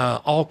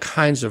all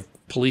kinds of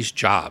police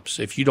jobs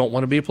if you don't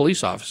want to be a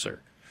police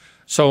officer.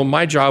 So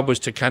my job was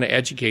to kind of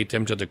educate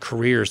them to the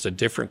careers, the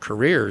different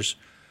careers.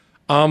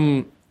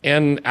 And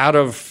out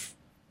of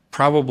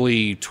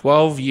probably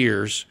 12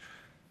 years,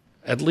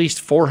 at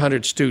least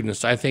 400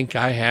 students, I think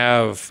I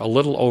have a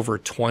little over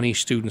 20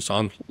 students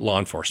on law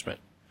enforcement.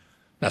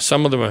 Now,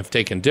 some of them have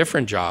taken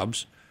different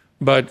jobs,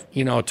 but,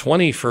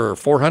 20 for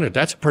 400,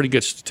 that's a pretty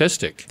good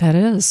statistic. That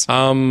is.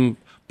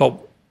 But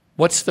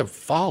what's the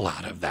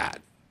fallout of that?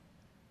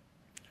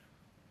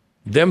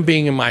 Them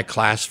being in my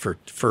class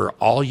for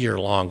all year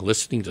long,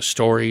 listening to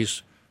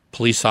stories,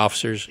 police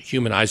officers,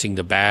 humanizing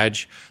the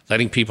badge,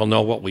 letting people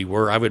know what we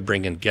were. I would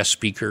bring in guest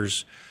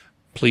speakers,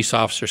 police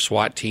officers,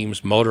 SWAT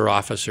teams, motor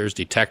officers,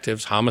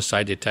 detectives,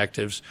 homicide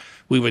detectives.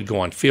 We would go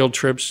on field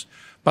trips.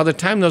 By the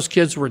time those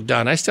kids were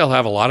done, I still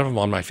have a lot of them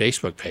on my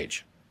Facebook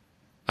page.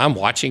 I'm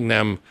watching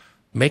them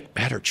make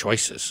better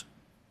choices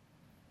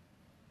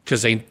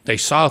because they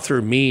saw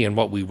through me and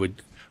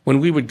when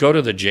we would go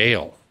to the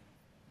jail,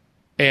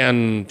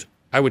 and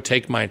I would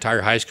take my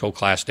entire high school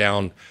class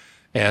down,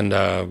 and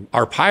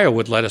our PIO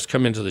would let us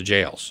come into the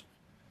jails.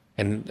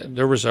 And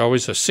there was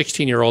always a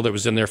 16-year-old that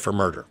was in there for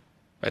murder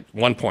at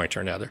one point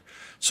or another.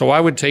 So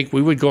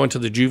we would go into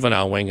the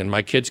juvenile wing, and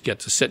my kids get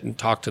to sit and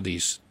talk to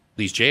these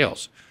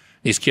jails.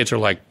 These kids are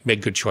like,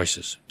 make good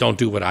choices. Don't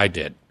do what I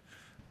did.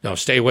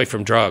 Stay away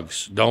from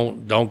drugs.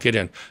 Don't get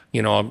in.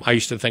 I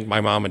used to think my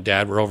mom and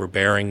dad were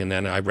overbearing, and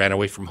then I ran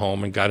away from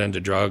home and got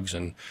into drugs,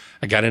 and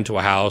I got into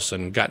a house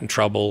and got in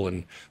trouble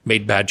and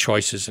made bad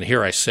choices, and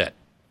here I sit.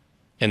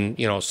 And,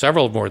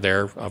 several of them were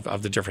there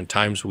of the different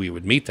times we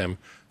would meet them.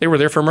 They were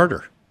there for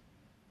murder.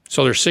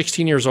 So they're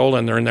 16 years old,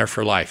 and they're in there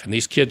for life. And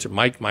these kids,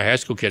 my high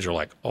school kids are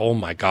like, oh,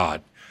 my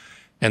God.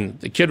 And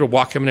the kid would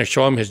walk him in and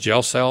show him his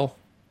jail cell.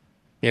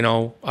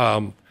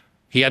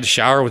 He had to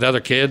shower with other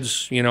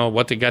kids,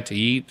 what they got to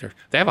eat.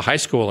 They have a high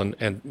school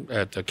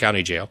at the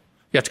county jail.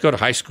 You have to go to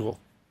high school.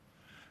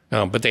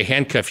 But they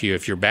handcuff you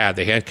if you're bad.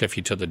 They handcuff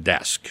you to the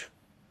desk.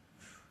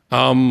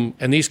 And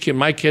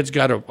my kids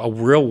got a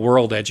real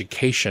world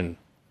education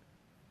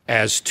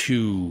as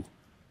to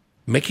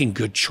making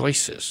good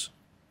choices.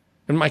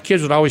 And my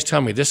kids would always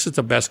tell me, this is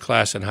the best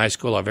class in high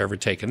school I've ever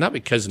taken. Not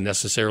because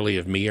necessarily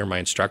of me or my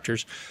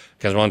instructors,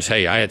 because I want to tell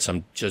you, I had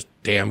some just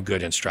damn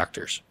good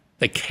instructors.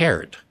 They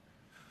cared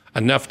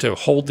enough to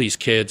hold these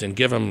kids and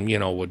give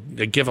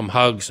them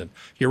hugs. And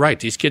you're right,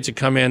 these kids that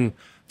come in,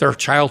 their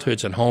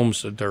childhoods and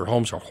their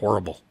homes are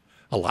horrible.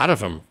 A lot of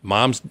them,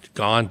 mom's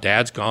gone,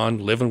 dad's gone,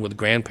 living with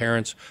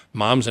grandparents,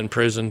 mom's in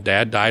prison,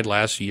 dad died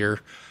last year.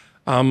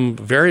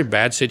 Very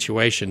bad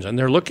situations, and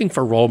they're looking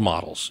for role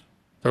models.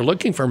 They're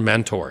looking for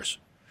mentors.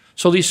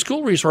 So these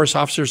school resource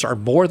officers are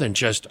more than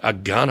just a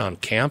gun on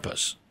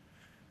campus.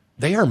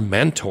 They are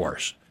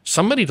mentors,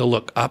 somebody to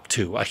look up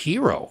to, a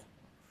hero.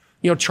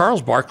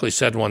 Charles Barkley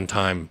said one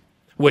time,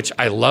 which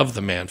I love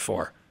the man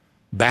for,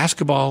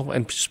 basketball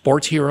and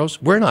sports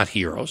heroes, we're not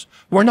heroes.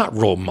 We're not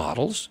role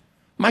models.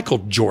 Michael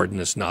Jordan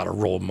is not a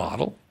role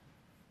model.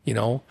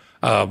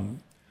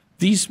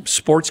 These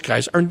sports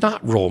guys are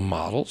not role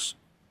models.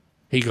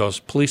 He goes,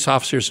 police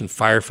officers and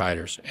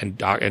firefighters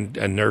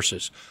and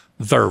nurses,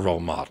 they're role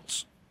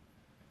models.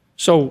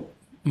 So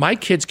my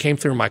kids came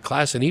through my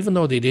class, and even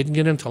though they didn't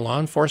get into law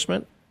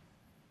enforcement,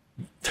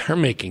 they're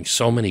making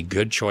so many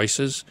good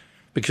choices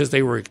because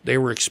they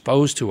were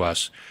exposed to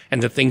us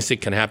and the things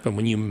that can happen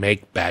when you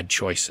make bad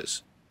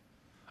choices.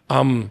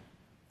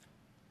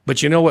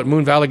 But you know what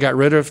Moon Valley got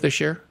rid of this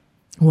year?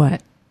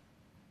 What?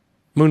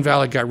 Moon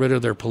Valley got rid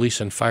of their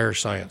police and fire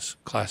science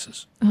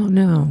classes. Oh,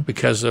 no.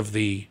 Because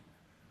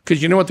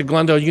you know what the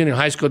Glendale Union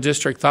High School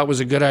District thought was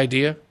a good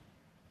idea?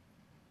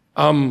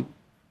 Of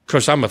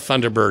course, I'm a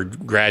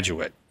Thunderbird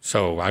graduate,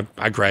 so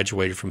I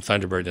graduated from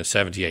Thunderbird in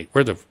 '78.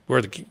 We're the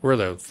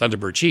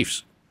Thunderbird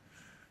Chiefs.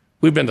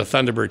 We've been the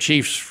Thunderbird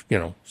Chiefs,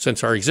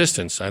 since our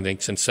existence. I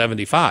think since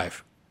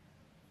 '75.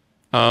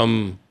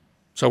 So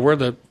we're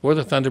the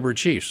Thunderbird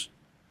Chiefs.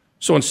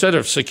 So instead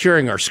of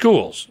securing our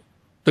schools,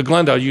 the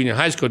Glendale Union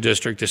High School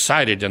District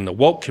decided, in the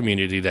woke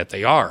community that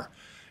they are,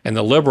 and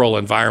the liberal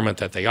environment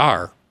that they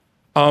are,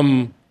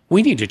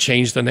 we need to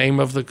change the name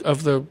of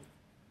the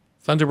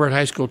Thunderbird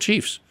High School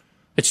Chiefs.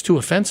 It's too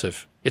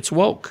offensive. It's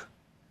woke.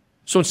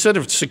 So instead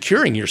of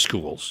securing your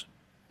schools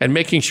and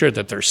making sure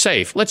that they're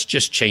safe, let's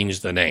just change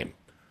the name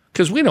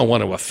because we don't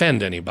want to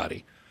offend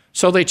anybody.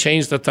 So they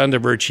changed the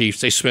Thunderbird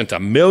Chiefs. They spent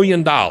 $1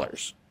 million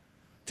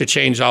to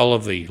change all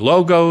of the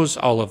logos,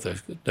 all of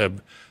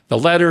the the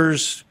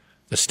letters,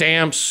 the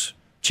stamps,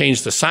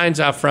 changed the signs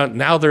out front.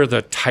 Now they're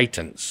the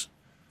Titans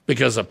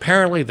because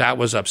apparently that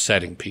was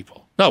upsetting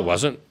people. No, it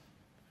wasn't.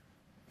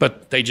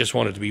 But they just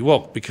wanted to be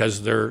woke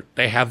because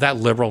they have that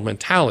liberal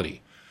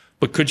mentality.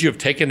 But could you have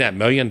taken that $1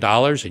 million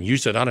and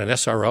used it on an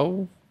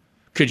SRO?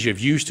 Could you have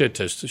used it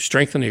to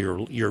strengthen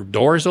your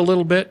doors a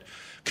little bit?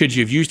 Could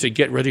you have used it to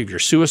get rid of your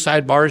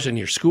suicide bars in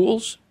your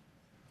schools?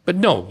 But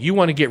no, you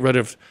want to get rid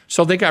of,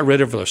 so they got rid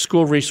of the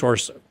school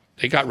resource,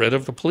 they got rid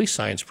of the police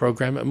science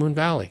program at Moon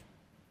Valley.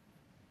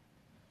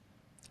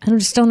 I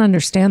just don't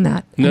understand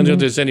that. Neither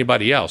does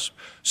anybody else.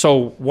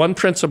 So one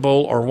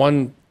principal or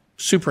one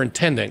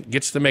superintendent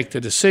gets to make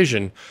the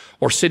decision,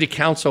 or city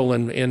council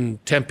in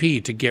Tempe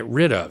to get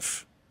rid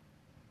of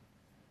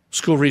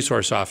school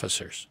resource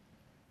officers.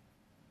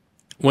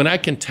 When I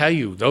can tell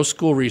you those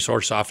school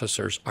resource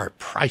officers are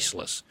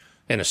priceless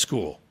in a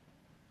school.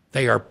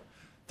 They are,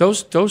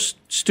 those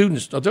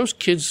students, those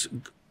kids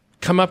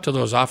come up to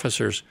those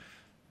officers,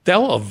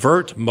 they'll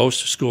avert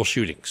most school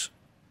shootings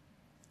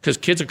because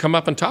kids will come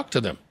up and talk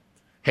to them.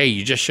 Hey,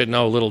 you just should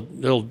know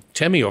little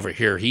Timmy over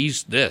here,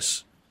 he's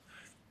this.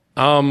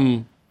 There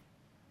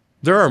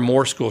are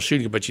more school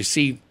shootings, but you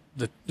see,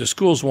 the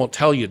schools won't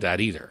tell you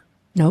that either.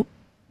 Nope.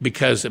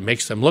 Because it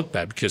makes them look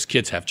bad, because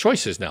kids have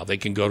choices now. They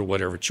can go to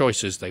whatever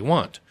choices they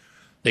want.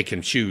 They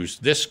can choose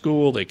this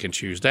school, they can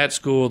choose that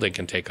school, they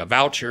can take a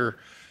voucher.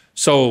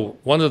 So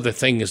one of the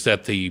things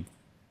that the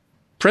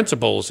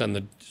principals and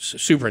the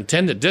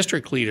superintendent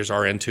district leaders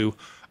are into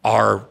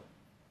are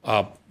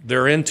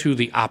they're into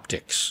the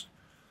optics.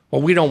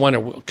 Well, we don't want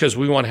to, because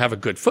we want to have a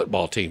good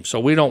football team. So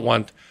we don't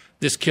want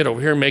this kid over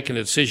here making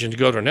a decision to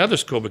go to another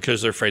school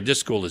because they're afraid this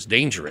school is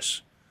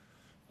dangerous.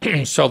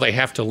 So they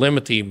have to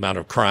limit the amount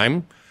of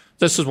crime.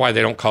 This is why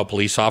they don't call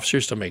police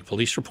officers to make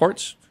police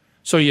reports.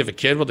 So you have a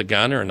kid with a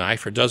gun or a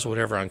knife or does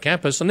whatever on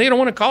campus, and they don't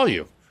want to call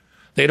you.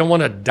 They don't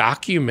want to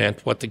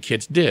document what the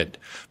kids did,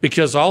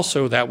 because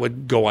also that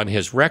would go on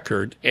his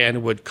record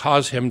and would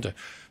cause him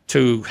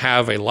to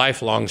have a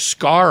lifelong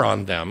scar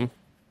on them,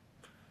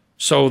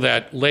 so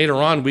that later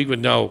on we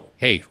would know,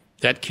 hey,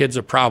 that kid's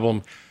a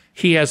problem.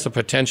 He has the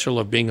potential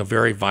of being a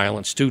very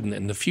violent student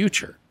in the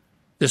future.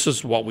 This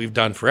is what we've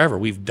done forever.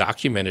 We've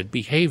documented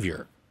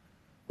behavior.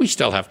 We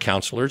still have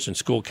counselors and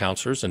school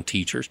counselors and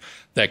teachers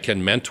that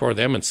can mentor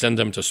them and send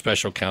them to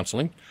special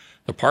counseling.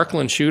 The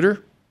Parkland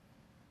shooter,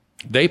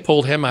 they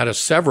pulled him out of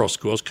several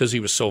schools because he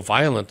was so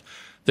violent.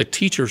 The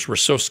teachers were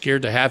so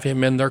scared to have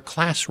him in their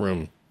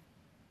classroom.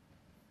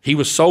 He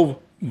was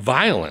so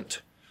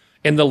violent.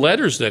 In the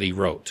letters that he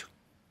wrote,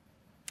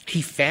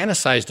 he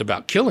fantasized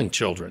about killing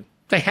children.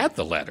 They had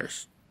the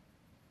letters.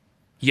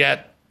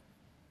 Yet,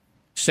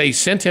 they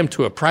sent him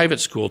to a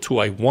private school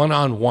to a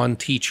one-on-one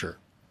teacher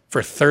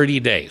for 30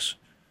 days.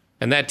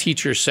 And that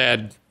teacher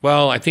said,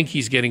 well, I think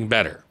he's getting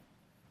better.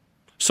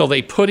 So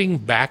they put him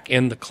back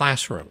in the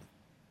classroom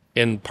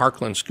in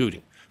Parkland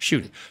shooting.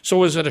 So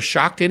was it a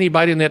shock to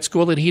anybody in that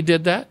school that he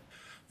did that?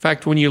 In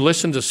fact, when you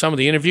listen to some of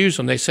the interviews,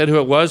 when they said who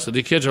it was,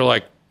 the kids are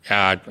like,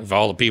 of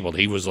all the people,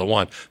 he was the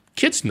one.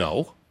 Kids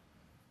know.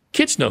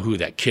 Kids know who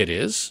that kid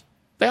is.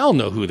 They all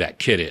know who that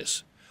kid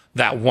is.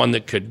 That one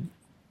that could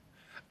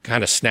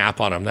kind of snap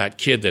on them, that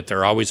kid that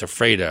they're always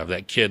afraid of,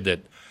 that kid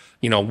that,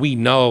 we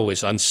know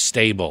is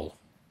unstable.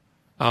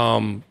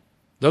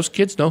 Those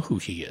kids know who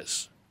he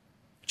is,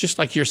 just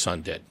like your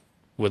son did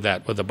with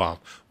the bomb.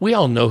 We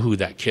all know who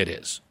that kid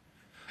is.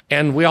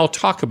 And we all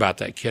talk about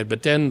that kid,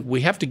 but then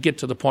we have to get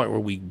to the point where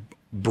we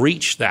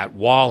breach that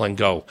wall and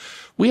go,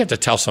 we have to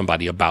tell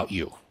somebody about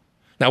you.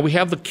 Now, we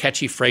have the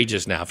catchy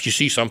phrases now. If you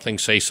see something,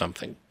 say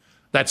something.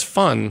 That's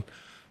fun.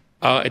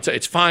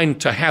 It's fine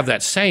to have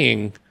that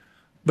saying,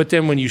 but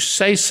then when you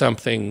say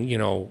something,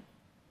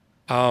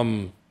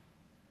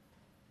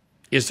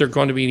 is there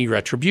going to be any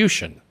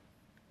retribution?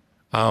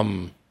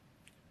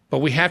 But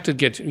we have to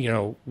get,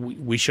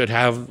 we should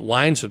have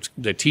lines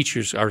that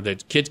teachers or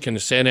that kids can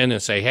send in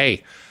and say,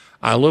 hey,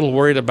 I'm a little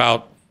worried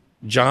about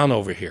John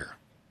over here.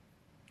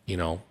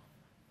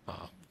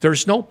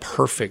 There's no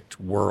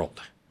perfect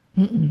world.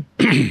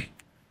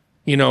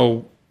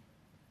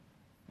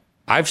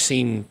 I've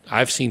seen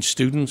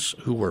students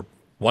who were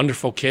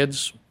wonderful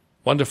kids,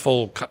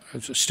 wonderful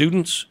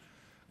students,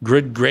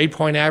 good grade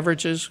point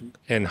averages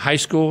in high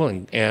school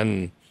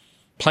and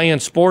playing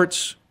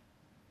sports,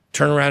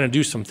 turn around and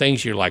do some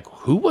things. You're like,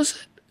 who was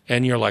it?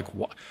 And you're like,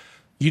 what?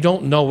 You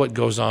don't know what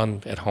goes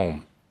on at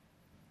home.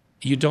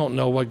 You don't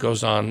know what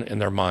goes on in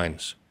their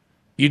minds.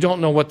 You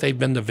don't know what they've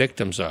been the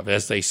victims of.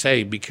 As they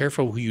say, be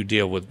careful who you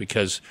deal with,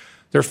 because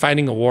they're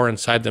fighting a war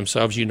inside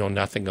themselves you know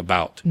nothing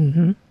about.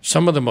 Mm-hmm.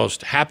 Some of the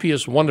most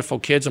happiest, wonderful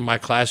kids in my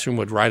classroom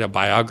would write a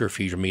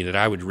biography to me that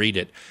I would read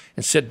it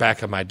and sit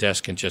back at my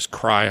desk and just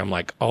cry. I'm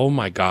like, oh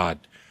my God.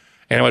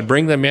 And I would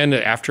bring them in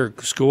after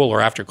school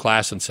or after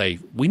class and say,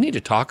 we need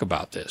to talk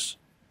about this.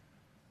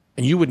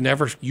 And you would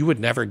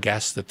never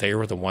guess that they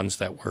were the ones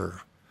that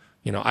were,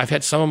 I've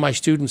had some of my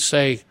students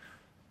say,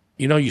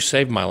 you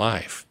saved my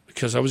life,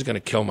 because I was going to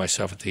kill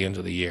myself at the end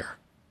of the year.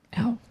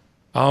 Oh.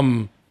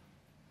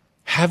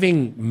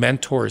 having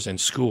mentors in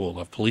school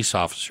of police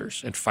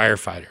officers and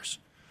firefighters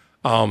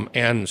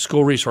and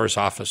school resource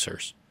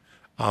officers.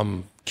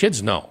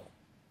 Kids know.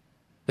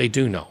 They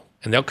do know.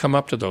 And they'll come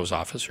up to those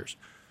officers.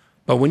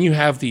 But when you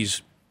have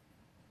these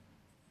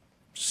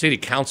city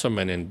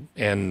councilmen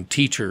and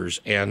teachers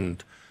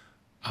and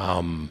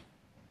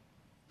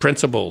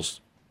principals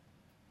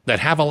that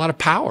have a lot of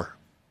power,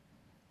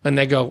 and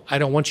they go, I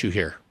don't want you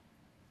here.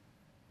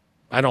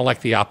 I don't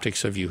like the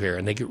optics of you here,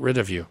 and they get rid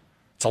of you.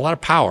 It's a lot of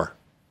power.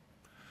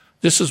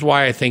 This is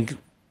why I think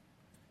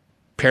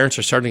parents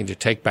are starting to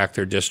take back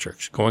their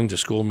districts, going to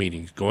school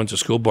meetings, going to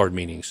school board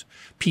meetings,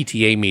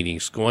 PTA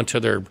meetings, going to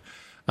their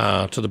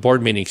to the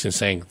board meetings and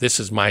saying, this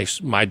is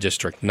my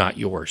district, not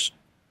yours,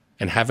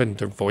 and having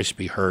their voice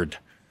be heard.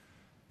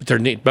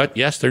 But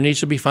yes, there needs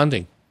to be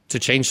funding to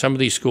change some of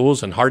these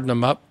schools and harden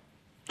them up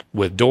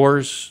with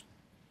doors,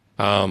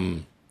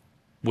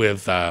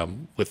 with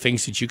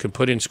things that you can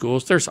put in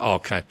schools. There's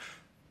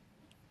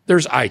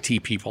There's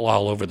IT people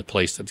all over the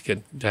place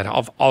that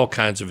have all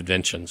kinds of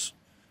inventions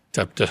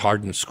to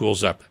harden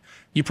schools up.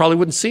 You probably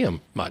wouldn't see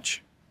them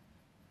much,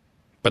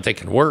 but they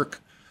can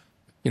work.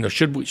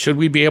 Should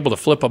we be able to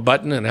flip a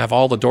button and have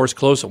all the doors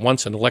closed at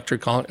once and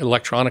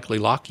electronically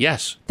lock?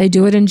 Yes. They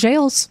do it in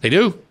jails. They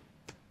do.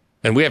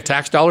 And we have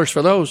tax dollars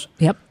for those.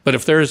 Yep. But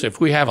if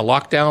we have a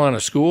lockdown on a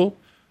school,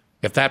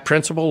 if that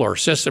principal or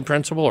assistant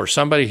principal or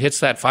somebody hits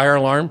that fire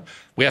alarm,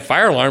 we have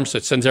fire alarms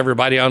that sends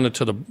everybody on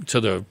to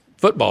the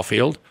football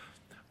field,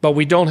 but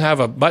we don't have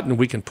a button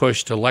we can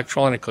push to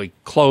electronically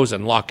close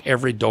and lock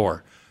every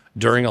door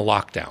during a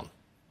lockdown.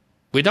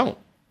 We don't.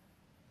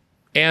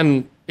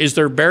 And is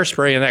there bear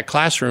spray in that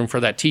classroom for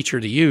that teacher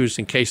to use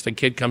in case the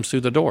kid comes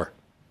through the door?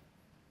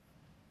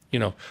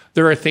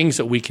 There are things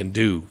that we can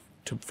do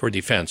for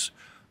defense.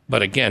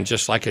 But again,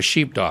 just like a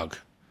sheepdog,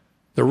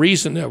 the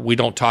reason that we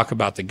don't talk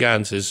about the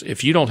guns is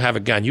if you don't have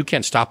a gun, you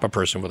can't stop a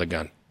person with a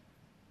gun.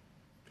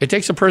 It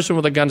takes a person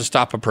with a gun to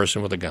stop a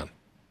person with a gun.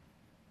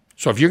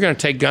 So if you're going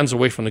to take guns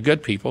away from the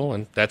good people,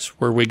 and that's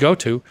where we go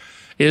to,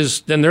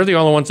 then they're the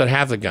only ones that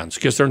have the guns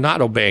because they're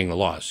not obeying the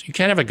laws. You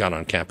can't have a gun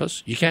on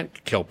campus. You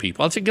can't kill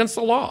people. It's against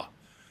the law.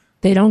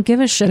 They don't give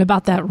a shit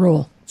about that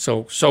rule.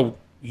 So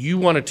you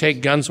want to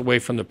take guns away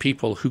from the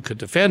people who could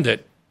defend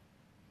it,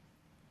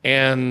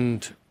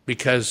 and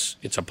because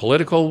it's a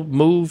political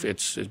move,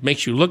 it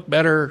makes you look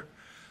better.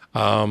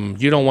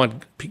 You don't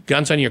want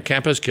guns on your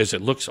campus because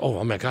it looks,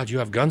 oh my God, you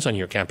have guns on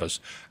your campus.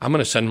 I'm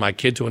going to send my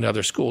kid to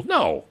another school.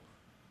 No.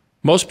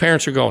 Most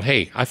parents are going,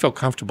 hey, I feel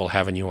comfortable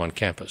having you on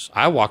campus.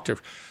 I was in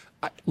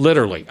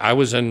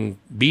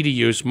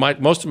BDUs.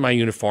 Most of my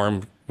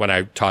uniform when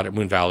I taught at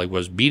Moon Valley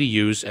was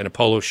BDUs and a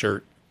polo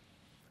shirt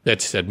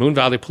that said Moon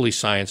Valley Police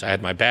Science. I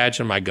had my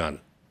badge and my gun,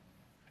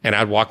 and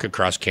I'd walk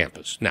across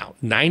campus. Now,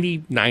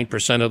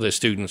 99% of the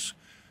students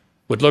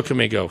would look at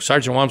me and go,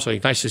 Sergeant Walmsley,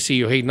 nice to see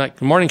you. Hey,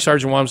 good morning,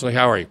 Sergeant Walmsley.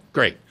 How are you?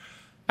 Great.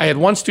 I had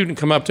one student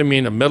come up to me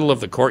in the middle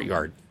of the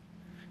courtyard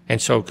and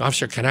so,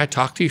 officer, can I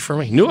talk to you for a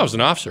minute? He knew I was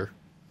an officer.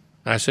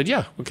 And I said,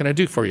 yeah, what can I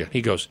do for you?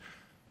 He goes,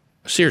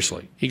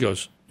 seriously. He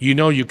goes,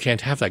 you can't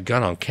have that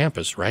gun on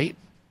campus, right?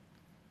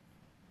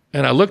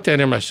 And I looked at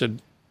him, I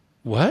said,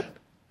 what?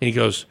 And he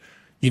goes,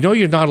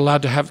 you're not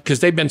allowed to have, because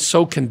they've been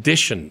so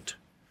conditioned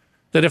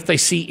that if they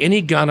see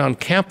any gun on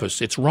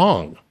campus, it's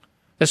wrong.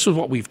 This is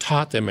what we've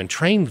taught them and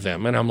trained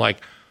them. And I'm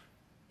like,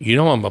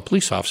 I'm a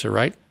police officer,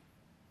 right?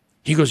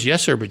 He goes,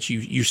 yes, sir, but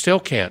you still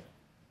can't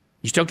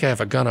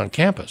have a gun on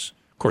campus.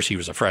 Of course, he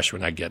was a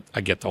freshman. I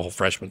get the whole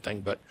freshman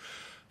thing, but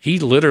he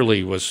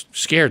literally was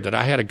scared that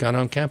I had a gun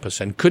on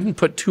campus and couldn't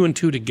put two and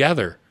two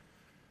together,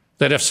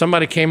 that if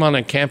somebody came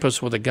on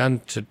campus with a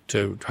gun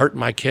to hurt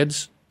my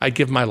kids, I'd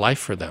give my life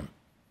for them.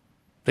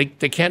 They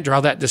can't draw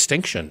that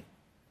distinction.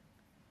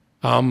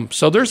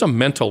 So there's a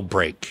mental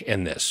break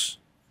in this.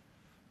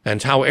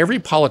 And how every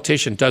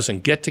politician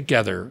doesn't get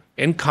together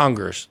in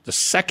Congress the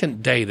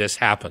second day this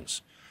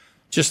happens.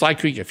 Just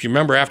like if you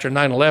remember after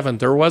 9/11,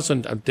 there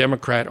wasn't a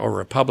Democrat or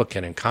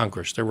Republican in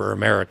Congress. There were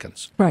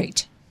Americans.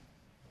 Right.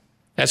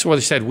 That's what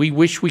they said. We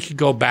wish we could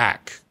go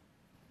back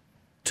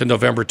to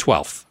November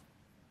 12th.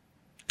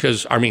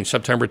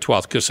 September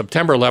 12th, because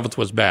September 11th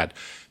was bad.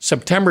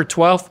 September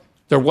 12th,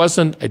 there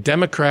wasn't a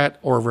Democrat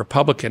or a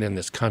Republican in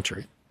this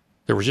country.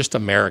 There were just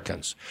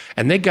Americans.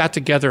 And they got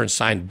together and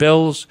signed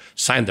bills,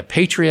 signed the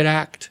Patriot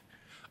Act.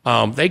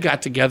 They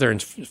got together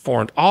and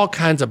formed all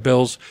kinds of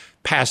bills,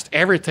 passed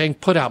everything,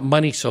 put out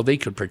money so they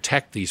could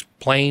protect these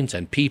planes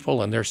and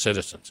people and their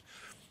citizens.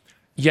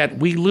 Yet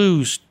we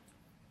lose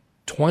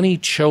 20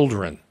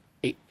 children,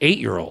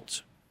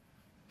 8-year-olds,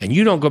 and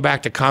you don't go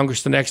back to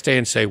Congress the next day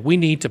and say, we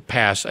need to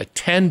pass a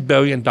 $10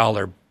 billion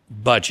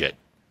budget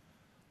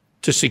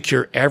to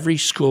secure every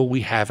school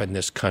we have in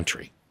this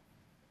country.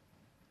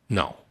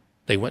 No.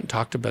 They went and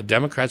talked about,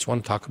 Democrats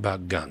want to talk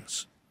about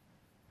guns.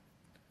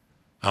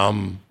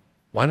 Why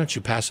don't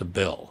you pass a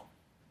bill?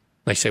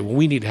 They say, well,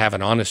 we need to have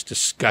an honest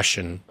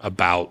discussion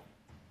about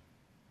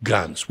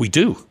guns. We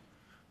do.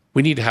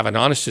 We need to have an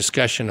honest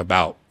discussion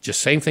about just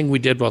same thing we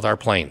did with our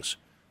planes.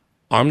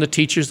 Arm the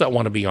teachers that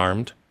want to be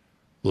armed.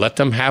 Let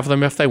them have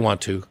them if they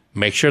want to.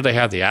 Make sure they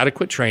have the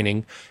adequate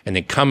training, and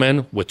then come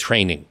in with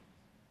training.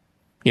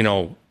 You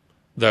know,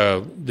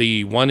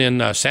 the one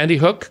in Sandy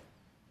Hook,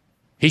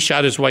 he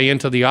shot his way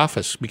into the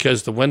office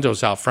because the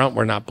windows out front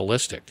were not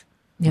ballistic.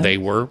 Yep. They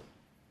were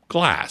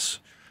glass.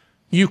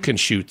 You can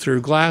shoot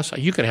through glass.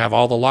 You can have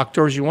all the locked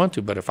doors you want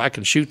to, but if I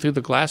can shoot through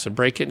the glass and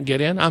break it and get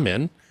in, I'm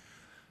in.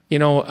 You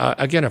know,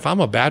 again, if I'm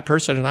a bad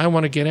person and I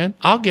want to get in,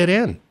 I'll get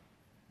in.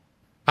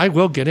 I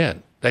will get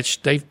in.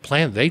 They've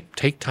planned. They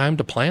take time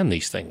to plan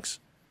these things.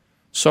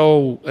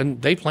 So,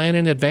 and they plan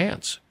in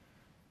advance.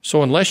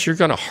 So unless you're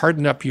going to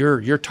harden up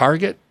your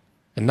target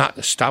and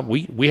not stop,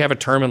 we have a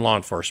term in law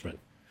enforcement.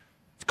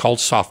 It's called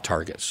soft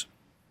targets.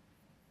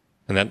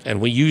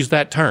 And we use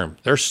that term.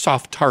 They're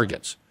soft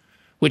targets,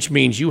 which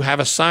means you have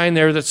a sign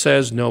there that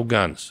says no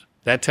guns.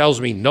 That tells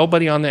me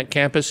nobody on that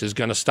campus is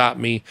going to stop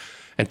me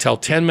until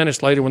 10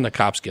 minutes later when the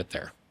cops get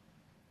there.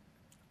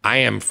 I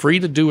am free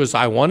to do as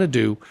I want to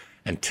do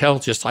until,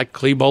 just like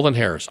Klebold and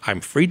Harris, I'm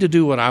free to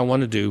do what I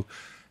want to do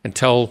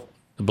until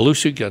the blue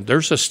suit gun.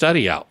 There's a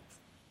study out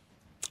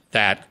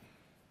that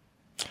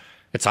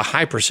it's a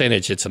high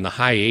percentage, it's in the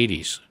high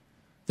 80s,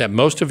 that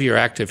most of your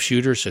active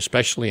shooters,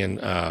 especially in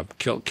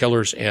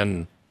killers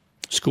in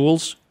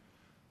schools,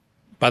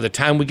 by the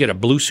time we get a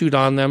blue suit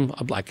on them,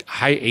 like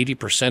high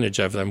 80%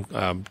 of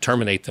them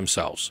terminate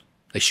themselves.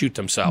 They shoot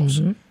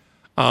themselves.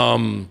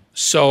 Mm-hmm.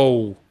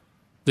 So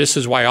this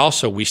is why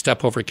also we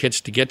step over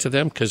kids to get to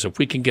them, because if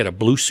we can get a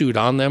blue suit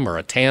on them or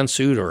a tan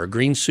suit or a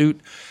green suit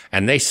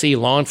and they see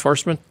law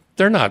enforcement,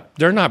 they're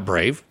not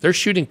brave. They're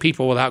shooting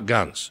people without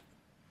guns.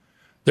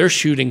 They're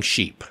shooting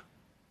sheep.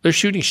 They're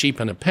shooting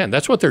sheep in a pen.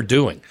 That's what they're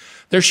doing.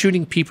 They're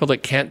shooting people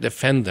that can't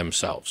defend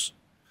themselves.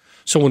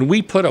 So when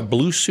we put a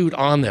blue suit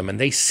on them and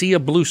they see a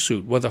blue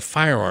suit with a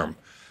firearm,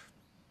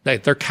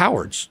 they're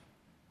cowards.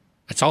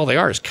 That's all they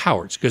are, is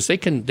cowards, because they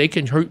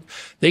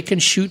can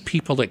shoot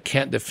people that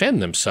can't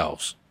defend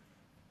themselves.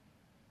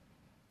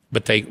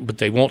 But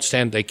they won't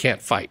stand. They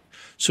can't fight.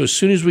 So as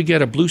soon as we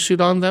get a blue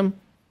suit on them,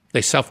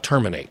 they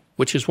self-terminate,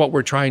 which is what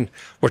we're trying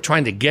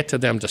to get to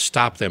them, to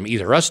stop them,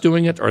 either us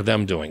doing it or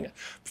them doing it,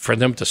 for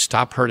them to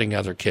stop hurting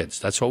other kids.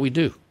 That's what we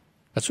do.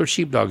 That's what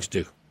sheepdogs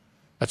do.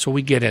 That's what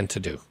we get in to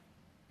do.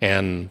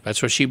 And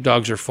that's what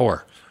sheepdogs are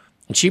for.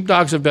 And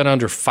sheepdogs have been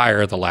under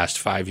fire the last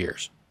 5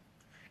 years.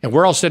 And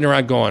we're all sitting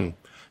around going,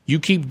 you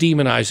keep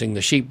demonizing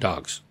the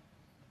sheepdogs.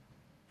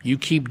 You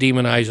keep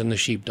demonizing the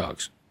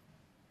sheepdogs.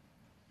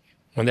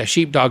 When that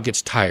sheepdog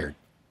gets tired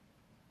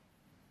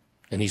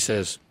and he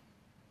says,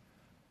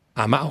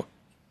 I'm out.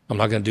 I'm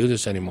not going to do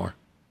this anymore.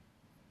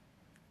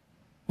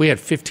 We had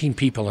 15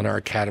 people in our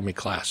academy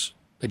class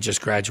that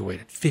just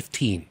graduated.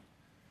 15.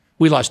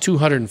 We lost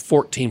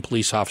 214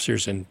 police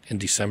officers in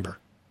December.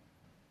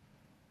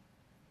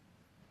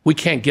 We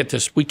can't get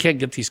this. We can't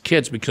get these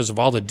kids because of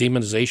all the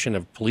demonization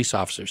of police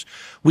officers.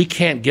 We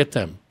can't get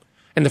them.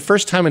 And the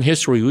first time in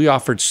history, we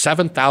offered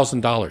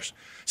 $7,000.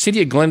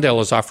 City of Glendale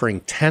is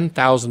offering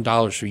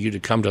 $10,000 for you to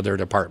come to their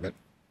department.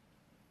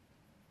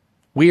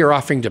 We are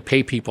offering to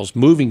pay people's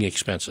moving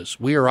expenses.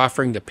 We are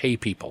offering to pay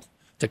people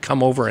to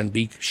come over and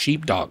be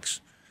sheepdogs,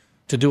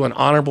 to do an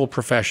honorable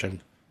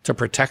profession, to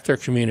protect their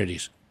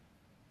communities.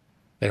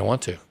 They don't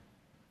want to.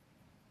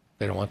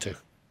 They don't want to.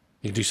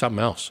 You can do something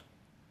else.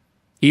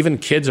 Even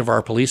kids of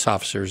our police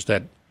officers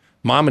that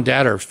mom and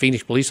dad are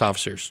Phoenix police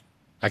officers.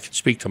 I can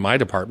speak to my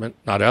department,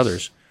 not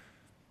others.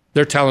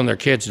 They're telling their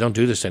kids, don't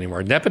do this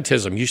anymore.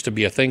 Nepotism used to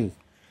be a thing.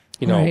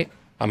 You know, right.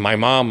 My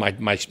mom,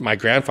 my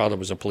grandfather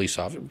was a police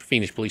officer,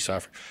 Phoenix police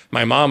officer.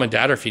 My mom and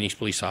dad are Phoenix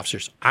police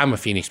officers. I'm a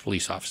Phoenix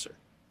police officer.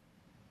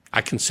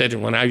 I can sit,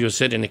 when I was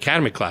sitting in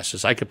academy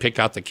classes, I could pick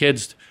out the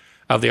kids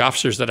of the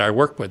officers that I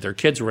work with. Their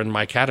kids were in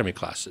my academy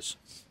classes.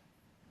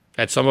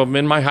 Had some of them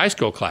in my high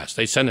school class.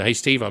 They send, hey,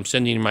 Steve, I'm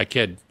sending you my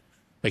kid.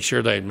 Make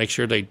sure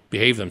they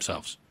behave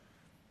themselves.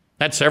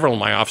 Had several of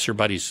my officer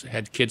buddies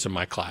had kids in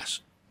my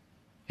class.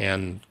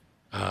 And,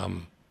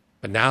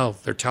 but now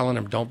they're telling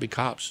them, don't be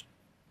cops.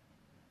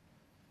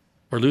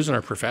 We're losing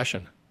our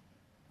profession.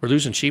 We're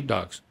losing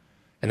sheepdogs.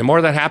 And the more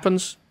that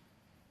happens,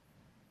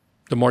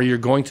 the more you're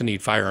going to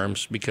need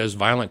firearms, because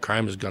violent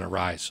crime is going to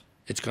rise.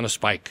 It's going to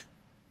spike.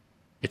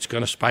 It's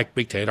going to spike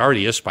big time. It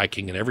already is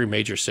spiking in every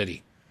major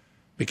city,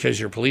 because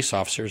your police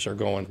officers are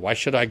going, why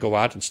should I go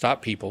out and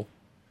stop people?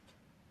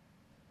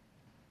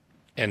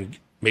 And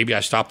maybe I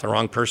stop the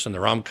wrong person, the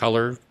wrong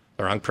color,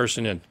 the wrong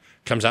person, and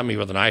comes at me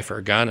with a knife or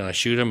a gun, and I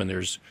shoot him, and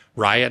there's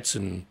riots,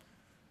 and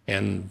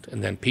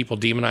then people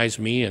demonize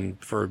me and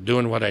for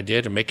doing what I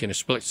did and making a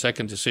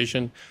split-second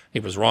decision.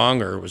 It was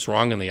wrong, or it was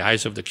wrong in the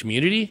eyes of the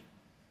community.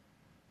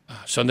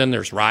 So then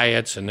there's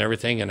riots and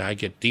everything, and I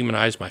get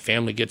demonized. My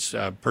family gets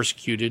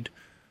persecuted.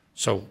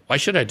 So why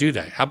should I do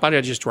that? How about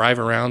I just drive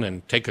around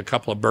and take a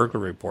couple of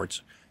burglary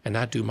reports and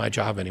not do my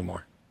job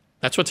anymore?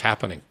 That's what's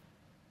happening.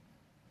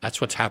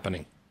 That's what's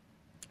happening.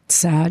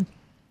 Sad.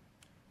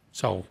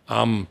 So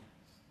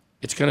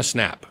it's going to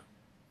snap.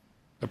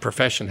 The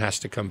profession has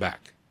to come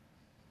back.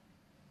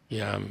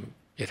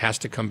 It has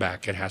to come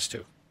back. It has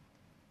to.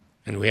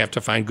 And we have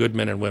to find good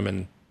men and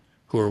women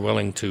who are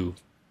willing to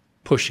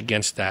push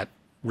against that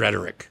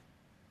rhetoric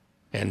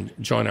and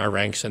join our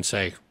ranks and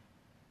say,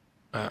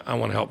 I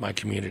want to help my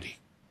community.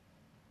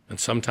 And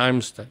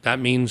sometimes that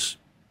means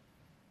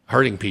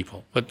hurting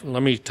people. But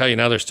let me tell you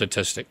another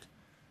statistic.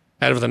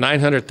 Out of the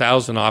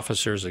 900,000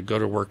 officers that go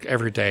to work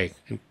every day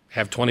and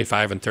have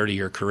 25 and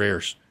 30-year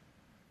careers,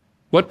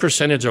 what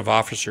percentage of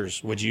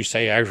officers would you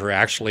say ever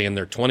actually in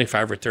their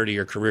 25 or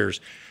 30-year careers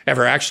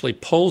ever actually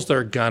pulls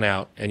their gun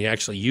out and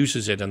actually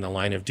uses it in the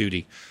line of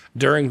duty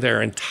during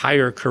their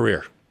entire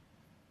career?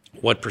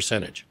 What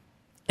percentage?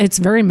 It's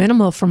very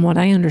minimal from what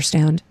I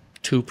understand.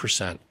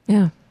 2%.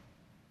 Yeah.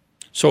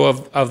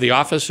 So of the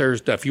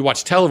officers, if you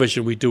watch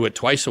television, we do it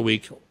twice a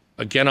week,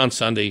 again on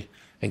Sunday,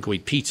 and go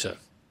eat pizza.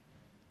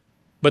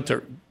 But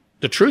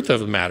the truth of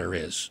the matter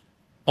is,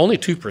 only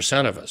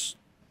 2% of us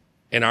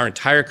in our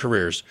entire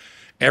careers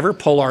ever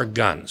pull our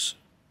guns.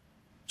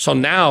 So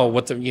now,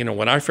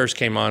 when I first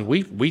came on,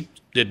 we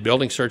did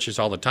building searches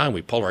all the time.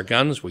 We pull our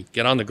guns, we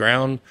get on the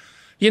ground.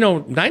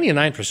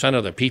 99%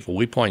 of the people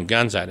we point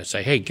guns at and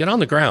say, hey, get on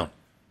the ground.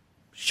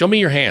 Show me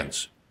your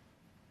hands.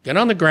 Get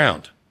on the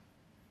ground.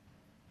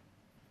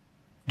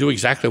 Do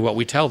exactly what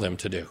we tell them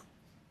to do.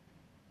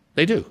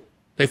 They do.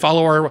 They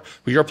follow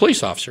you're a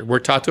police officer. We're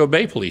taught to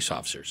obey police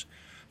officers.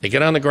 They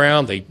get on the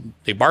ground,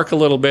 they bark a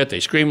little bit,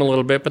 they scream a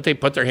little bit, but they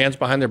put their hands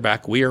behind their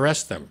back. We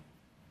arrest them.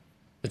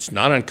 It's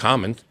not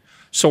uncommon.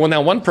 So when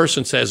that one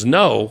person says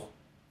no,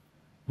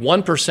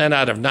 1%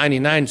 out of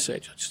 99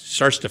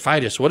 starts to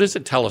fight us. What does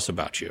it tell us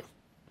about you?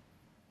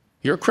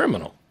 You're a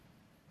criminal.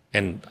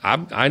 And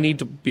I need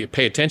to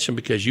pay attention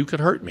because you could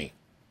hurt me.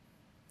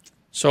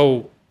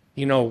 So,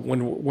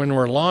 when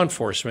we're law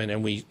enforcement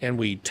and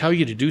we tell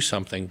you to do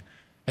something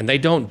and they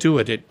don't do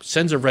it, it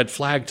sends a red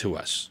flag to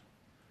us.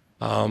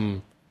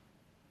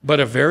 But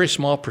a very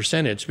small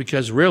percentage,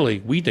 because really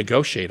we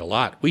negotiate a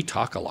lot. We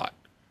talk a lot.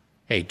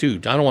 Hey,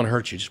 dude, I don't want to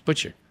hurt you. Just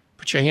put your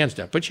hands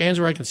down. Put your hands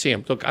where I can see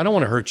them. Look, I don't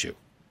want to hurt you.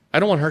 I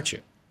don't want to hurt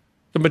you.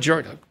 The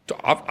majority,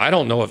 I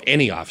don't know of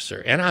any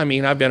officer, and I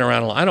mean, I've been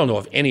around a lot. I don't know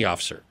of any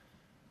officer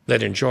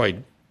that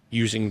enjoyed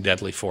using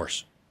deadly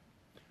force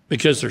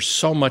because there's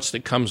so much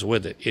that comes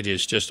with it. It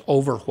is just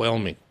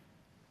overwhelming.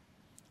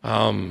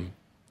 It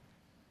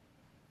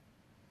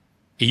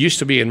used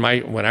to be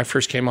when I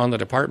first came on the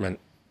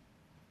department,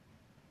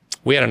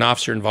 we had an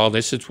officer involved.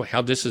 This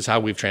is how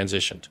we've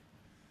transitioned.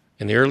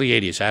 In the early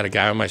 80s, I had a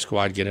guy on my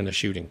squad get in a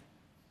shooting.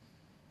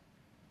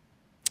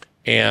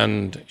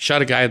 And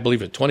shot a guy, I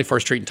believe, at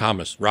 24th Street in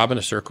Thomas, robbing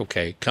a Circle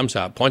K, comes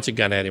out, points a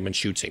gun at him, and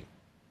shoots him.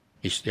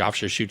 The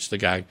officer shoots the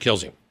guy,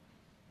 kills him.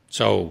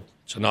 So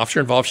it's an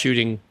officer-involved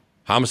shooting,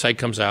 homicide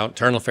comes out,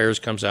 internal affairs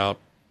comes out,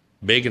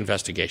 big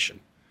investigation.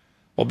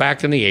 Well,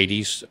 back in the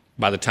 80s,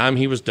 by the time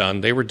he was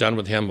done, they were done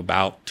with him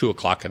about 2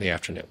 o'clock in the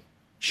afternoon.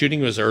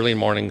 Shooting was early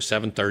morning,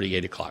 7:30,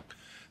 8 o'clock.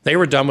 They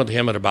were done with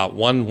him at about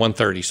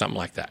 1:30, something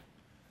like that.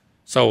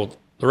 So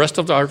the rest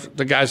of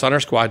the guys on our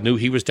squad knew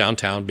he was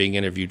downtown being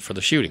interviewed for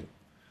the shooting.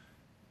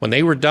 When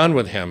they were done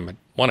with him at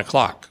 1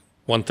 o'clock,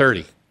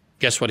 1:30,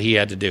 guess what he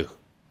had to do?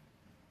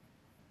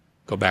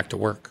 Go back to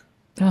work.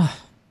 Ugh.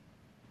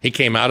 He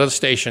came out of the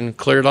station,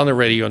 cleared on the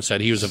radio, and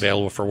said he was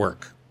available for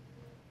work.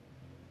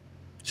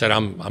 He said,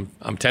 I'm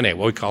 10-8,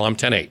 what we call I'm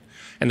 10-8.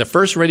 And the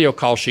first radio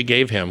call she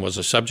gave him was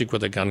a subject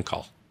with a gun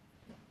call.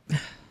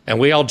 And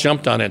we all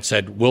jumped on it and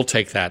said, we'll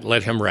take that,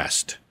 let him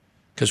rest.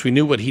 Because we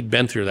knew what he'd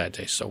been through that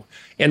day. So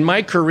in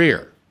my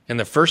career, in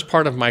the first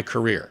part of my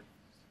career,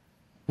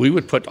 we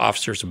would put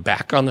officers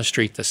back on the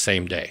street the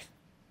same day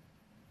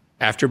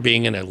after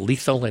being in a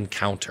lethal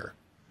encounter.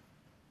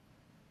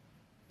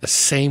 The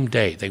same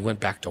day they went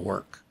back to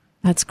work.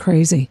 That's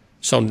crazy.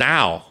 So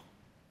now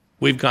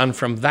we've gone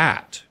from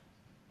that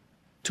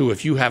to,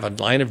 if you have a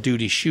line of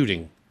duty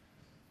shooting,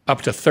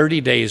 up to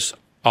 30 days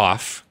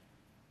off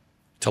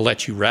to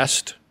let you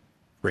rest,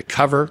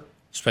 recover,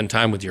 spend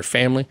time with your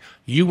family.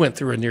 You went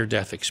through a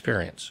near-death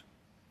experience.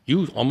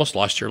 You almost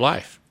lost your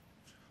life.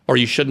 Or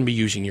you shouldn't be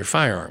using your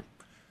firearm.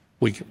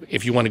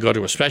 If you want to go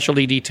to a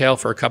specialty detail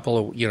for a couple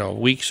of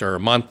weeks or a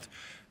month,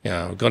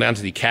 go down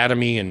to the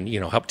academy and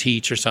help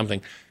teach or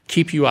something,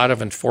 keep you out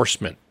of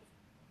enforcement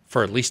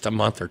for at least a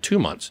month or 2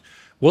 months.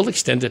 We'll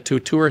extend it to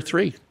 2 or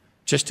 3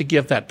 just to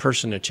give that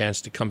person a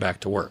chance to come back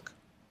to work.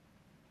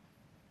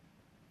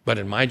 But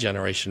in my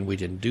generation, we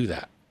didn't do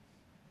that.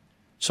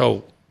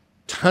 So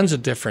tons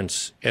of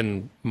difference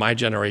in my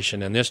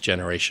generation and this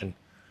generation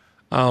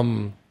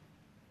when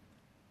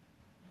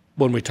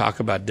we talk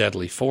about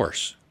deadly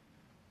force.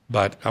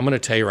 But I'm going to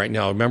tell you right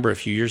now, I remember a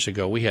few years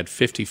ago, we had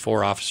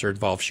 54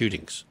 officer-involved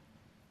shootings.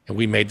 And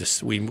we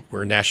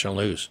were national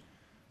news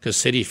because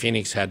City of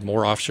Phoenix had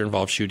more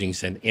officer-involved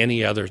shootings than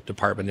any other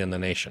department in the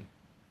nation.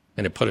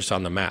 And it put us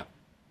on the map.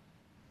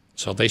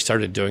 So they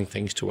started doing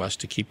things to us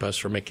to keep us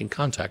from making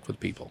contact with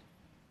people.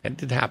 And it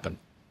did happen.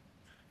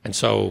 And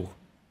so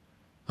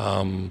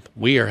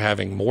we are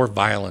having more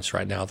violence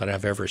right now than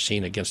I've ever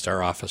seen against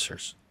our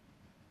officers.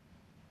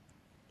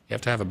 You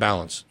have to have a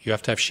balance. You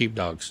have to have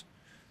sheepdogs.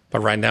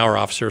 But right now our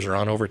officers are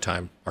on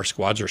overtime. Our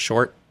squads are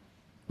short.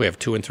 We have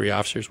 2 and 3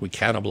 officers. We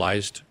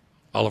cannibalized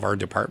all of our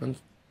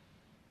departments.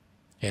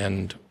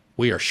 And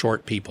we are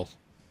short people.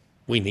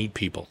 We need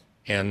people.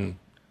 And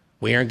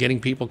we aren't getting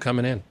people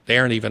coming in. They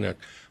aren't even,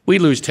 we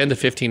lose 10 to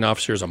 15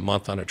 officers a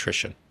month on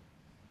attrition.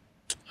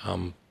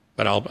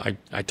 But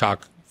I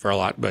talk for a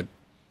lot, but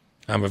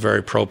I'm a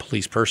very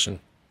pro-police person.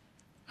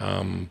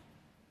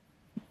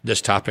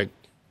 This topic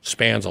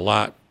spans a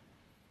lot,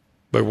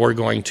 but we're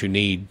going to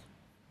need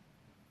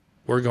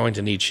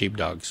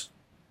sheepdogs.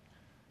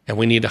 And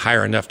we need to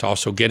hire enough to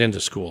also get into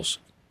schools.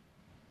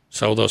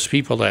 So those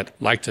people that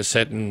like to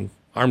sit and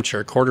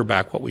armchair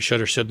quarterback what we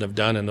should or shouldn't have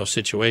done in those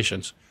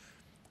situations,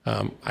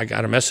 I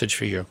got a message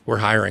for you. We're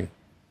hiring.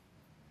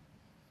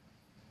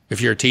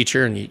 If you're a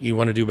teacher and you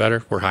want to do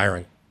better, we're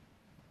hiring.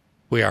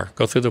 We are.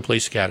 Go through the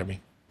police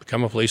academy.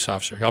 Become a police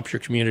officer. Help your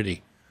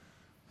community.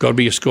 Go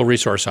be a school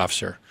resource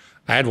officer.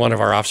 I had one of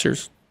our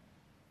officers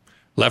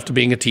left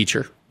being a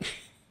teacher.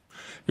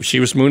 If she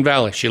was Moon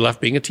Valley, she left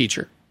being a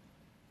teacher,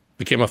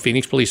 became a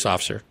Phoenix police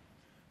officer,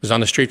 was on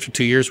the street for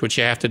 2 years, which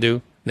you have to do,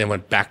 and then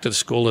went back to the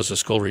school as a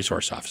school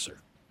resource officer,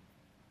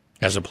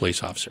 as a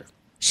police officer.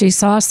 She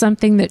saw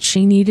something that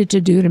she needed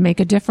to do to make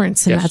a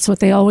difference. And Yes. That's what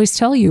they always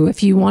tell you.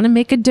 If you want to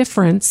make a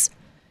difference,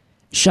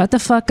 shut the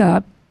fuck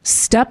up,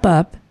 step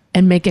up,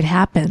 and make it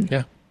happen.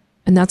 Yeah.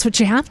 And that's what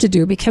you have to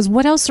do, because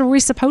what else are we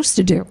supposed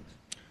to do?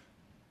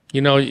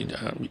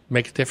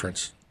 Make a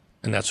difference.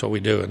 And that's what we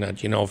do. And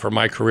that, for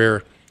my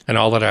career and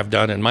all that I've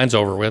done, and mine's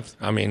over with.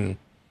 I mean,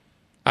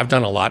 I've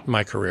done a lot in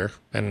my career,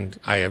 and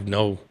I have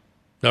no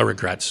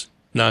regrets,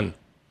 none.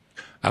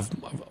 I've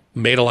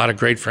made a lot of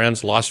great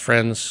friends, lost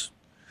friends.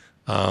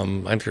 I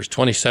think there's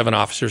 27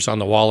 officers on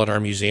the wall at our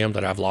museum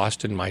that I've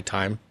lost in my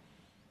time.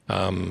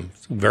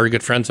 Very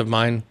good friends of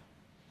mine.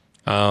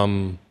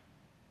 But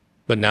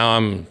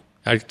now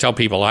I tell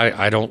people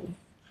I don't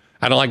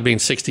like being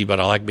 60, but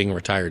I like being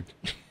retired.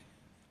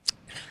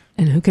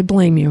 And who could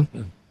blame you?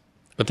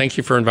 But thank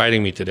you for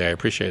inviting me today. I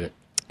appreciate it.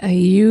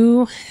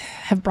 You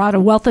have brought a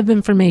wealth of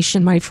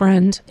information, my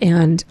friend,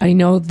 and I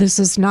know this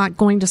is not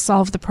going to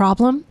solve the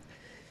problem.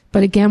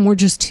 But again, we're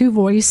just two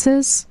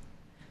voices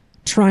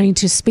trying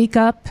to speak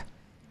up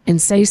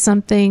and say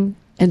something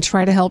and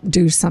try to help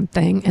do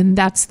something. And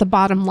that's the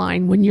bottom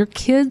line. When your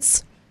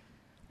kids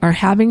are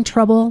having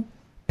trouble,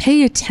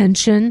 pay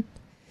attention.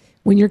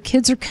 When your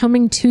kids are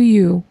coming to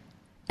you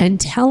and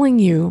telling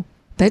you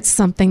that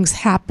something's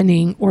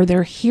happening or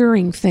they're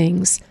hearing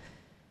things,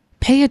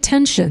 pay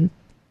attention.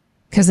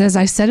 Because as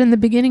I said in the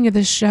beginning of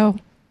this show,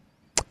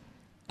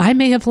 I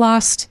may have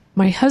lost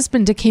my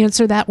husband to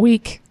cancer that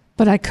week,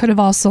 but I could have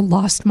also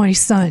lost my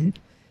son.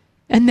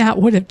 And that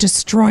would have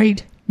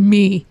destroyed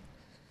me.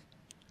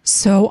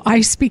 So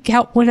I speak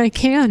out when I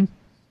can.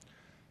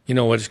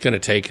 What it's going to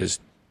take is,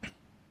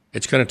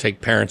 it's going to take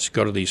parents to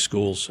go to these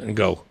schools and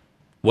go,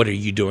 what are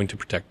you doing to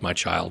protect my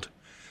child?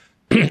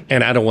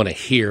 And I don't want to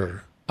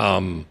hear,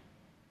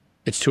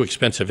 it's too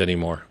expensive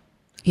anymore.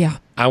 Yeah.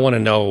 I want to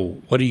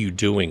know, what are you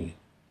doing?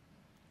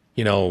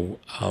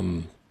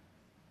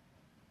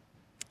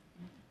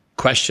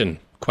 Question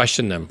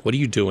them. What are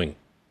you doing?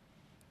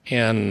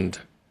 And,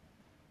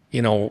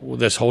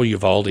 this whole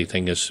Uvalde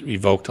thing has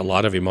evoked a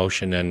lot of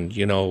emotion. And,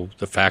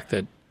 the fact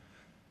that,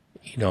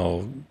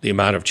 the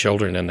amount of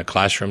children in the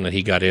classroom that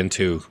he got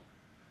into,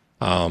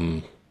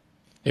 it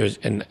was,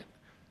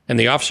 and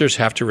the officers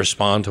have to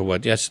respond to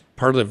yes,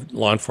 part of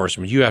law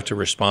enforcement, you have to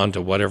respond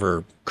to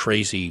whatever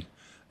crazy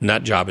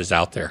nut job is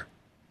out there.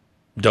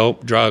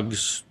 Dope,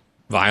 drugs,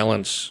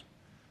 violence,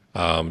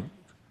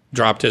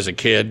 dropped as a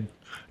kid,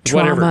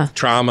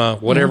 trauma,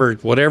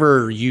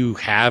 whatever you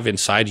have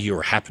inside you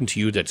or happened to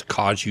you that's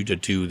caused you to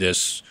do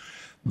this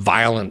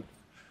violent,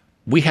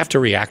 we have to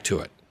react to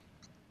it.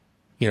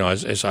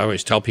 As I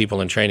always tell people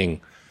in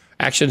training,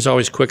 action is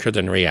always quicker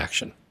than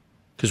reaction.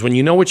 Because when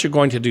you know what you're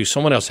going to do,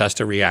 someone else has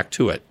to react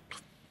to it.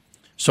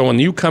 So when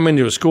you come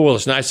into a school,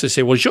 it's nice to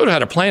say, well, you should have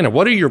had a plan.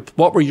 What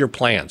were your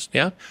plans?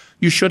 Yeah,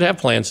 you should have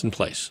plans in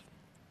place.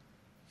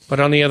 But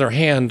on the other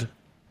hand,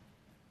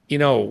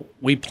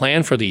 we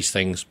plan for these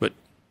things, but,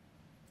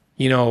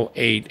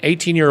 a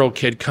 18-year-old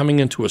kid coming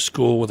into a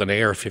school with an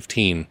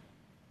AR-15,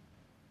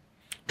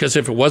 because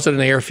if it wasn't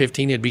an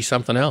AR-15, it'd be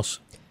something else.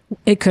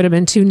 It could have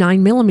been 2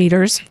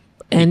 9mm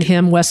and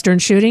him Western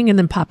shooting and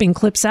then popping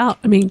clips out.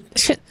 I mean,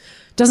 shit,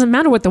 doesn't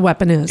matter what the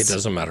weapon is. It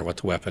doesn't matter what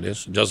the weapon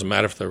is. It doesn't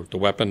matter if the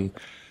weapon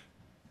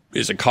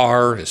is a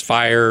car, is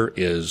fire,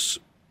 is...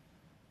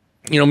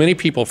 many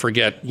people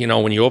forget,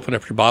 when you open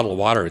up your bottle of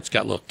water, it's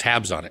got little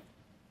tabs on it.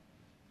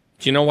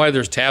 Do you know why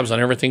there's tabs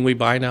on everything we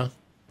buy now?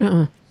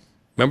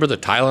 Remember the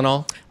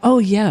Tylenol? Oh,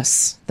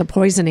 yes. The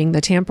poisoning,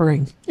 the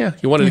tampering. Yeah,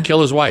 he wanted to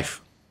kill his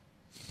wife.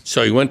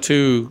 So he went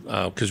to,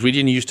 because we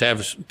didn't used to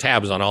have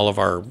tabs on all of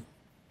our,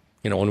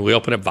 when we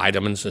open up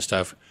vitamins and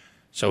stuff.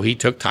 So he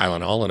took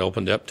Tylenol and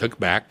opened up, took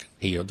back.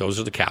 Those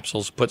are the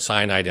capsules, put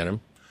cyanide in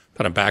them,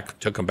 put them back,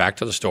 took them back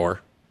to the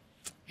store.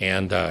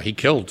 And he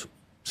killed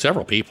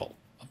several people,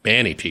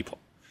 many people.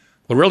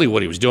 Well, really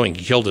what he was doing,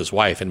 he killed his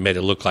wife and made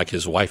it look like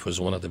his wife was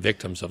one of the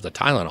victims of the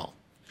Tylenol.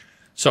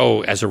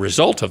 So as a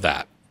result of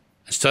that,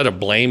 instead of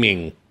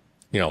blaming,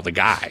 the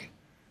guy,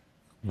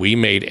 we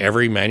made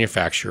every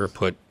manufacturer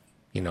put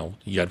You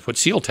got to put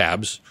seal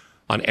tabs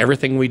on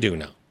everything we do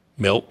now.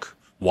 Milk,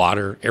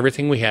 water,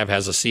 everything we have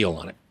has a seal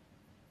on it.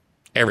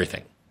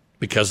 Everything,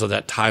 because of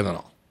that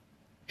Tylenol.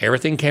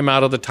 Everything came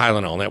out of the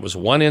Tylenol. And that was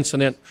one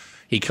incident.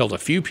 He killed a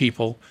few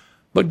people,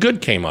 but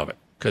good came of it.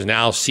 Because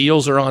now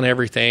seals are on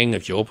everything.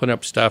 If you open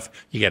up stuff,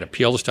 you got to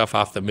peel the stuff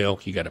off the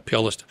milk. You got to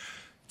peel the stuff.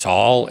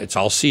 It's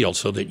all sealed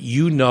so that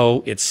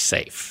it's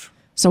safe.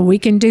 So we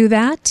can do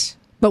that,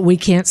 but we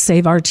can't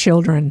save our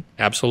children.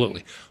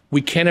 Absolutely.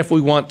 We can if we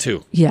want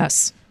to.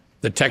 Yes.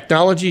 The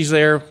technology's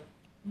there.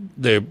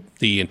 The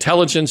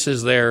intelligence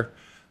is there.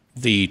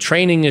 The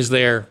training is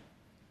there.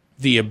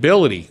 The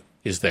ability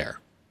is there.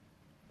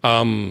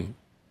 We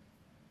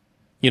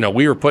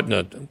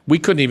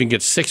couldn't even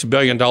get $6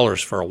 billion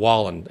for a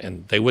wall,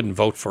 and they wouldn't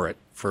vote for it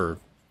for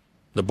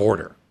the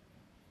border.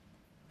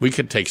 We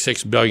could take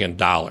 $6 billion.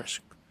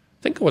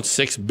 Think of what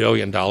 $6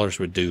 billion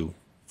would do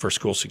for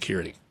school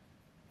security.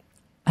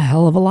 A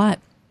hell of a lot.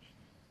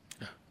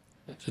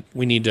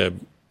 We need to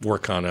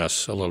work on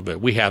us a little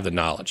bit. We have the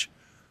knowledge.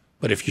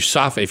 But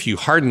if you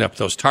harden up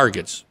those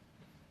targets,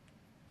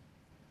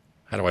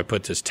 how do I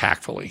put this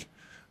tactfully?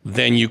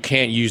 Then you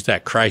can't use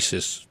that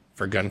crisis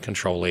for gun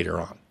control later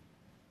on.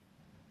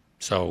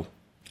 So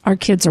our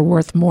kids are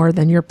worth more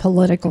than your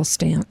political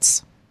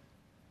stance.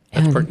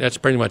 That's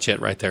pretty much it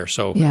right there.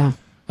 So yeah.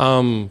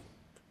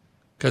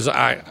 Because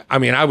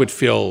I would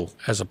feel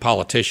as a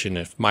politician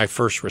if my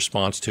first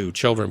response to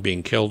children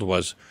being killed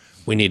was,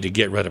 we need to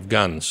get rid of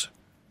guns.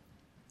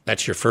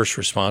 That's your first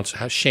response.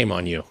 Shame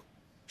on you.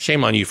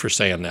 Shame on you for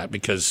saying that,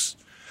 because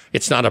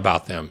it's not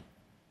about them.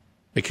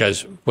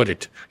 Because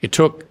it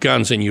took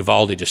guns in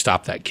Uvalde to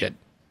stop that kid.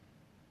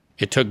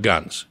 It took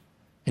guns.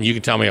 And you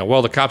can tell me,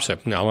 well, the cops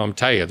said, no, I'm going to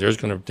tell you,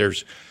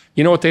 there's,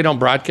 you know what they don't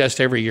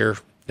broadcast every year?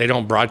 They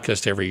don't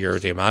broadcast every year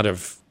the amount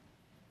of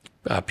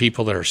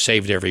people that are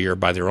saved every year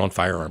by their own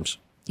firearms.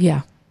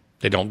 Yeah.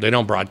 They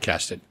don't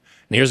broadcast it.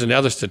 And here's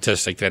another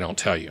statistic they don't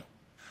tell you.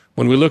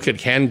 When we look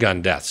at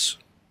handgun deaths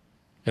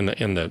in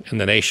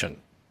the nation,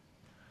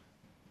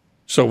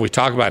 so we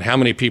talk about how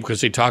many people,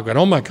 because they talk about,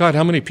 oh my God,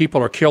 how many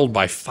people are killed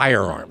by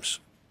firearms?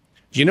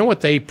 Do you know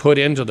what they put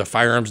into the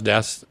firearms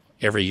deaths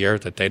every year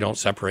that they don't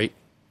separate?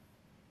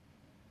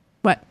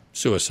 What?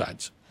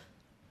 Suicides.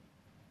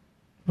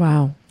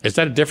 Wow. Is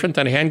that different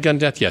than a handgun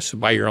death? Yes,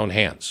 by your own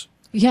hands.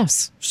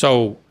 Yes.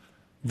 So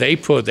they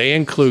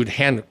include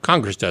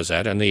Congress does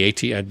that, and the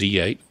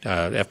DA,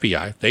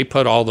 FBI. They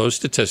put all those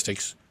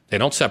statistics. They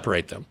don't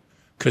separate them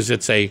because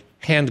it's a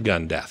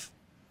handgun death.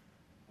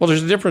 Well,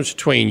 there's a difference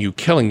between you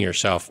killing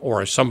yourself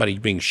or somebody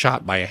being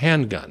shot by a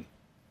handgun.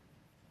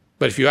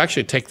 But if you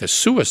actually take the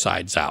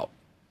suicides out,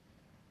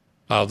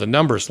 the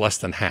number is less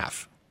than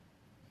half.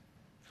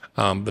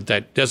 But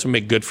that doesn't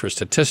make good for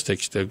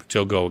statistics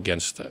to go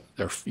against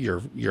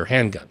your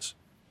handguns.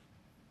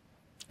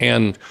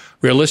 And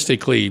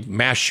realistically,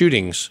 mass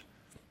shootings,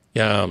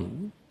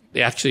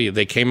 actually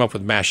they came up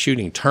with mass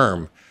shooting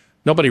term.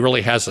 Nobody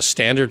really has a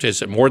standard.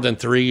 Is it more than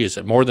 3? Is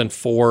it more than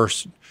 4?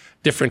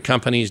 Different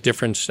companies,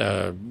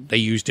 they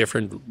use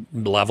different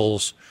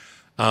levels.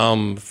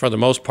 For the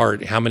most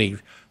part,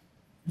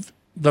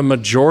 the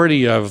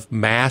majority of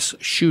mass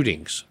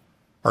shootings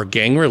are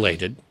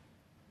gang-related,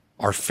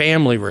 are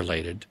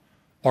family-related,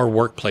 or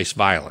workplace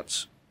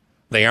violence.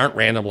 They aren't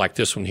random like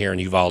this one here in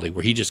Uvalde,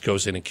 where he just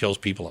goes in and kills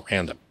people at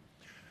random.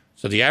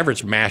 So the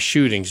average mass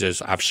shootings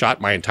is, I've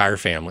shot my entire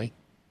family.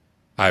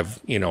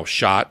 I've,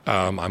 shot,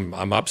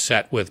 I'm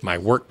upset with my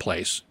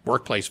workplace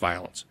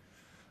violence.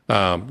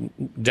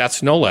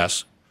 Deaths no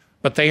less,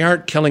 but they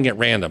aren't killing at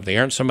random. They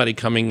aren't somebody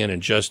coming in and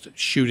just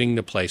shooting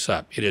the place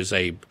up. It is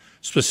a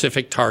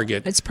specific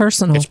target. It's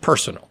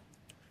personal.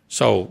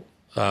 So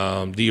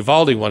the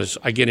Uvalde one is,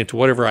 I get into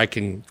whatever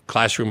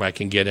classroom I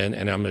can get in,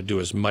 and I'm going to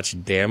do as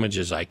much damage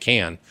as I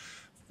can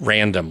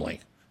randomly.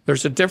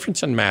 There's a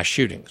difference in mass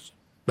shootings,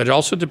 but it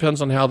also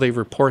depends on how they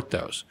report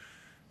those.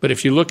 But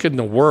if you look in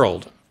the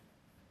world,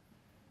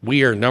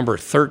 we are number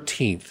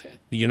 13th.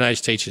 The United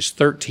States is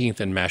 13th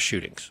in mass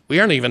shootings. We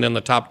aren't even in the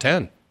top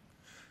 10.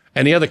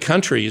 And the other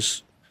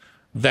countries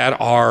that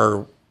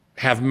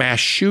have mass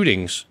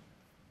shootings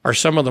are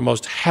some of the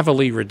most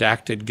heavily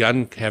redacted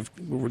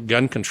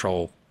gun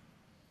control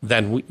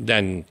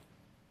than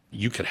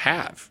you could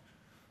have.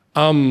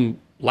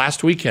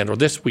 Last weekend or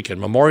this weekend,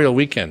 Memorial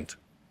Weekend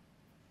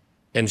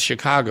in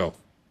Chicago,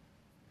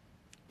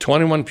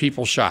 21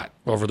 people shot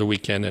over the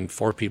weekend and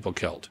 4 people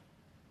killed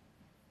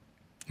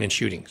in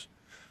shootings.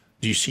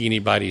 Do you see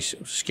anybody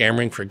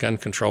scammering for gun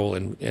control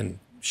in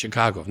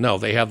Chicago? No,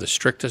 they have the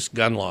strictest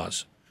gun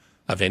laws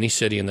of any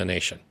city in the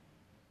nation.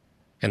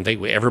 And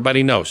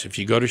everybody knows, if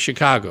you go to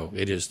Chicago,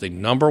 it is the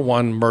number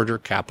 1 murder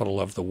capital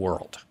of the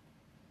world,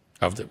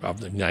 of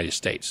the United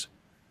States.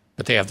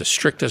 But they have the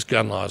strictest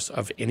gun laws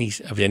of any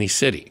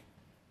city.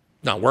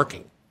 Not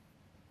working.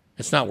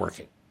 It's not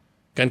working.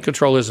 Gun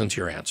control isn't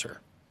your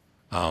answer.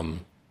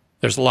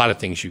 There's a lot of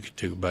things you could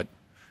do, but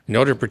in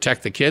order to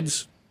protect the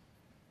kids,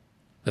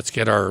 let's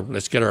get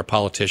our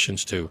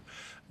politicians to.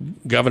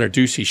 Governor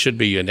Ducey should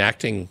be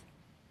enacting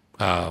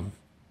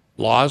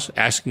laws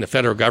asking the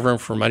federal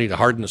government for money to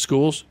harden the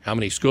schools, how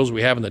many schools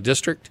we have in the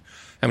district,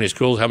 how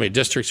many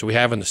districts we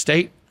have in the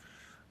state,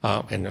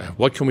 and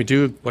what can we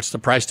do, what's the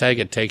price tag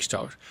it takes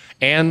to,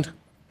 and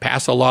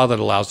pass a law that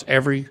allows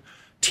every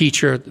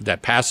teacher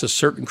that passes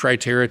certain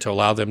criteria to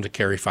allow them to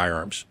carry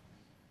firearms.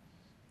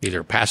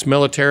 Either pass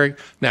military.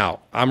 Now,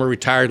 I'm a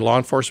retired law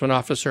enforcement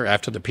officer.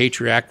 After the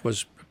Patriot Act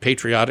was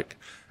patriotic,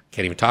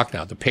 can't even talk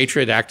now. The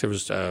Patriot Act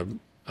was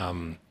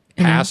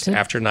passed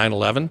after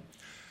 9/11.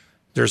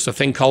 There's a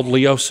thing called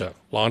LEOSA,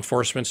 Law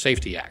Enforcement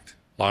Safety Act,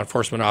 Law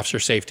Enforcement Officer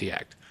Safety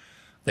Act.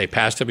 They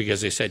passed it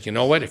because they said, you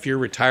know what, if you're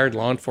retired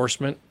law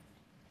enforcement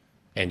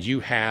and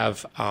you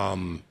have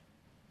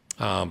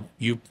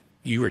you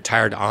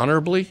retired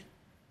honorably,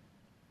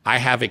 I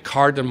have a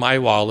card in my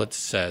wallet that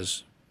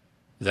says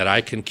that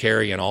I can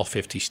carry in all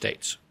 50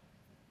 states.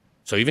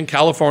 So even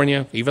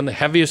California, even the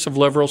heaviest of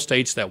liberal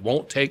states that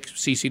won't take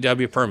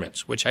CCW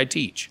permits, which I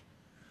teach,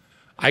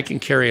 I can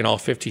carry in all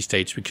 50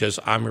 states because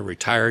I'm a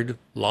retired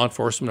law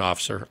enforcement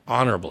officer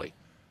honorably.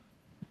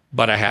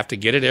 But I have to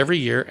get it every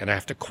year, and I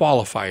have to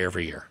qualify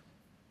every year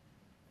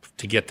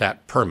to get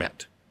that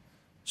permit.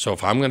 So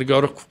if I'm going to go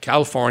to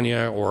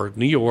California or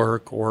New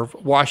York or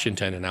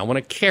Washington and I want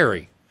to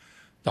carry,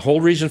 the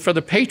whole reason for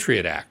the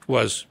Patriot Act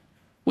was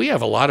we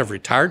have a lot of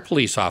retired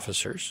police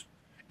officers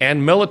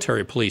and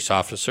military police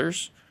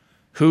officers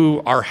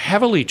who are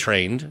heavily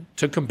trained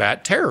to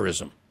combat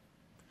terrorism.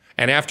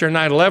 And after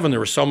 9/11, there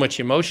was so much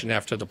emotion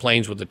after the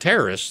planes with the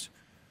terrorists,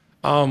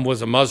 with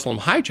the Muslim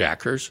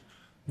hijackers,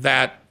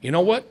 that, you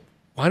know what,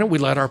 why don't we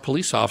let our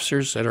police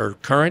officers that are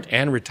current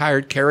and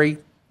retired carry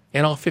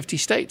in all 50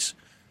 states?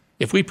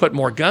 If we put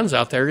more guns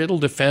out there, it'll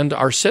defend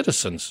our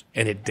citizens,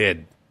 and it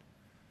did.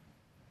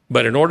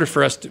 But in order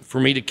for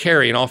me to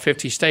carry in all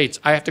 50 states,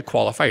 I have to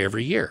qualify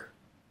every year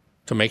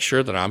to make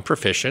sure that I'm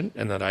proficient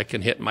and that I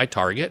can hit my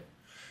target.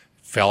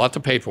 Fill out the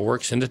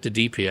paperwork, send it to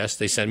DPS.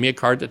 They send me a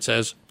card that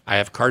says, I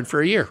have a card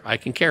for a year. I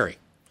can carry.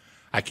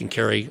 I can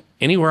carry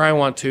anywhere I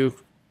want to,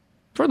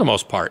 for the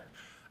most part.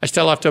 I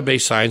still have to obey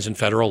signs and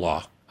federal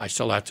law. I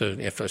still have to,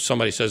 if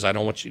somebody says they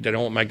don't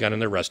want my gun in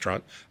their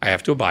restaurant, I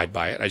have to abide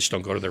by it. I just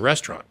don't go to their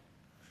restaurant.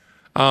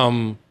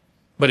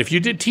 But if you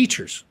did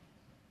teachers,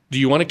 do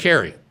you want to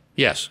carry?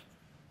 Yes.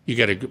 You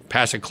got to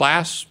pass a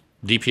class.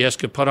 DPS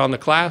could put on the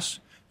class.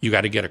 You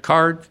got to get a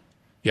card.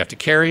 You have to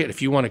carry it.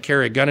 If you want to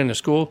carry a gun in a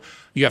school,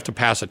 you have to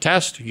pass a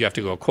test. You have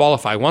to go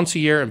qualify once a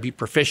year and be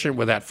proficient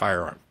with that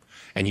firearm.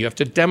 And you have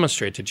to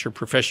demonstrate that you're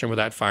proficient with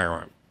that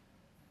firearm.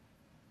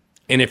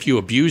 And if you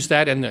abuse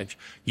that and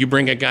you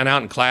bring a gun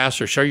out in class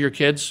or show your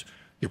kids,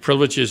 your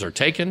privileges are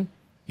taken.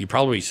 You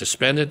probably be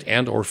suspended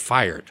and or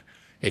fired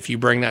if you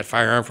bring that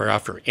firearm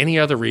for any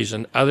other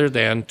reason other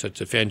than to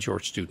defend your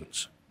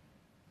students.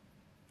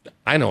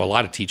 I know a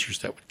lot of teachers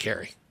that would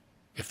carry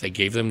if they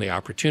gave them the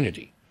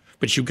opportunity.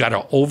 But you've got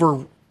to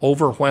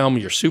overwhelm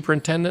your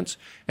superintendents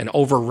and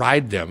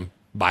override them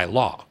by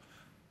law.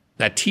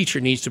 That teacher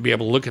needs to be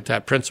able to look at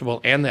that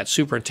principal and that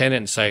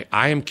superintendent and say,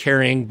 I am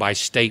carrying by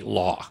state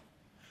law,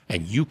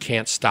 and you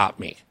can't stop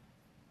me.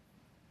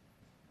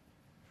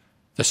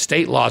 The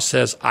state law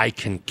says I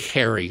can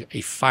carry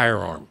a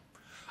firearm.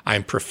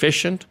 I'm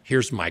proficient.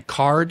 Here's my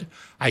card.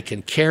 I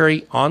can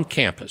carry on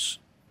campus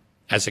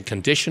as a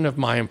condition of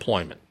my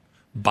employment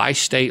by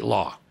state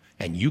law,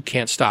 and you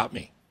can't stop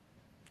me.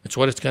 It's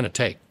what it's going to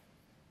take.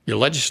 Your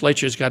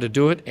legislature's got to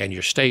do it, and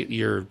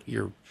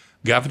your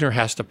governor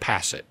has to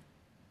pass it.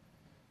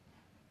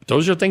 But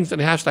those are things that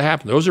has to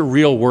happen. Those are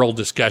real world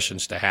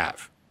discussions to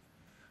have.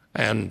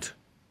 And,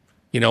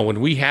 you know, when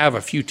we have a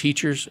few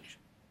teachers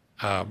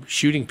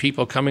shooting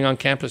people coming on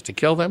campus to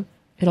kill them,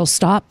 it'll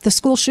stop the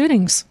school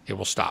shootings. It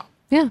will stop.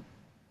 Yeah.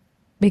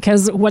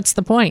 Because what's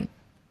the point?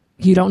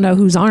 You don't know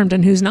who's armed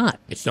and who's not.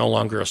 It's no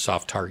longer a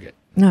soft target.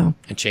 No.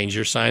 And change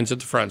your signs at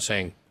the front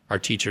saying, our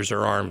teachers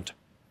are armed.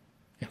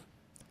 Yeah.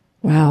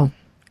 Wow.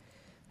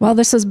 Well,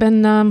 this has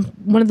been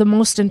one of the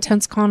most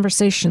intense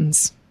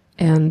conversations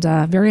and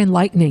very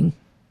enlightening,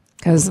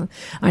 because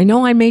I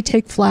know I may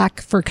take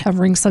flack for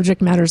covering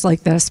subject matters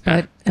like this,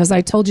 but as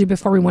I told you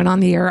before we went on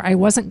the air, I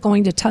wasn't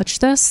going to touch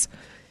this,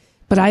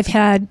 but I've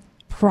had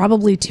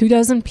probably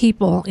 24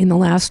 people in the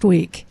last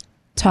week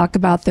talk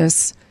about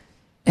this,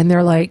 and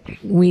they're like,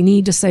 we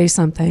need to say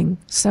something.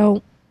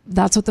 So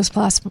that's what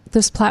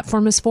this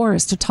platform is for,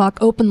 is to talk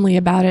openly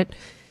about it.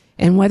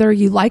 And whether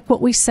you like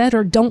what we said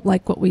or don't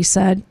like what we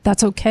said,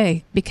 that's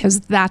okay,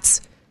 because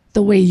that's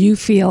the way you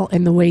feel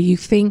and the way you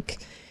think.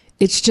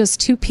 It's just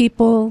two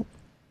people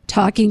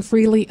talking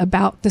freely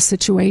about the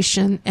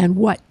situation and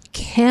what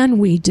can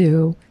we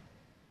do?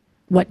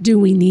 What do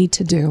we need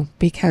to do?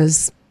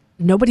 Because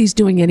nobody's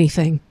doing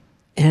anything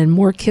and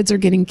more kids are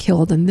getting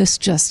killed, and this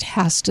just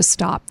has to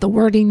stop. The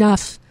word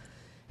enough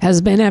has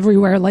been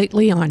everywhere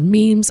lately on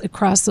memes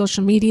across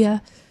social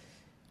media.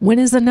 When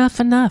is enough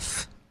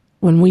enough?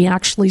 When we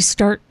actually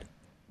start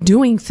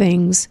doing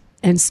things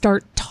and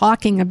start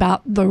talking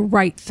about the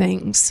right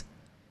things.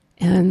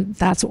 And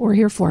that's what we're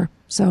here for.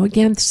 So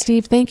again,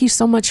 Steve, thank you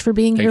so much for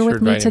being here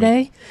with me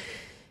today.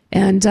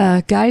 And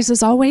guys,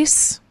 as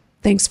always,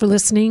 thanks for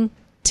listening.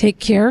 Take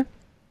care.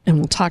 and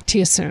we'll talk to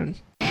you soon.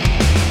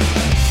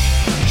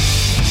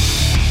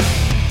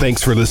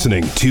 Thanks for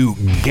listening to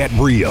Get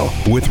Real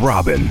with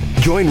Robin.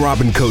 Join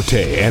Robin Cote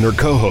and her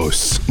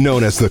co-hosts,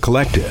 known as The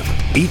Collective,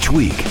 each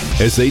week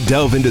as they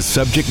delve into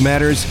subject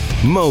matters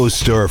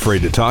most are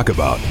afraid to talk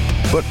about,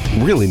 but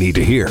really need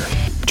to hear.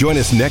 Join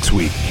us next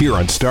week here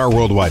on Star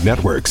Worldwide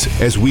Networks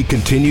as we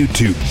continue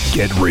to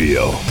get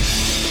real.